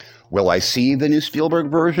 Will I see the new Spielberg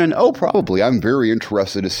version? Oh, probably. I'm very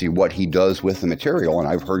interested to see what he does with the material, and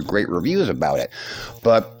I've heard great reviews about it.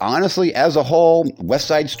 But honestly, as a whole, West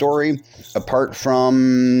Side Story, apart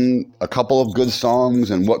from a couple of good songs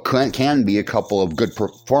and what can be a couple of good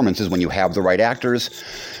performances when you have the right actors,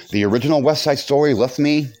 the original West Side Story left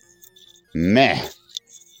me meh.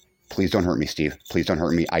 Please don't hurt me, Steve. Please don't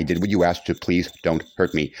hurt me. I did what you asked to. Please don't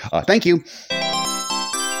hurt me. Thank you.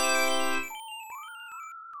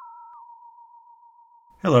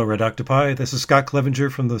 Hello, Red Octopi. This is Scott Clevenger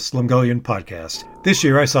from the Slumgullion Podcast. This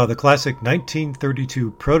year I saw the classic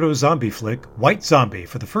 1932 proto-zombie flick, White Zombie,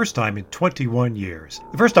 for the first time in 21 years.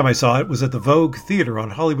 The first time I saw it was at the Vogue Theater on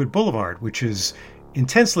Hollywood Boulevard, which is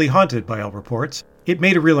intensely haunted by all reports. It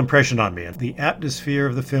made a real impression on me, and the atmosphere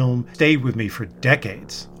of the film stayed with me for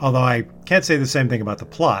decades. Although I can't say the same thing about the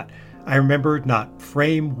plot, I remember not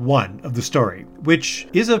frame one of the story, which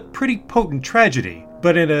is a pretty potent tragedy,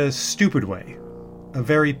 but in a stupid way. A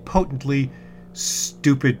very potently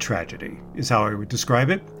stupid tragedy is how I would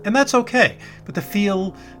describe it, and that's okay. But the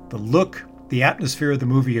feel, the look, the atmosphere of the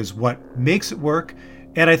movie is what makes it work,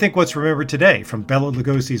 and I think what's remembered today, from Bela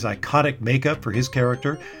Lugosi's iconic makeup for his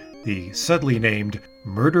character, the subtly named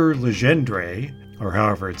Murder Legendre, or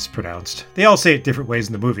however it's pronounced. They all say it different ways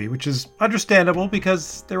in the movie, which is understandable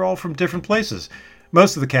because they're all from different places.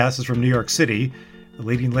 Most of the cast is from New York City, the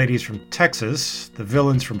leading ladies from Texas, the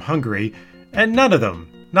villains from Hungary, and none of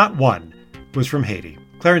them, not one, was from Haiti.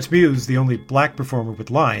 Clarence Muse, the only black performer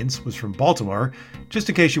with lines, was from Baltimore, just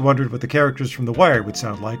in case you wondered what the characters from The Wire would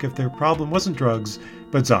sound like if their problem wasn't drugs,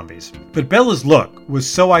 but zombies. But Bela's look was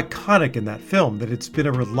so iconic in that film that it's been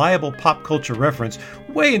a reliable pop culture reference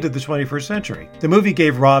way into the 21st century. The movie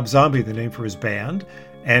gave Rob Zombie the name for his band,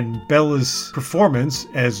 and Bela's performance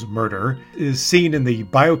as Murder is seen in the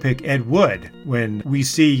biopic Ed Wood, when we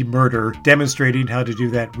see Murder demonstrating how to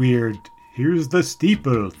do that weird "here's the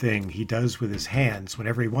steeple" thing he does with his hands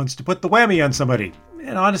whenever he wants to put the whammy on somebody.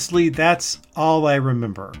 And honestly, that's all I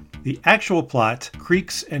remember. The actual plot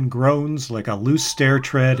creaks and groans like a loose stair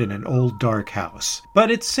tread in an old dark house. But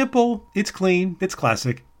it's simple, it's clean, it's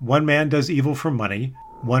classic. One man does evil for money,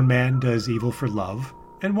 one man does evil for love,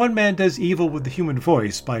 and one man does evil with the human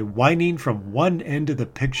voice by whining from one end of the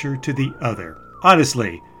picture to the other.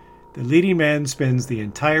 Honestly, the leading man spends the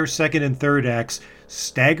entire second and third acts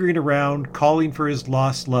staggering around, calling for his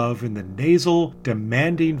lost love in the nasal,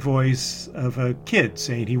 demanding voice of a kid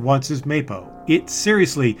saying he wants his Mapo. It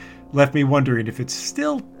seriously left me wondering if it's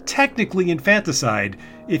still technically infanticide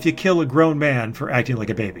if you kill a grown man for acting like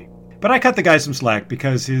a baby. But I cut the guy some slack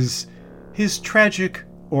because his tragic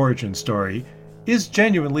origin story is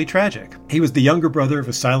genuinely tragic. He was the younger brother of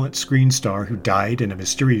a silent screen star who died in a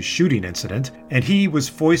mysterious shooting incident, and he was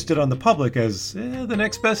foisted on the public as the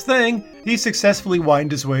next best thing. He successfully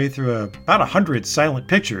whined his way through about 100 silent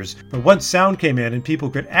pictures, but once sound came in and people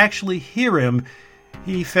could actually hear him,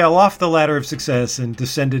 he fell off the ladder of success and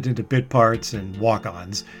descended into bit parts and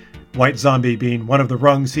walk-ons, White Zombie being one of the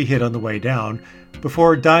rungs he hit on the way down,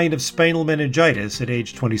 before dying of spinal meningitis at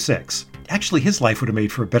age 26. Actually, his life would have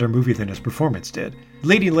made for a better movie than his performance did.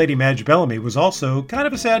 Leading Lady Madge Bellamy was also kind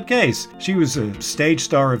of a sad case. She was a stage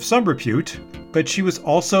star of some repute, but she was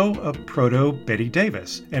also a proto-Betty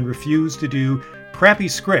Davis and refused to do crappy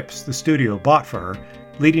scripts the studio bought for her,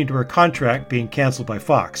 leading to her contract being canceled by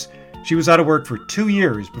Fox. She was out of work for 2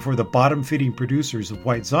 years before the bottom-feeding producers of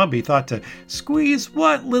White Zombie thought to squeeze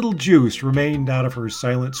what little juice remained out of her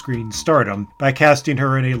silent screen stardom by casting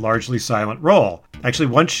her in a largely silent role. Actually,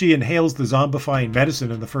 once she inhales the zombifying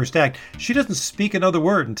medicine in the first act, she doesn't speak another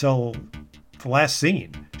word until the last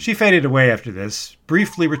scene. She faded away after this,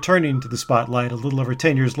 briefly returning to the spotlight a little over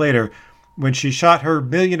 10 years later when she shot her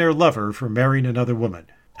millionaire lover for marrying another woman.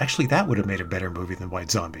 Actually, that would have made a better movie than White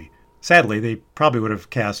Zombie. Sadly, they probably would have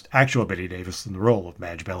cast actual Betty Davis in the role of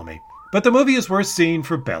Madge Bellamy. But the movie is worth seeing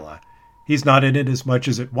for Bella. He's not in it as much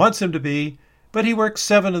as it wants him to be, but he works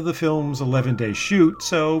 7 of the film's 11-day shoot,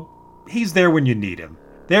 so he's there when you need him.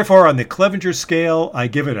 Therefore, on the Clevenger scale, I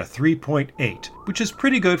give it a 3.8, which is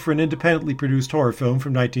pretty good for an independently produced horror film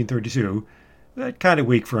from 1932, but kind of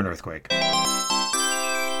weak for an earthquake.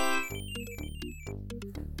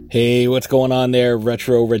 Hey, what's going on there,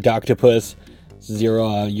 Retro Redoctopus? This is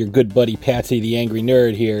your good buddy Patsy the Angry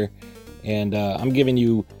Nerd here, and I'm giving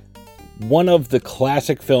you one of the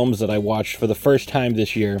classic films that I watched for the first time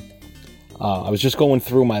this year. I was just going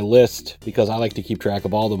through my list because I like to keep track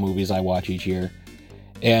of all the movies I watch each year,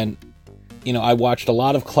 and I watched a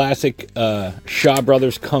lot of classic Shaw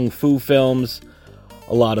Brothers Kung Fu films,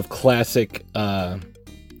 a lot of classic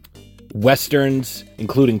westerns,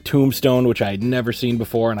 including Tombstone, which I had never seen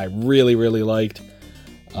before and I really, really liked.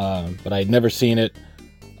 But I had never seen it.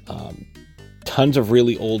 Tons of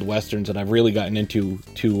really old westerns that I've really gotten into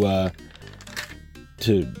to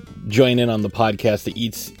join in on the podcast. The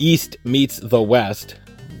East meets the West.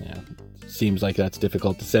 Yeah, seems like that's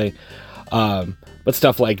difficult to say. But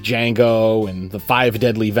stuff like Django and the 5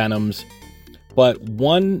 Deadly Venoms. But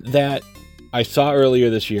one that I saw earlier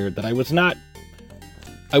this year that I wasn't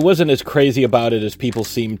as crazy about it as people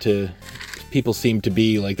seem to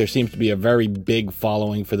be. Like, there seems to be a very big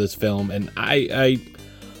following for this film, and I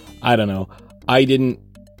don't know. I didn't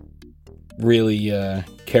really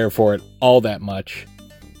care for it all that much.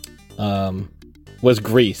 Was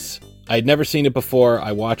Grease. I'd never seen it before.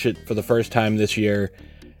 I watched it for the first time this year,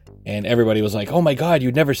 and everybody was like, "Oh my god,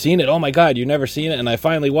 you'd never seen it! Oh my god, you've never seen it!" And I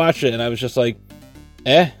finally watched it, and I was just like,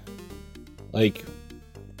 like,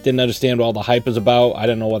 didn't understand what all the hype was about. I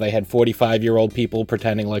don't know why they had 45-year-old people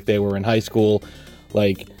pretending like they were in high school.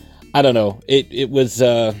 Like, I don't know. It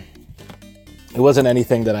wasn't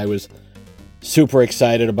anything that I was super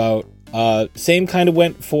excited about. Same kind of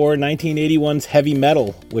went for 1981's Heavy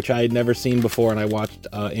Metal, which I had never seen before, and I watched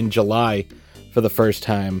in July for the first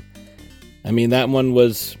time. I mean, that one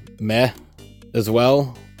was meh as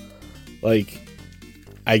well. Like,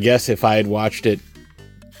 I guess if I had watched it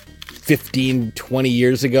 15, 20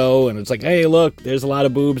 years ago, and it's like, hey, look, there's a lot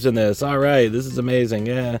of boobs in this. All right, this is amazing.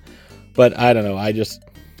 Yeah. But I don't know.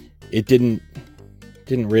 It didn't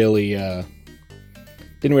really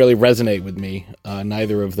resonate with me.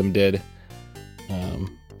 Neither of them did.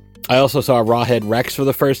 I also saw Rawhead Rex for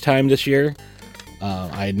the first time this year.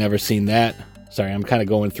 I had never seen that. Sorry, I'm kind of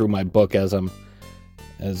going through my book as I'm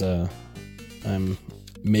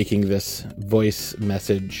making this voice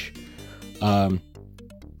message.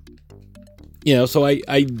 So I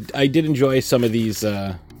did enjoy some of these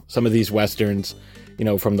westerns,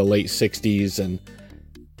 from the late 60s, and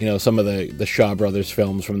some of the Shaw Brothers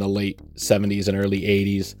films from the late 70s and early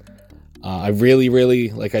 80s. I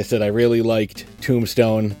really, like I said, I really liked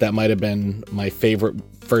Tombstone. That might have been my favorite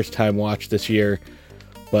first time watch this year,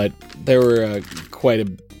 but there were quite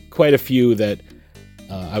a few that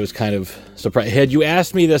I was kind of surprised. Had you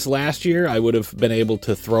asked me this last year, I would have been able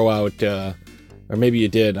to throw out. Or maybe you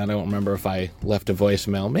did. I don't remember if I left a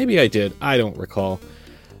voicemail. Maybe I did. I don't recall.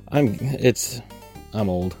 I'm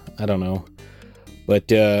old. I don't know.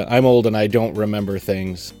 But I'm old and I don't remember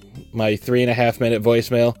things. My 3.5-minute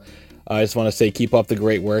voicemail. I just want to say keep up the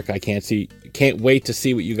great work. I can't wait to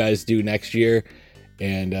see what you guys do next year.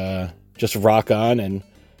 And just rock on. And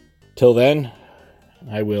till then,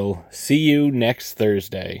 I will see you next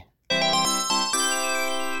Thursday.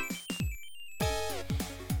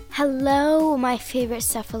 Hello, my favorite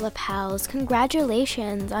Cephalopals.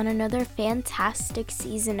 Congratulations on another fantastic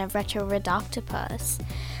season of Retro Redoctopus.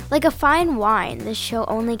 Like a fine wine, this show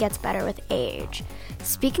only gets better with age.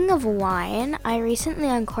 Speaking of wine, I recently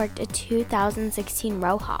uncorked a 2016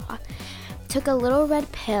 Roja, took a little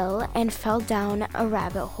red pill, and fell down a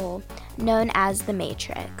rabbit hole known as the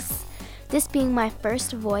Matrix. This being my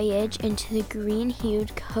first voyage into the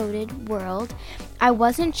green-hued coated world, I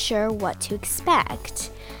wasn't sure what to expect.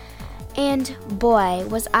 And boy,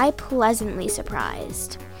 was I pleasantly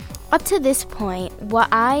surprised. Up to this point, what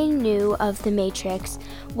I knew of The Matrix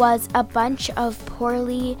was a bunch of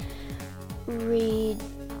poorly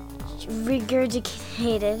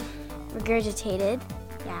regurgitated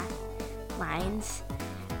lines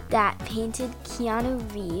that painted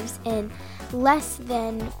Keanu Reeves in less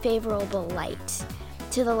than favorable light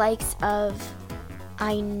to the likes of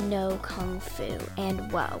I Know Kung Fu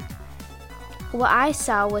and Whoa. What I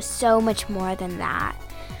saw was so much more than that.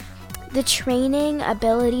 The training,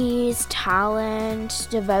 abilities, talent,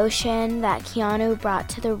 devotion that Keanu brought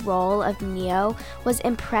to the role of Neo was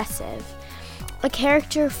impressive. A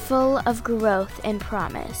character full of growth and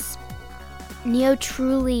promise. Neo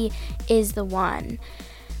truly is the one.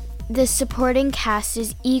 The supporting cast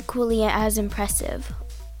is equally as impressive.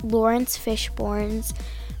 Lawrence Fishburne's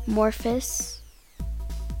Morpheus.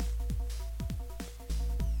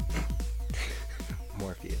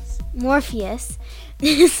 Morpheus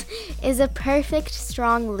is a perfect,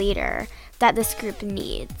 strong leader that this group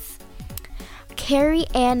needs. Carrie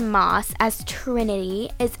Ann Moss as Trinity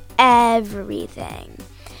is everything.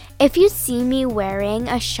 If you see me wearing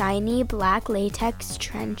a shiny black latex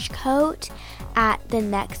trench coat at the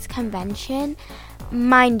next convention,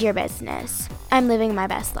 mind your business. I'm living my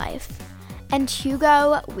best life. And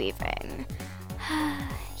Hugo Weaving.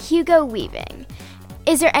 Hugo Weaving.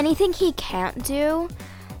 Is there anything he can't do?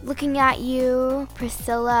 Looking at you,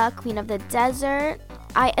 Priscilla, Queen of the Desert,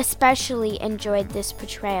 I especially enjoyed this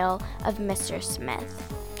portrayal of Mr.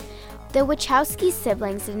 Smith. The Wachowski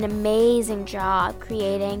siblings did an amazing job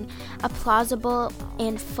creating a plausible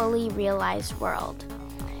and fully realized world.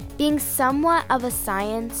 Being somewhat of a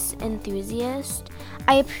science enthusiast,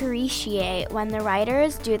 I appreciate when the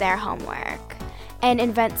writers do their homework and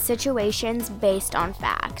invent situations based on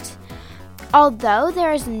fact. Although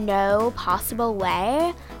there is no possible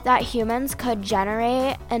way that humans could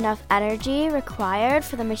generate enough energy required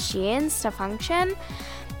for the machines to function,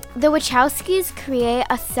 the Wachowskis create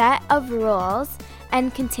a set of rules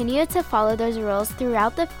and continue to follow those rules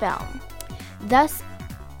throughout the film, thus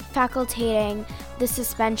facilitating the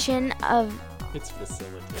suspension of the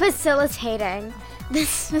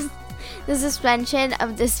suspension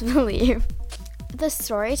of disbelief. The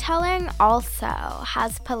storytelling also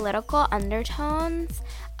has political undertones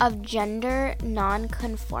of gender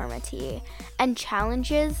nonconformity and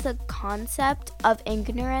challenges the concept of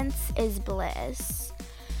ignorance is bliss.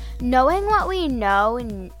 Knowing what we know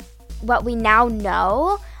and what we now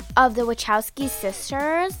know of the Wachowski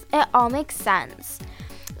sisters, it all makes sense.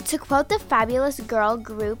 To quote the fabulous girl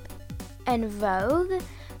group in Vogue,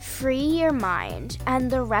 free your mind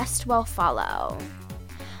and the rest will follow.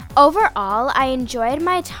 Overall, I enjoyed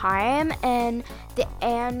my time in the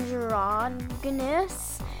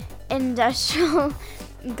androgynous industrial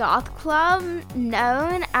goth club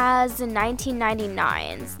known as the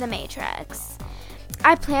 1999's The Matrix.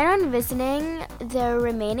 I plan on visiting the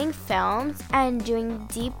remaining films and doing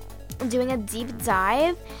a deep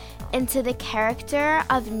dive into the character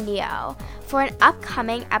of Neo for an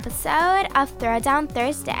upcoming episode of Throwdown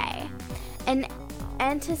Thursday. An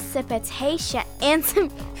anticipation.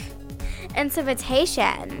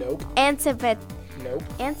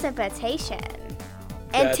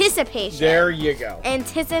 There you go.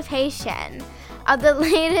 Anticipation of the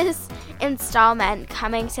latest installment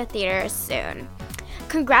coming to theaters soon.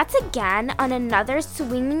 Congrats again on another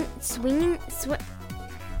swimmingly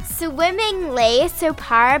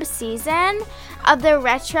superb season of the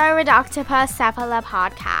Retro Redoctopus Cephala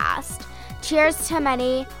podcast. Cheers to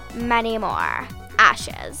many, many more.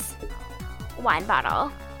 Ashes. Wine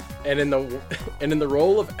bottle. And in the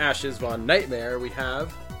role of Ashes Von Nightmare, we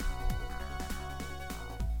have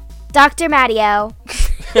Dr. Matteo.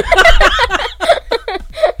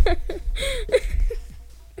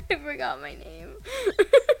 I forgot my name.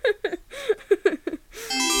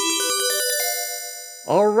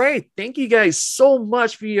 All right, thank you guys so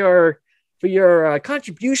much for your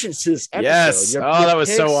contributions to this episode. Yes. Your that was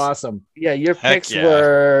picks, so awesome. Yeah, your Heck picks yeah.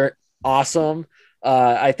 were awesome.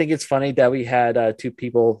 I think it's funny that we had two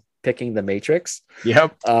people picking The Matrix.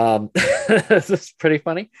 Yep. This is pretty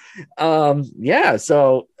funny. Yeah.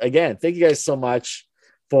 So again, thank you guys so much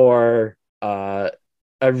for a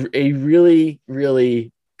really,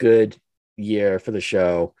 really good year for the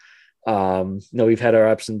show. We've had our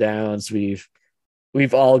ups and downs. We've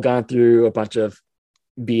all gone through a bunch of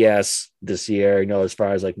BS this year, as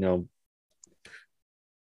far as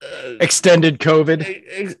extended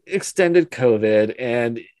COVID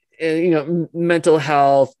and mental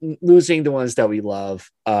health, losing the ones that we love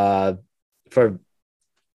for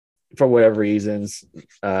whatever reasons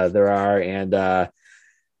there are. And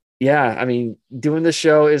doing the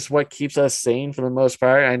show is what keeps us sane for the most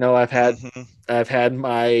part. I know I've had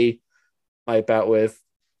my bout with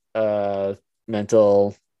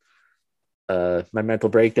mental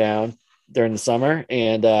breakdown during the summer,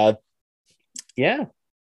 and I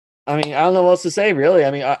don't know what else to say, really.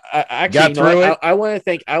 I actually got through it. I want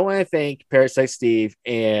to thank Parasite Steve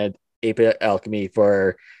and 8-Bit Alchemy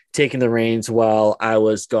for taking the reins while I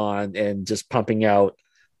was gone and just pumping out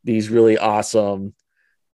these really awesome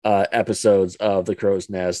episodes of The Crow's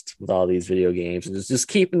Nest with all these video games and just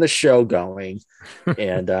keeping the show going.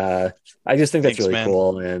 And I just think that's really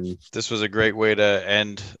cool. And this was a great way to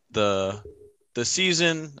end the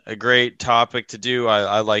season. A great topic to do.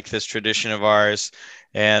 I like this tradition of ours.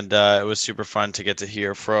 And it was super fun to get to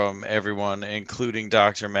hear from everyone, including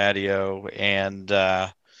Dr. Matteo, and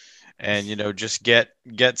just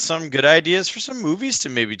get some good ideas for some movies to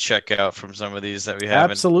maybe check out from some of these that we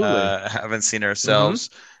haven't seen ourselves.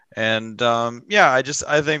 And I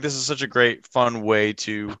think this is such a great, fun way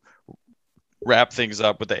to wrap things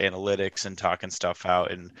up with the analytics and talking stuff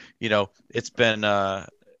out. And it's been a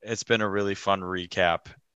really fun recap.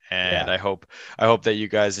 And I hope that you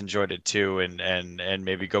guys enjoyed it too, and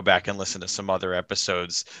maybe go back and listen to some other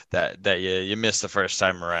episodes that you missed the first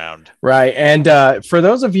time around. Right. And for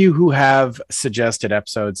those of you who have suggested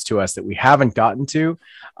episodes to us that we haven't gotten to,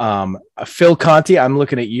 Phil Conti, I'm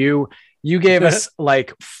looking at you. You gave us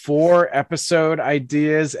 4 episode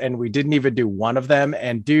ideas, and we didn't even do one of them.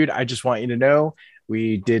 And dude, I just want you to know,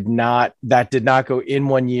 that did not go in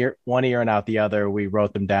one ear and out the other. We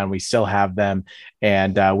wrote them down. We still have them.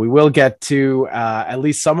 And we will get to at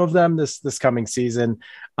least some of them this coming season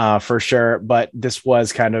for sure. But this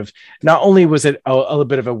was kind of, not only was it a little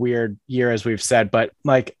bit of a weird year, as we've said, but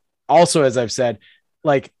also, as I've said,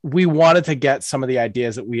 we wanted to get some of the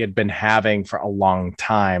ideas that we had been having for a long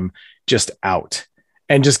time just out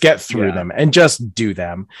and just get through them and just do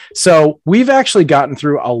them. So we've actually gotten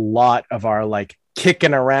through a lot of our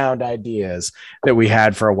kicking around ideas that we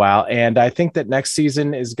had for a while, and I think that next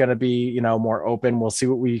season is going to be more open. We'll see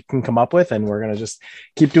what we can come up with, and we're going to just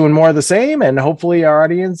keep doing more of the same, and hopefully our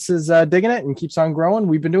audience is digging it and keeps on growing.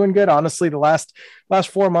 We've been doing good, honestly. The last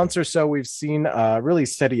 4 months or so, we've seen a really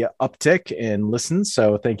steady uptick in listens,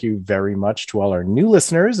 so thank you very much to all our new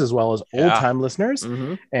listeners as well as old-time listeners.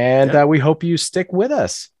 And we hope you stick with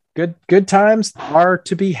us. Good times are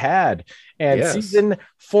to be had. And season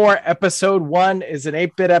 4, episode 1 is an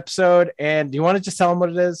 8-bit episode. And do you want to just tell them what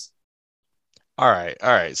it is? All right.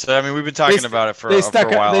 So, we've been talking about it for a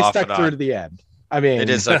while. They stuck through to the end. It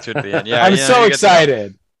is stuck through to the end. Yeah. I'm so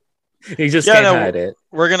excited. You just can't hide it.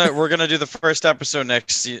 We're gonna do the first episode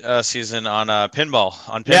next season on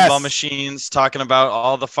pinball machines, talking about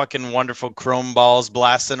all the fucking wonderful chrome balls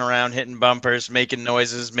blasting around, hitting bumpers, making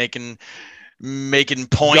noises, making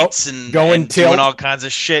points, and doing all kinds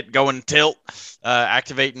of shit, going tilt,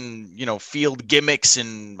 activating field gimmicks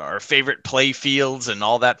and our favorite play fields and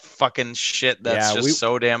all that fucking shit that's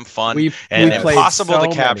so damn fun and impossible to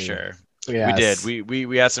capture. Yes. We did.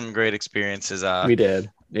 We had some great experiences. We did.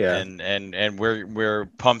 Yeah. And we're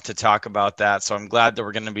pumped to talk about that. So I'm glad that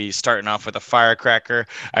we're going to be starting off with a firecracker.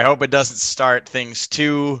 I hope it doesn't start things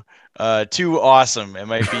too awesome. It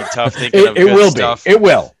might be tough thinking of good stuff. It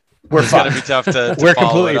will. We're it's going to be tough to We're follow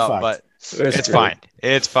completely it up, fucked. but it's fine.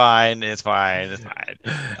 It's fine. It's going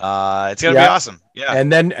to be awesome. Yeah.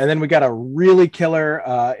 And then we got a really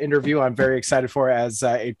killer interview I'm very excited for, as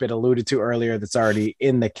 8-Bit alluded to earlier, that's already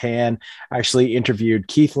in the can. I actually interviewed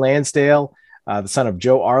Keith Lansdale, the son of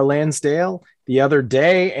Joe R. Lansdale, the other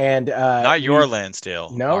day, and not your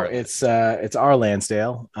Lansdale. No, it's our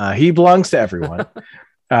Lansdale. He belongs to everyone.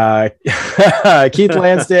 Keith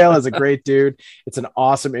Lansdale is a great dude. It's an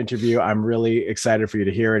awesome interview. I'm really excited for you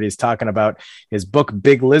to hear it. He's talking about his book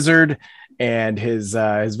Big Lizard and his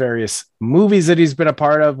various movies that he's been a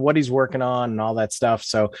part of, what he's working on, and all that stuff.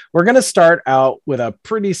 So we're gonna start out with a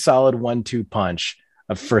pretty solid 1-2 punch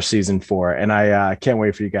for season 4, and I can't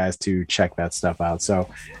wait for you guys to check that stuff out. So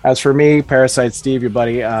as for me, Parasite Steve, your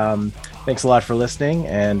buddy, thanks a lot for listening,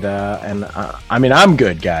 and I'm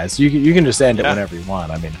good, guys. You can just end it whenever you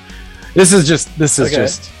want. This is just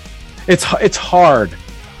it's hard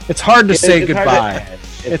to say goodbye.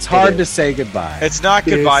 It's hard to say goodbye. It's not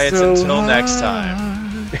goodbye. It's until next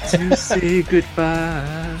time. To say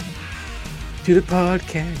goodbye to the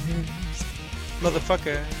podcast,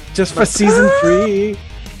 motherfucker. Just for season 3.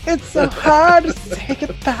 It's so hard to say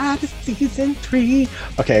goodbye to season 3.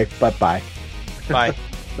 Okay, but bye. Bye.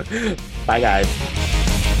 Bye, guys.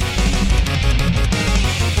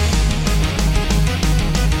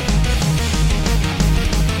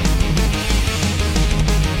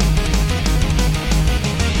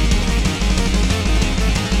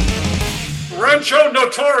 Rancho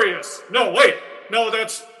Notorious. No, wait. No,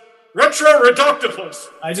 that's Retro Redoctopus.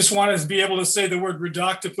 I just wanted to be able to say the word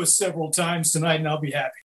Redoctopus several times tonight, and I'll be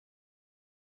happy.